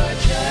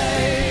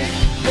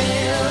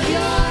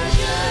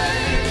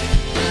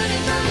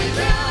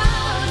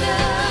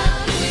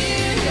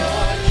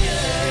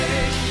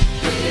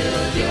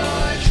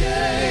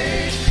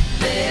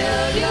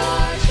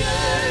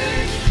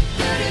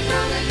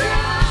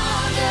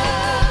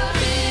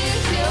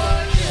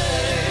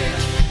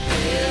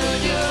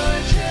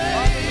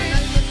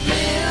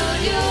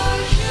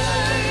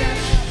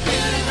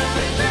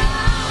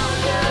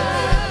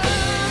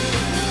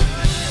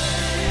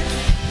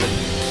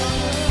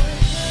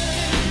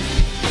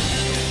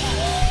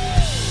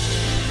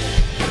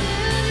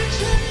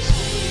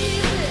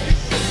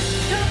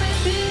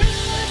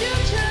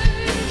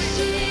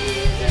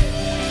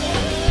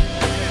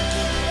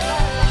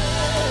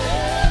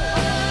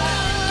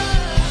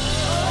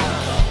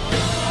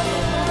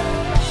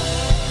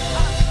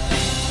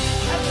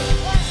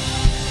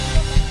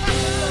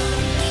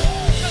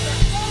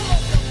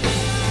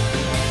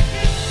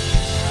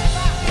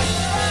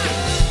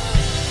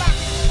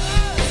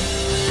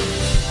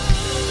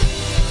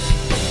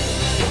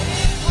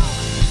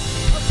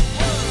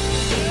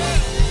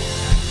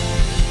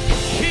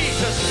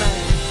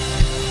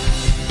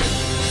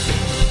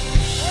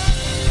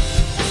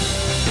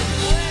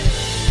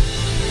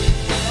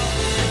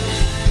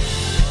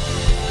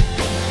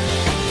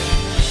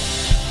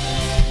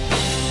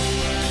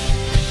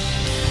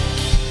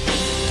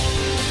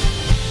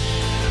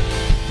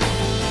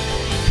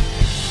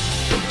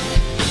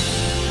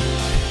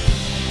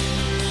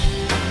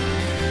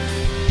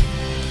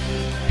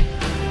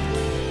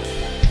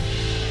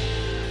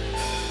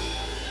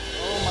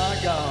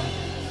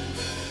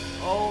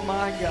 Oh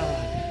my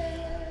God.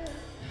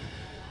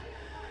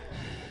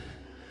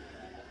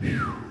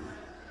 Whew.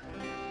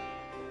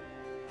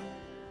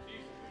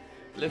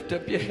 Lift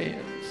up your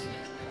hands.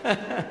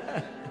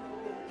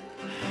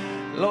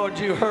 Lord,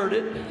 you heard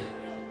it.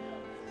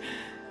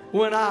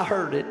 When I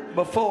heard it,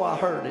 before I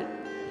heard it,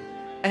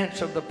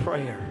 answer the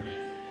prayer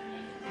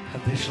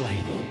of this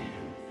lady,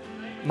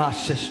 my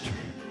sister.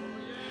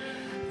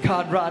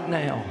 God, right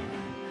now,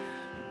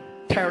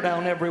 tear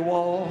down every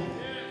wall,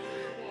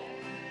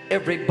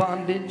 every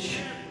bondage,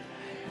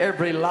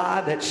 every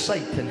lie that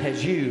Satan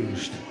has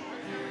used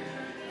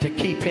to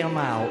keep him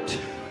out.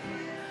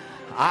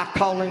 I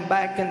call him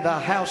back in the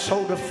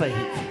household of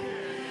faith.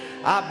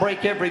 I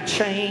break every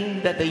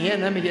chain that the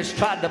enemy has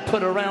tried to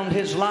put around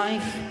his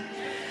life.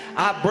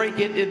 I break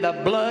it in the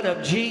blood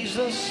of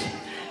Jesus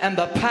and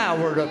the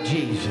power of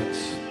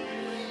Jesus.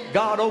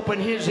 God, open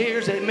his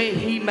ears that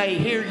he may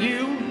hear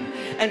you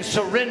and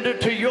surrender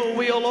to your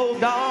will, oh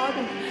God.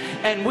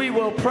 And we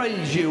will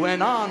praise you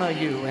and honor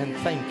you and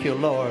thank you,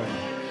 Lord,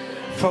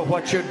 for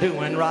what you're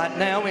doing right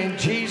now in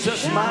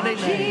Jesus' mighty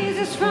name.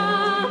 Jesus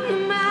from the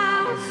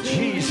mountains.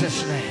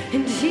 Jesus' name.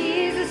 In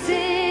Jesus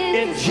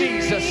in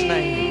Jesus'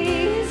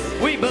 name.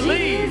 We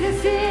believe.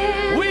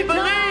 We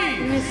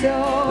believe.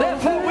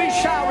 Therefore we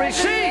shall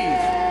receive.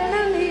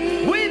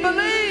 We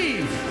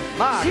believe.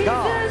 My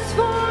God. Jesus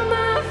for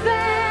my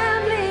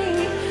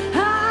family.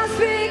 I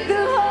speak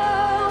the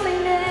holy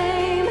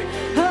name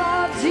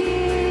of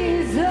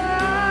Jesus.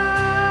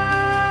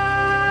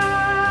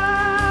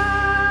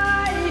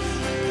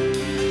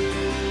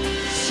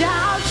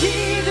 Shout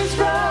Jesus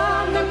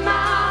from the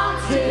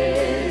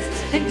mountains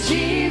and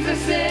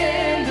Jesus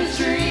in the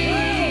streets.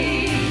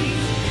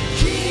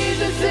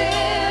 Jesus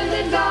in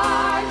the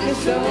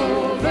darkness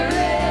over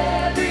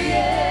every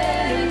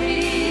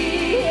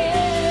enemy.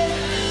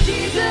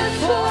 Jesus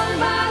for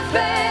my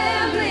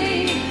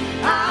family.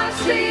 I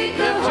speak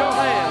the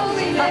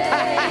holy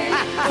name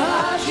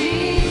of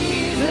Jesus.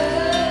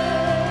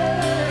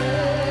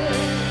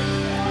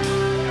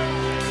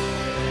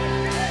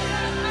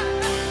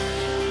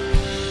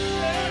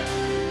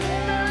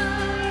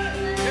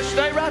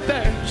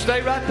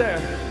 Stay right there.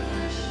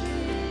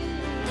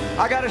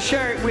 I got to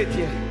share it with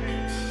you.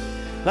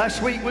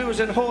 Last week we was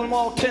in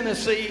Hohenwald,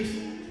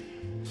 Tennessee.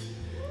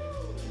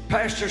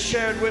 Pastor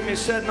shared with me,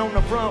 sitting on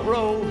the front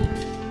row,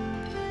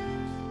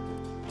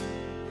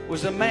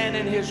 was a man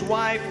and his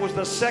wife was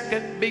the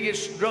second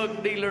biggest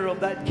drug dealer of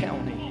that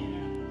county.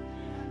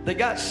 They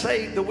got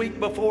saved the week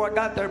before I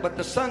got there, but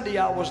the Sunday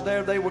I was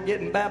there, they were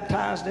getting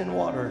baptized in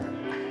water.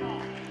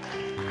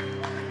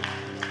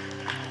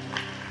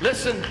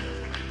 Listen,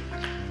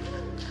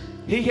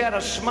 he had a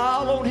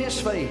smile on his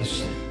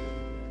face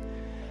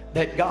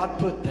that God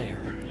put there.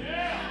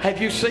 Have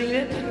you seen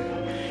it?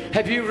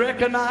 Have you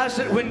recognized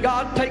it when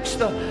God takes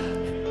the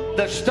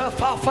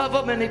stuff off of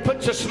them and he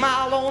puts a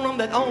smile on them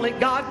that only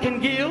God can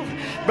give?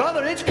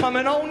 Brother, it's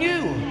coming on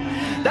you.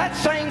 That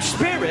same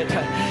spirit,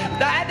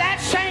 that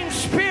same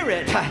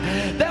spirit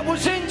that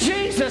was in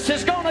Jesus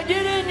is going to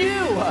get in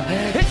you.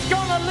 It's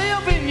going to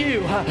live in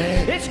you.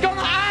 It's going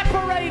to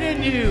operate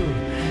in you.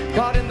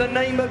 God, in the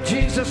name of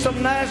Jesus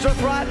of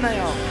Nazareth right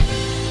now,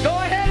 go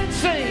ahead and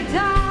sing.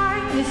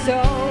 Darkness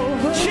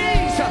over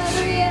Jesus.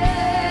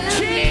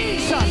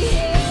 Jesus.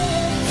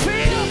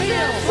 Feel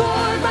him.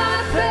 for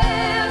my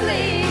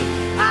family,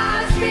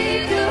 I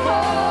speak the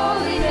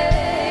holy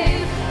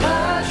name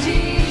of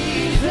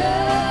Jesus.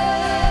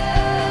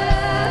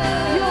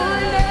 Your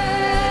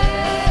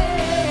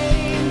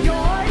name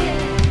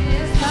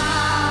is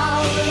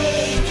power.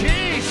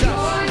 Jesus.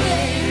 Your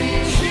name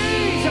is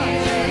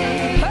Jesus.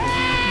 healing.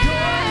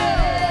 Your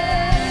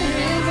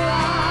name is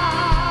life.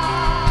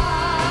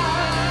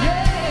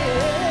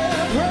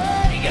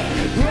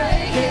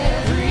 Break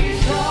every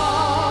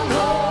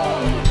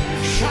stronghold.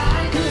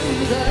 Shine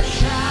through the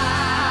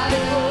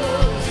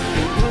shadows.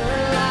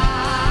 We're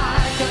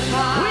like a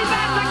fire. We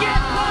about to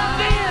get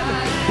plugged in.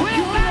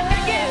 We're about to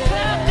get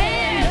plugged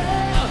in.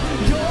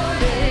 Your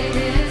name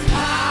is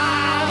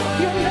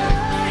power. Your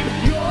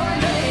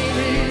name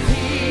is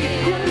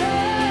healing.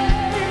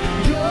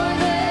 Your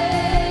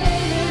name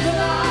is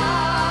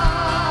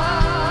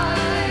life.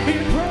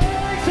 It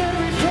breaks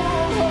every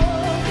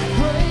stronghold.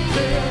 Breaks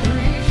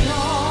every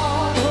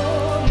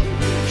stronghold.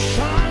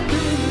 Shine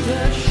through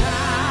the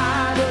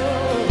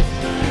shadows.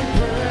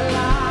 We're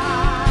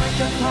like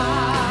a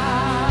fire.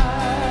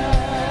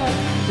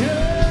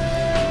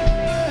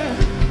 Yeah.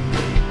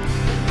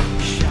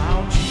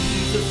 Shout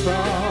Jesus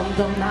from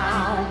the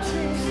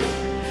mountains,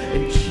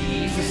 and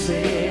Jesus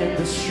in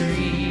the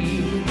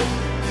street,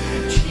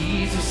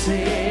 Jesus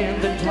in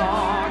the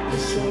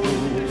darkness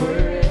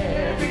over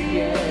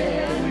every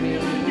enemy.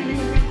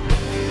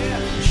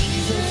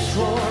 Jesus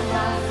for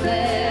my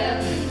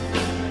family,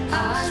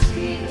 I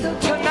speak the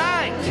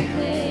Tonight.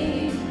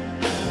 name.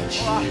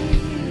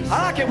 I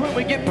like it when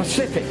we get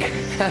Pacific.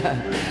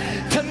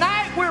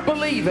 Tonight we're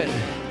believing.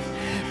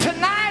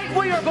 Tonight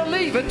we are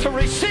believing to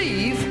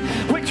receive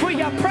which we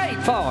have prayed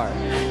for.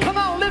 Come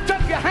on, lift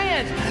up your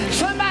hands.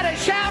 Somebody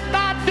shout,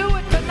 God, do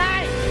it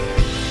tonight.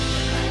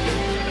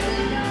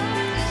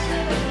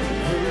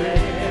 For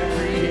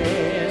every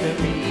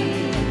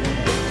enemy,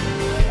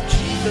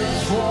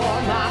 Jesus for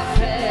my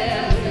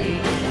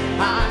family,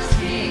 I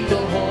speak the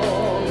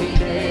holy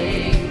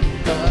name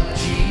of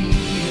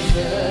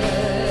Jesus.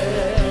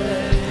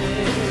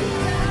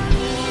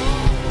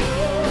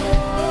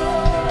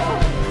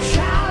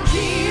 Shout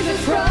Jesus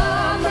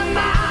from the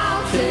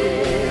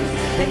mountains,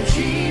 and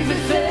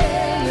Jesus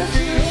in the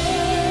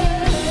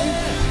streets,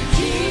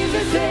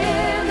 Jesus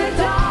in the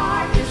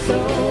darkness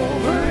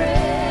over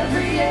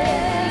every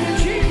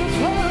enemy.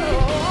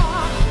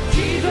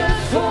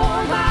 Jesus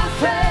for my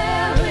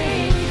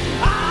family,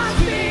 I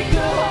speak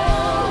the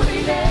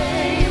holy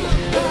name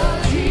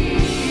of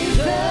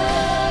Jesus.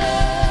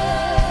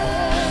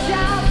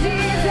 Shout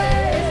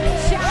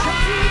Jesus, shout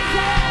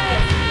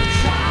Jesus,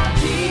 shout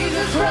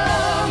Jesus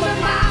from the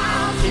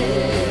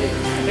mountains,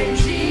 and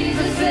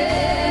Jesus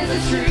in the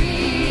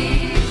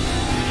streets,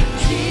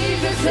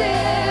 Jesus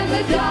in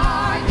the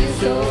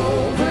darkness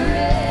over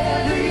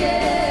every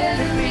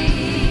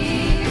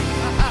enemy.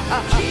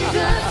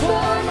 Jesus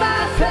for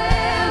my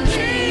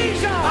family,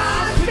 I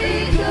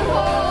speak the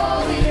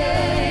holy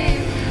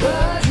name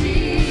of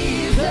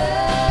Jesus.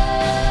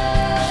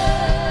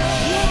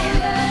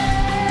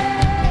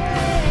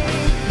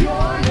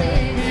 Your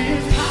name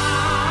is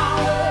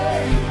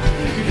power.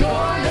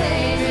 Your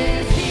name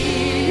is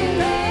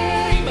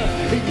healing.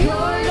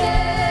 Your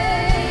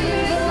name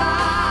is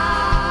life.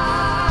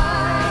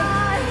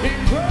 It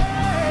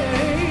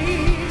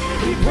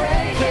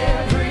breaks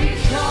every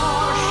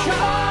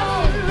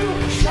stronghold.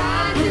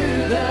 Shine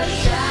through the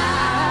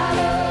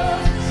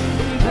shadows.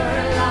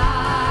 Burn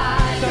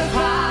like a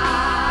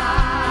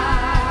fire.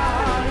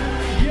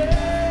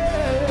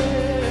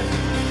 Yeah.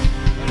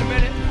 Wait a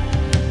minute.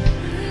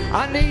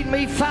 I need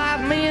me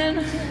 5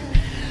 men.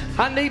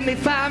 I need me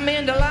 5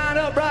 men to line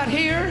up right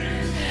here.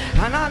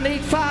 And I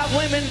need 5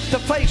 women to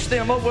face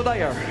them over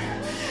there.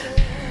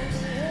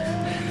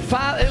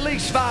 At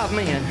least 5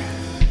 men.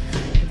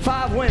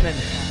 5 women.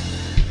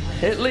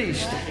 At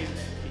least.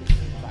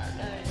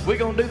 We're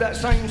going to do that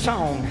same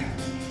song.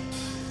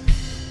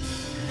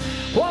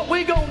 What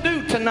we're going to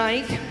do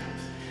tonight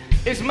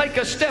is make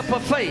a step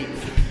of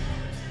faith.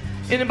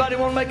 Anybody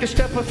want to make a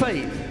step of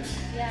faith?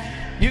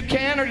 Yeah. You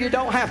can or you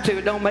don't have to.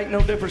 It don't make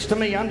no difference to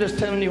me. I'm just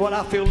telling you what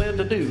I feel led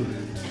to do.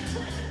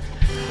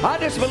 I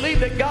just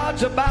believe that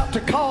God's about to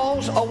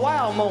cause a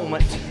wow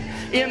moment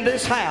in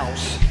this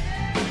house.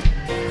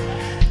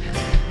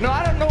 Now,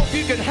 I don't know if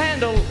you can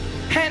handle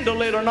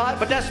it or not,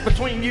 but that's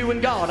between you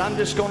and God. I'm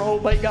just going to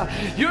obey God.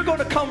 You're going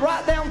to come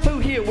right down through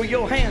here with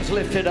your hands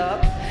lifted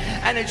up.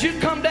 And as you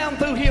come down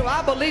through here,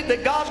 I believe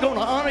that God's going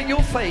to honor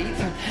your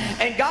faith.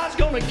 And God's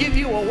going to give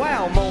you a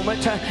wow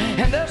moment.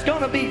 And there's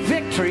going to be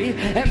victory.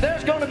 And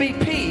there's going to be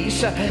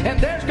peace. And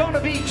there's going to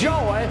be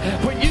joy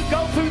when you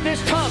go through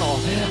this tunnel.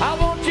 I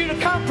want you to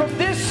come from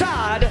this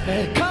side.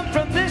 Come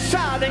from this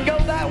side and go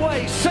that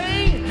way.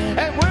 Sing,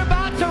 and we're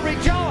about to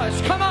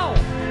rejoice. Come on.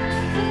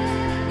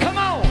 Come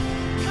on.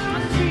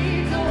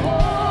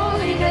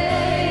 Holy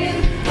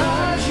name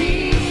of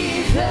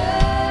Jesus.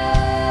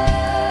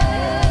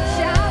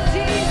 Shout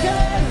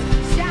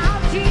Jesus,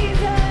 shout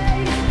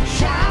Jesus,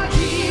 shout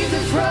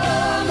Jesus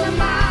from the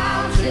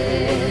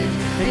mountains,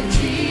 and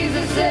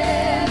Jesus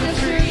in the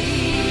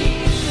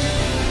trees,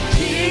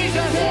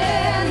 Jesus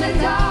in the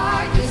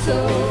darkness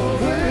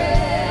over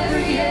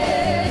every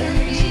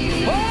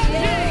enemy. Oh,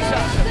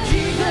 Jesus.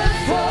 Jesus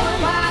for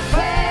my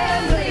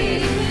family,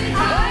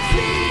 I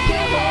speak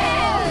the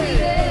holy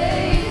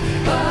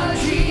name of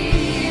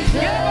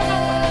Jesus.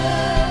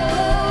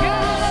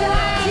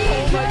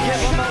 Give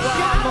him a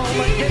wow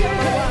moment. Give him a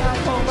wow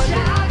moment.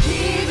 Shout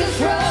Jesus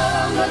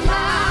from the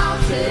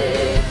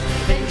mountains,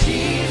 and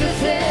Jesus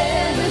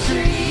in the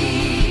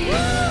trees,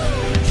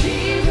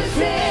 Jesus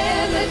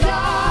in the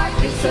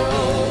darkness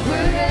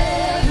over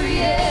every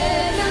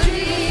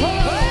enemy.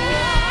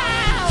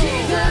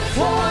 Jesus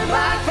for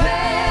my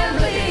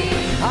family,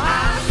 I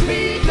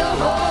speak the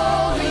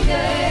holy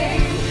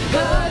name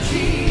of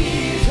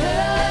Jesus.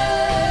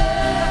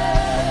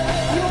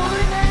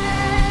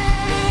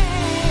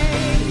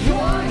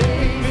 Your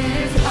name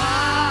is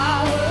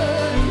power.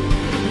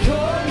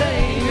 Your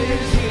name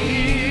is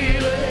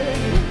healing.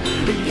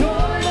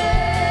 Your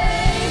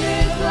name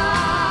is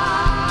life.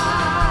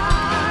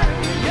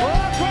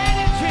 Oh,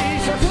 granted,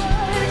 Jesus.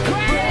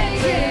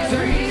 Break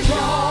every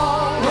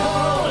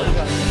stronghold.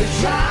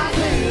 Shine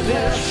through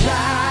the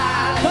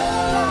shadows.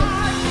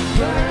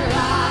 Burn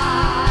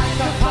like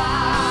a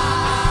fire.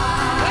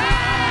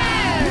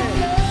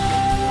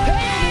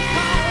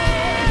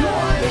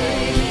 Your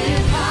name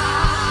is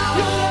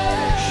power.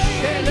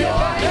 Your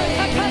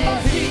name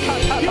is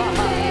healing.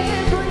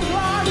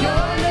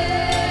 Your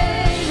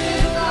name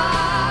is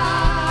life.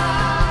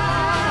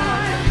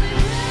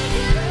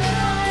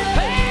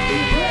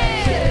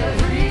 Break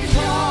every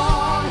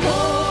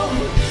stronghold.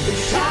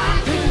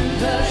 Shine through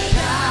the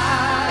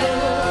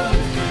shadows.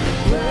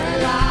 Burn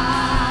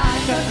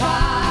like a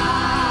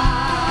fire.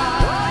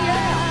 Oh,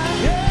 yeah.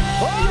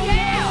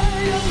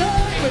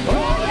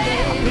 Your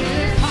name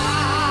is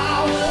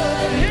power.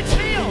 It's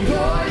him.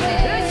 Your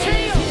name It's him.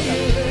 is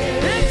healing.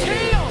 It's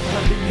him.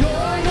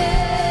 Your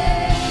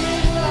name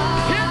is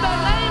life. In the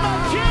name of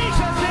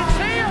Jesus, it's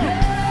him.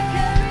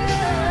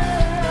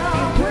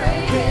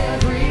 Break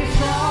every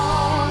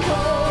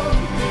stronghold.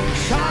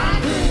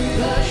 Shine through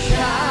the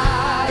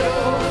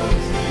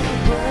shadows.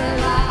 Burn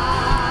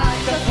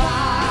like a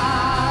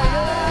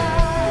fire.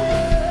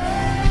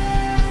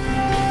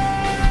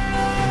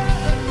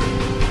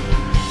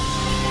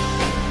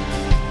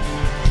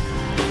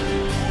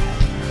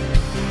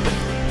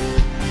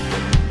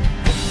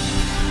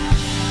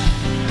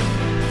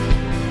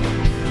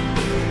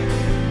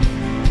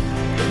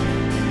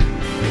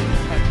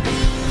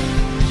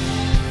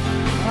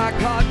 My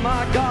God,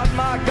 my God,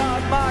 my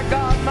God, my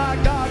God, my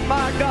God,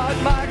 my God,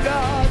 my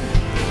God.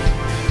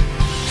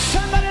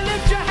 Somebody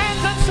lift your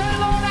hands and say,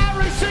 Lord, I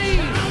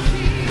receive.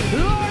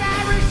 Lord, I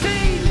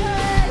receive.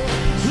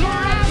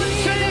 Lord, I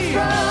receive.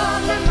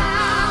 From the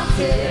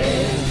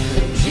mountains,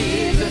 and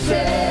Jesus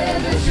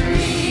in the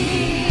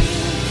trees,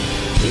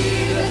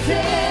 Jesus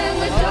in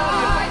the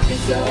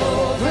darkness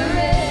over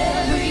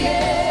every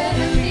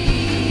enemy,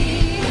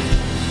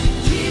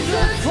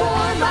 Jesus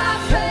for my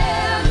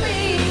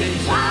family,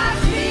 I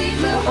speak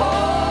the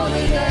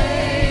holy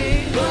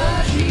name of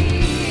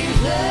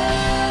Jesus.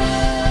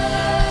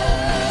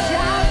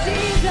 Shout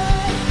Jesus,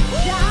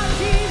 shout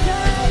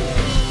Jesus,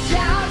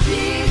 shout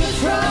Jesus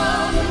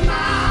from the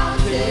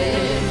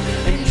mountains,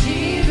 and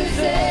Jesus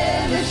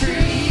in the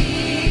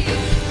trees,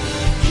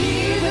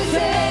 Jesus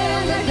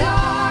in the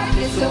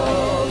darkness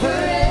over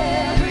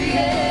every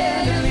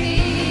enemy.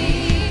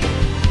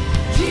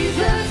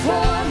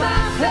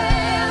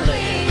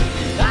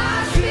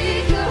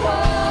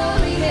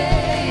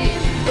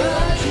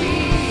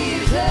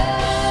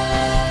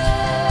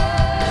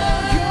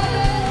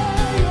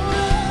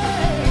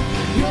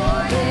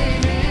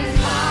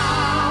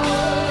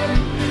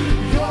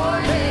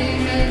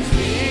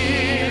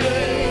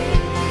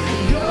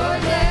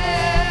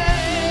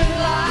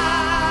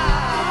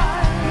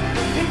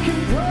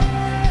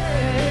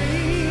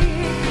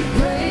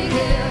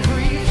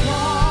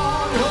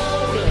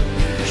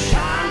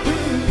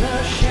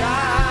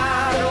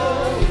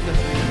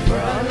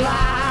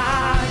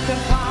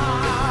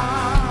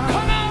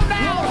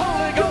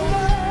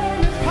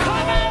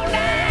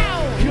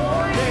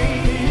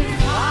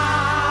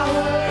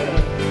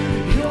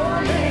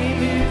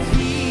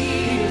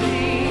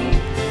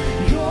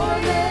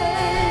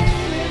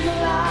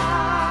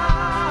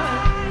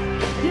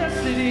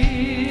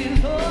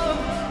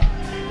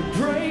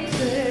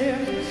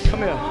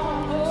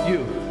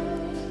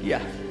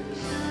 Hallelujah.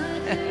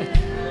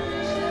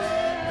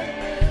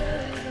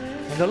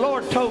 And the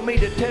Lord told me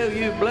to tell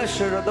you,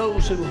 blessed are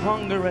those who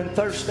hunger and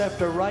thirst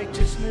after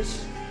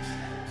righteousness,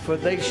 for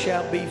they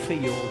shall be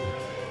filled.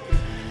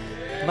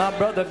 My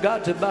brother,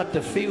 God's about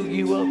to fill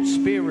you up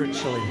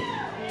spiritually.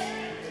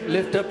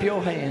 Lift up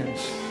your hands.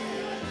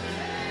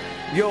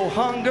 Your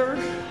hunger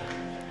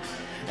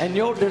and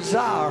your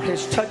desire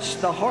has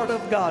touched the heart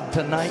of God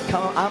tonight.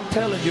 Come, I'm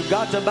telling you,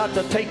 God's about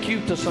to take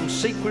you to some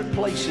secret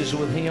places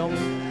with Him.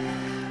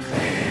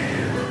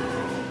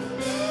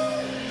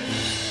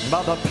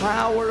 By the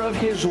power of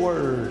His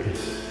Word,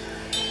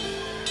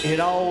 it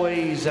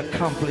always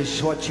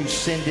accomplishes what you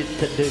send it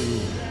to do.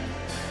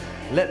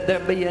 Let there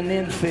be an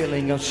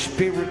infilling of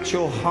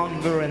spiritual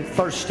hunger and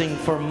thirsting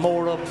for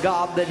more of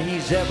God than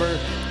He's ever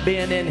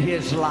been in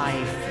his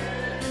life.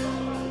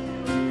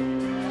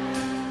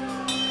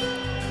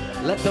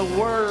 Let the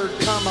Word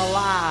come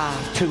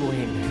alive to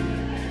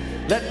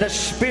him. Let the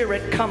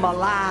Spirit come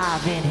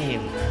alive in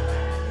him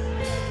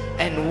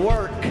and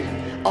work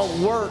a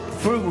work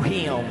through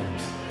him,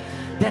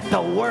 that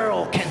the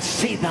world can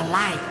see the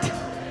light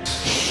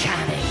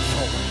shining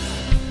forth.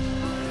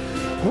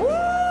 Woo!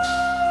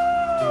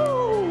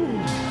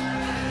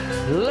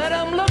 Let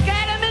them look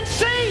at him and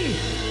see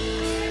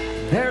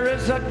there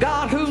is a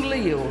God who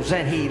lives,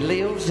 and He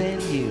lives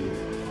in you.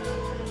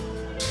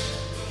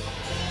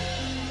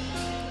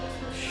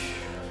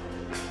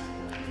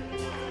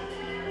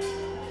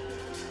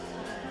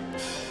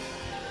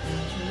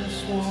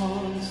 Just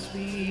want to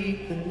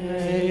speak the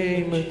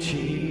name of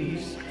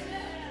Jesus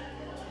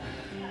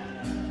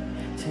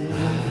till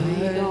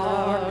every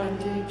dark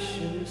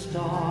addiction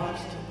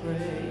starts to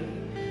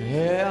break.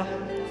 Yeah.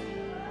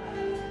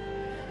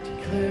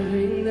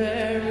 Declaring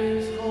there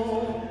is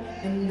hope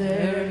and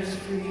there is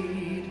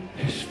freedom.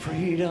 There's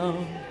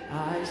freedom.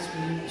 I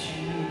speak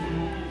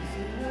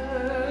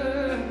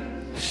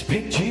Jesus.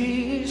 Speak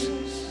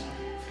Jesus.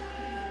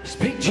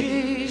 Speak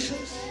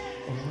Jesus.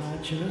 Oh, I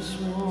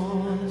just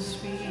want to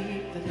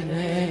speak the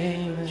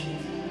name of Jesus.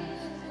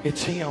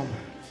 It's Him.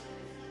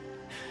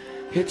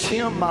 It's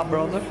Him, my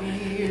brother.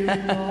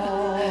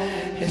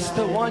 It's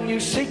the one you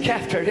seek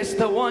after. It's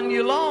the one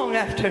you long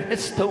after.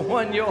 It's the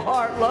one your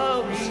heart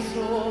loves.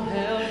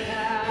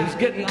 He's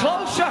getting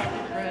closer.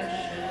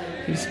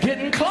 He's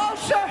getting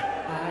closer.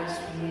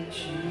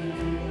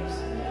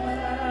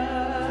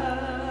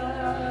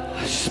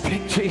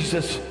 Speak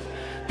Jesus,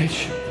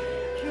 Bishop.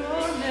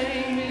 Your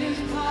name is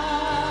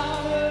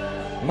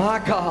power. My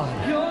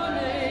God. Your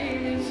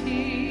name is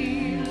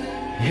healing.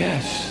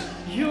 Yes.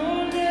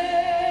 Your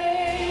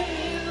name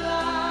is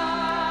life.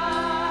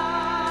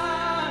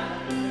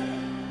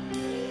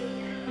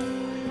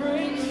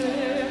 Breaks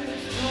every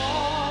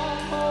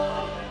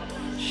stronghold.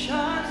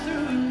 Shines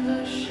through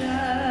the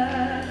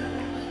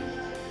shadows.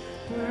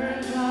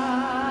 Burns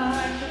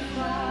like a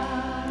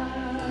fire.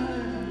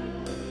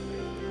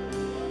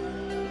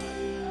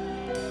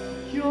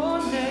 Your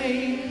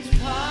name is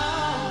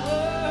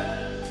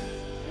power.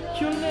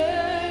 Your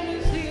name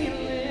is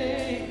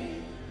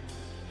healing.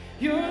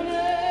 Your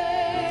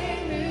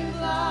name is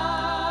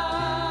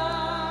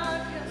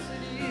life. Yes,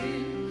 it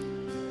is.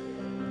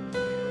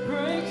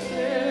 Breaks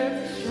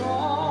every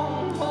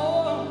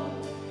stronghold.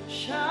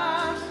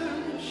 Shines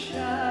through the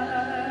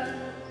shadows.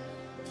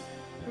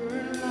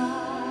 Burns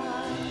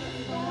like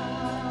fire.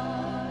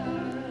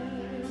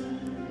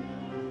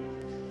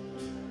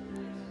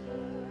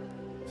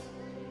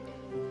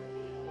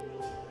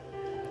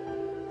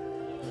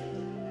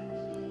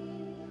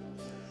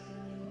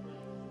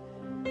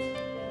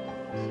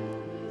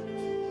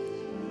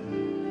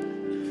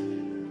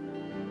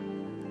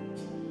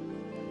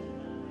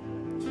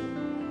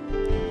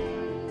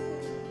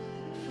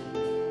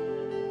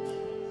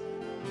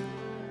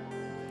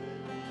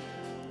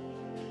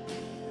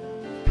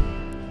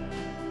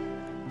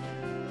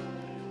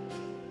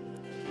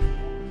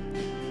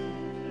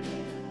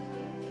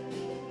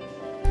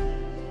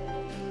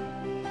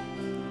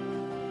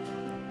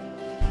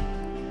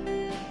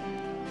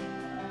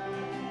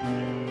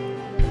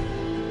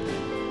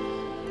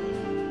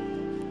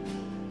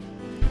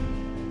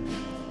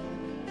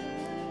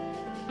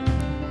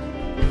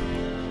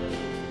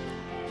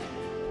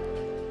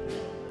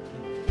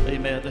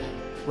 Amen.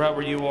 Right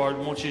where you are,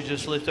 won't you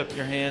just lift up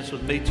your hands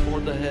with me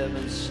toward the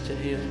heavens to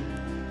Him?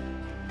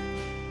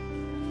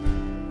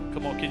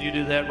 Come on, can you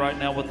do that right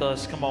now with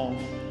us? Come on.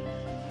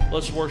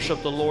 Let's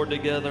worship the Lord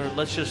together.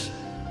 Let's just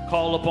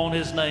call upon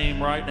His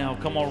name right now.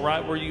 Come on,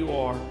 right where you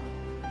are.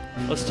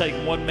 Let's take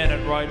 1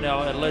 minute right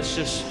now and let's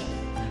just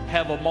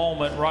have a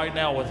moment right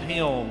now with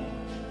Him.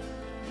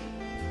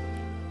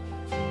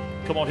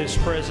 Come on, His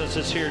presence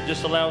is here.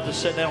 Just allow it to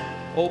sit down.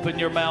 Open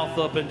your mouth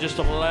up and just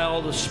allow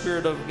the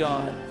Spirit of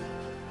God.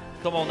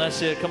 Come on,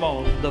 that's it. Come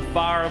on. The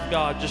fire of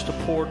God just to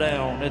pour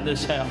down in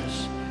this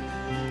house.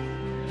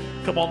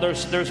 Come on,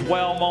 there's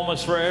wow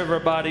moments for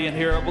everybody in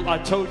here. I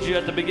told you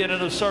at the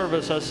beginning of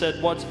service, I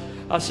said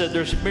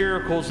there's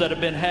miracles that have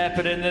been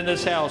happening in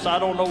this house. I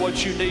don't know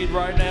what you need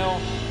right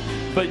now,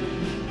 but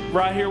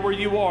right here where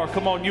you are,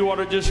 come on, you ought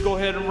to just go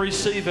ahead and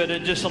receive it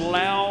and just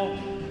allow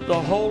the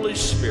Holy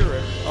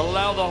Spirit.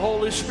 Allow the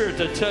Holy Spirit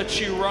to touch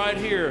you right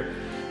here.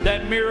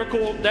 That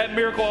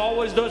miracle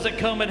always doesn't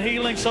come in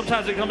healing.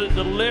 Sometimes it comes in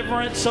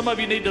deliverance. Some of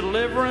you need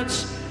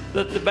deliverance.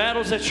 The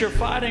battles that you're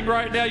fighting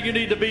right now, you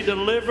need to be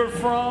delivered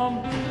from.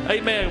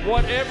 Amen.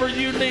 Whatever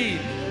you need,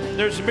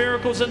 there's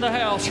miracles in the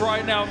house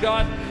right now,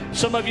 God.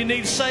 Some of you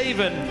need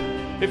saving.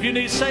 If you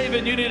need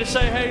saving, you need to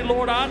say, hey,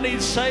 Lord, I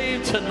need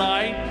saved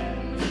tonight.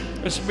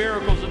 There's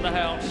miracles in the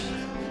house.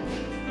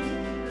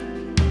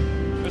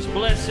 There's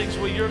blessings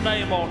with your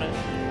name on it.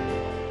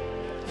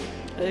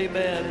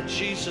 Amen. In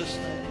Jesus'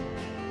 name.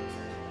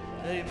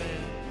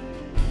 Amen.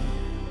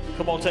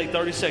 Come on, take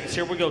 30 seconds.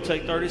 Here we go.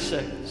 Take 30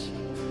 seconds.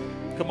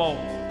 Come on.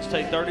 Let's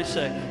take 30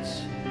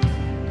 seconds.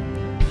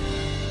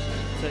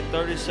 Take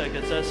 30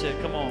 seconds. That's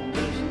it. Come on.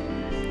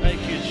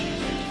 Thank you, Jesus.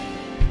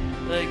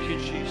 Thank you,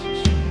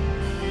 Jesus.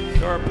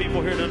 There are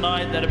people here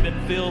tonight that have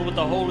been filled with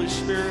the Holy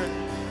Spirit,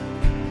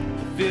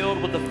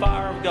 filled with the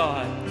fire of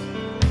God.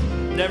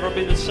 Never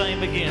be the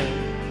same again.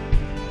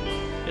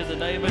 In the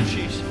name of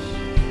Jesus.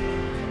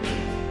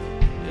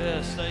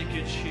 Yes, thank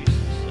you, Jesus.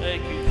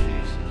 Thank you, Jesus.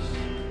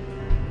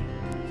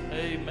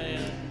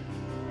 Amen.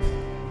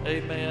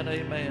 Amen.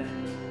 Amen.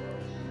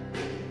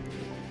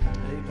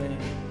 Amen.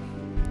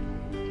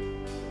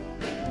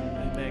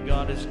 Amen.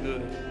 God is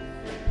good.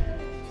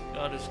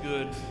 God is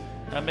good.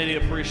 How many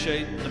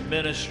appreciate the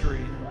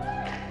ministry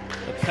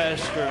of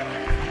Pastor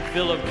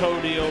Philip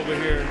Cody over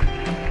here?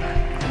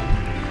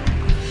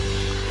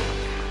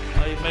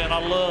 Amen. I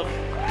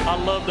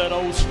love that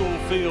old school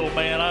feel,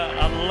 man.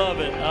 I love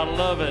it. I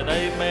love it.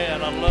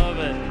 Amen. I love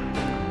it.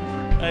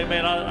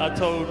 Amen. I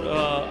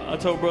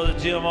told Brother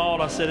Jim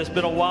Auld, I said, it's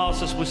been a while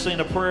since we've seen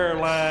a prayer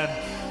line.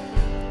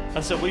 I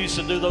said, we used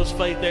to do those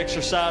faith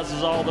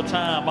exercises all the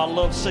time. I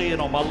love seeing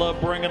them. I love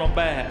bringing them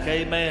back.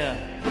 Amen.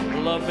 I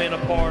love being a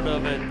part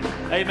of it.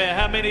 Amen.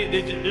 How many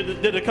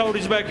did the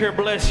Codys back here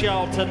bless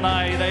y'all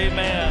tonight?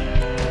 Amen.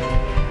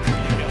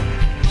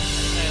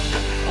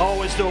 Amen.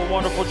 Always do a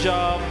wonderful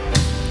job.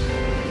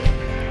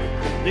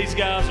 These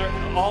guys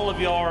all of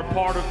y'all are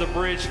part of the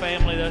Bridge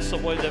family. That's the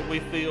way that we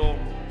feel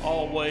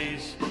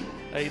always.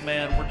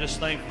 Amen. We're just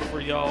thankful for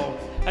y'all.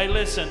 Hey,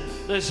 listen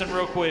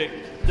real quick.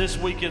 This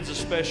weekend's a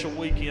special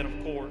weekend,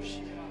 of course.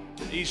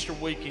 Easter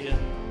weekend.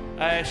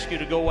 I ask you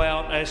to go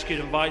out. I ask you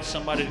to invite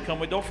somebody to come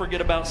with. Don't forget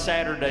about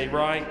Saturday,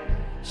 right?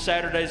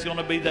 Saturday's going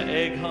to be the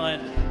egg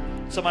hunt.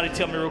 Somebody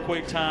tell me real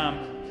quick time.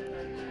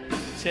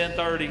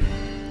 10:30.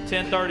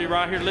 10:30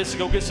 right here. Listen,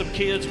 go get some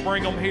kids.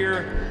 Bring them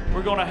here.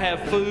 We're going to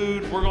have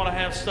food. We're going to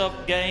have stuff,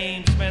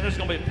 games. Man, there's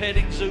going to be a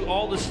petting zoo.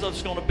 All this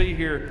stuff's going to be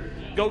here.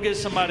 Go get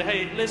somebody.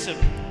 Hey, listen,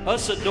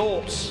 us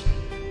adults,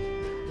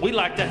 we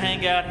like to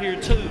hang out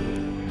here too.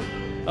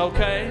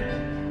 Okay?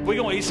 We're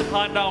going to eat some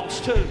hot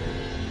dogs too.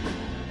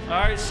 All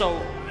right?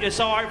 So it's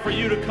all right for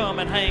you to come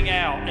and hang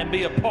out and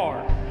be a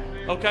part.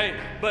 Okay?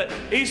 But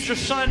Easter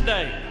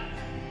Sunday,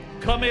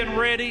 come in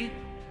ready.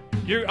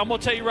 I'm going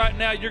to tell you right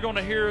now, you're going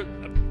to hear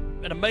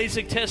an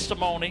amazing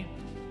testimony.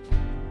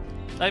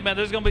 Amen.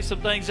 There's going to be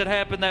some things that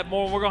happen that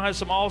morning. We're going to have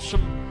some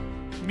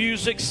awesome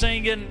music,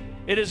 singing.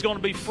 It is going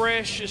to be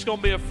fresh. It's going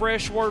to be a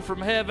fresh word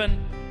from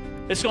heaven.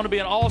 It's going to be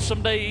an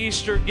awesome day,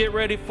 Easter. Get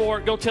ready for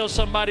it. Go tell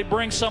somebody.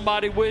 Bring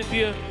somebody with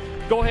you.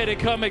 Go ahead and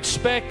come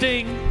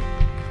expecting.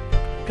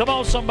 Come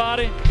on,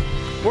 somebody.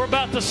 We're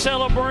about to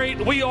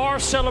celebrate. We are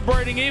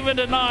celebrating even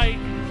tonight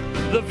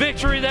the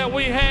victory that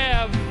we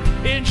have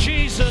in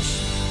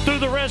Jesus through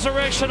the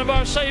resurrection of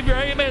our Savior.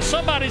 Amen.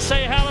 Somebody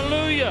say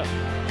hallelujah.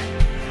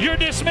 You're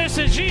dismissed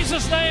in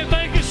Jesus' name.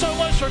 Thank you so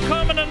much for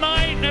coming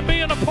tonight and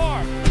being a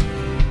part.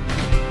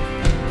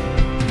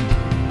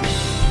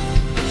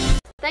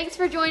 Thanks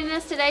for joining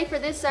us today for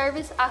this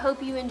service. I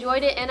hope you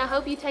enjoyed it, and I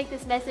hope you take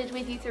this message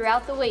with you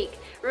throughout the week.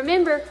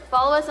 Remember,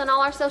 follow us on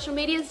all our social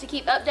medias to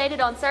keep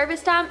updated on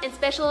service time and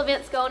special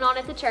events going on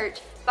at the church.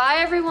 Bye,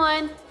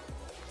 everyone.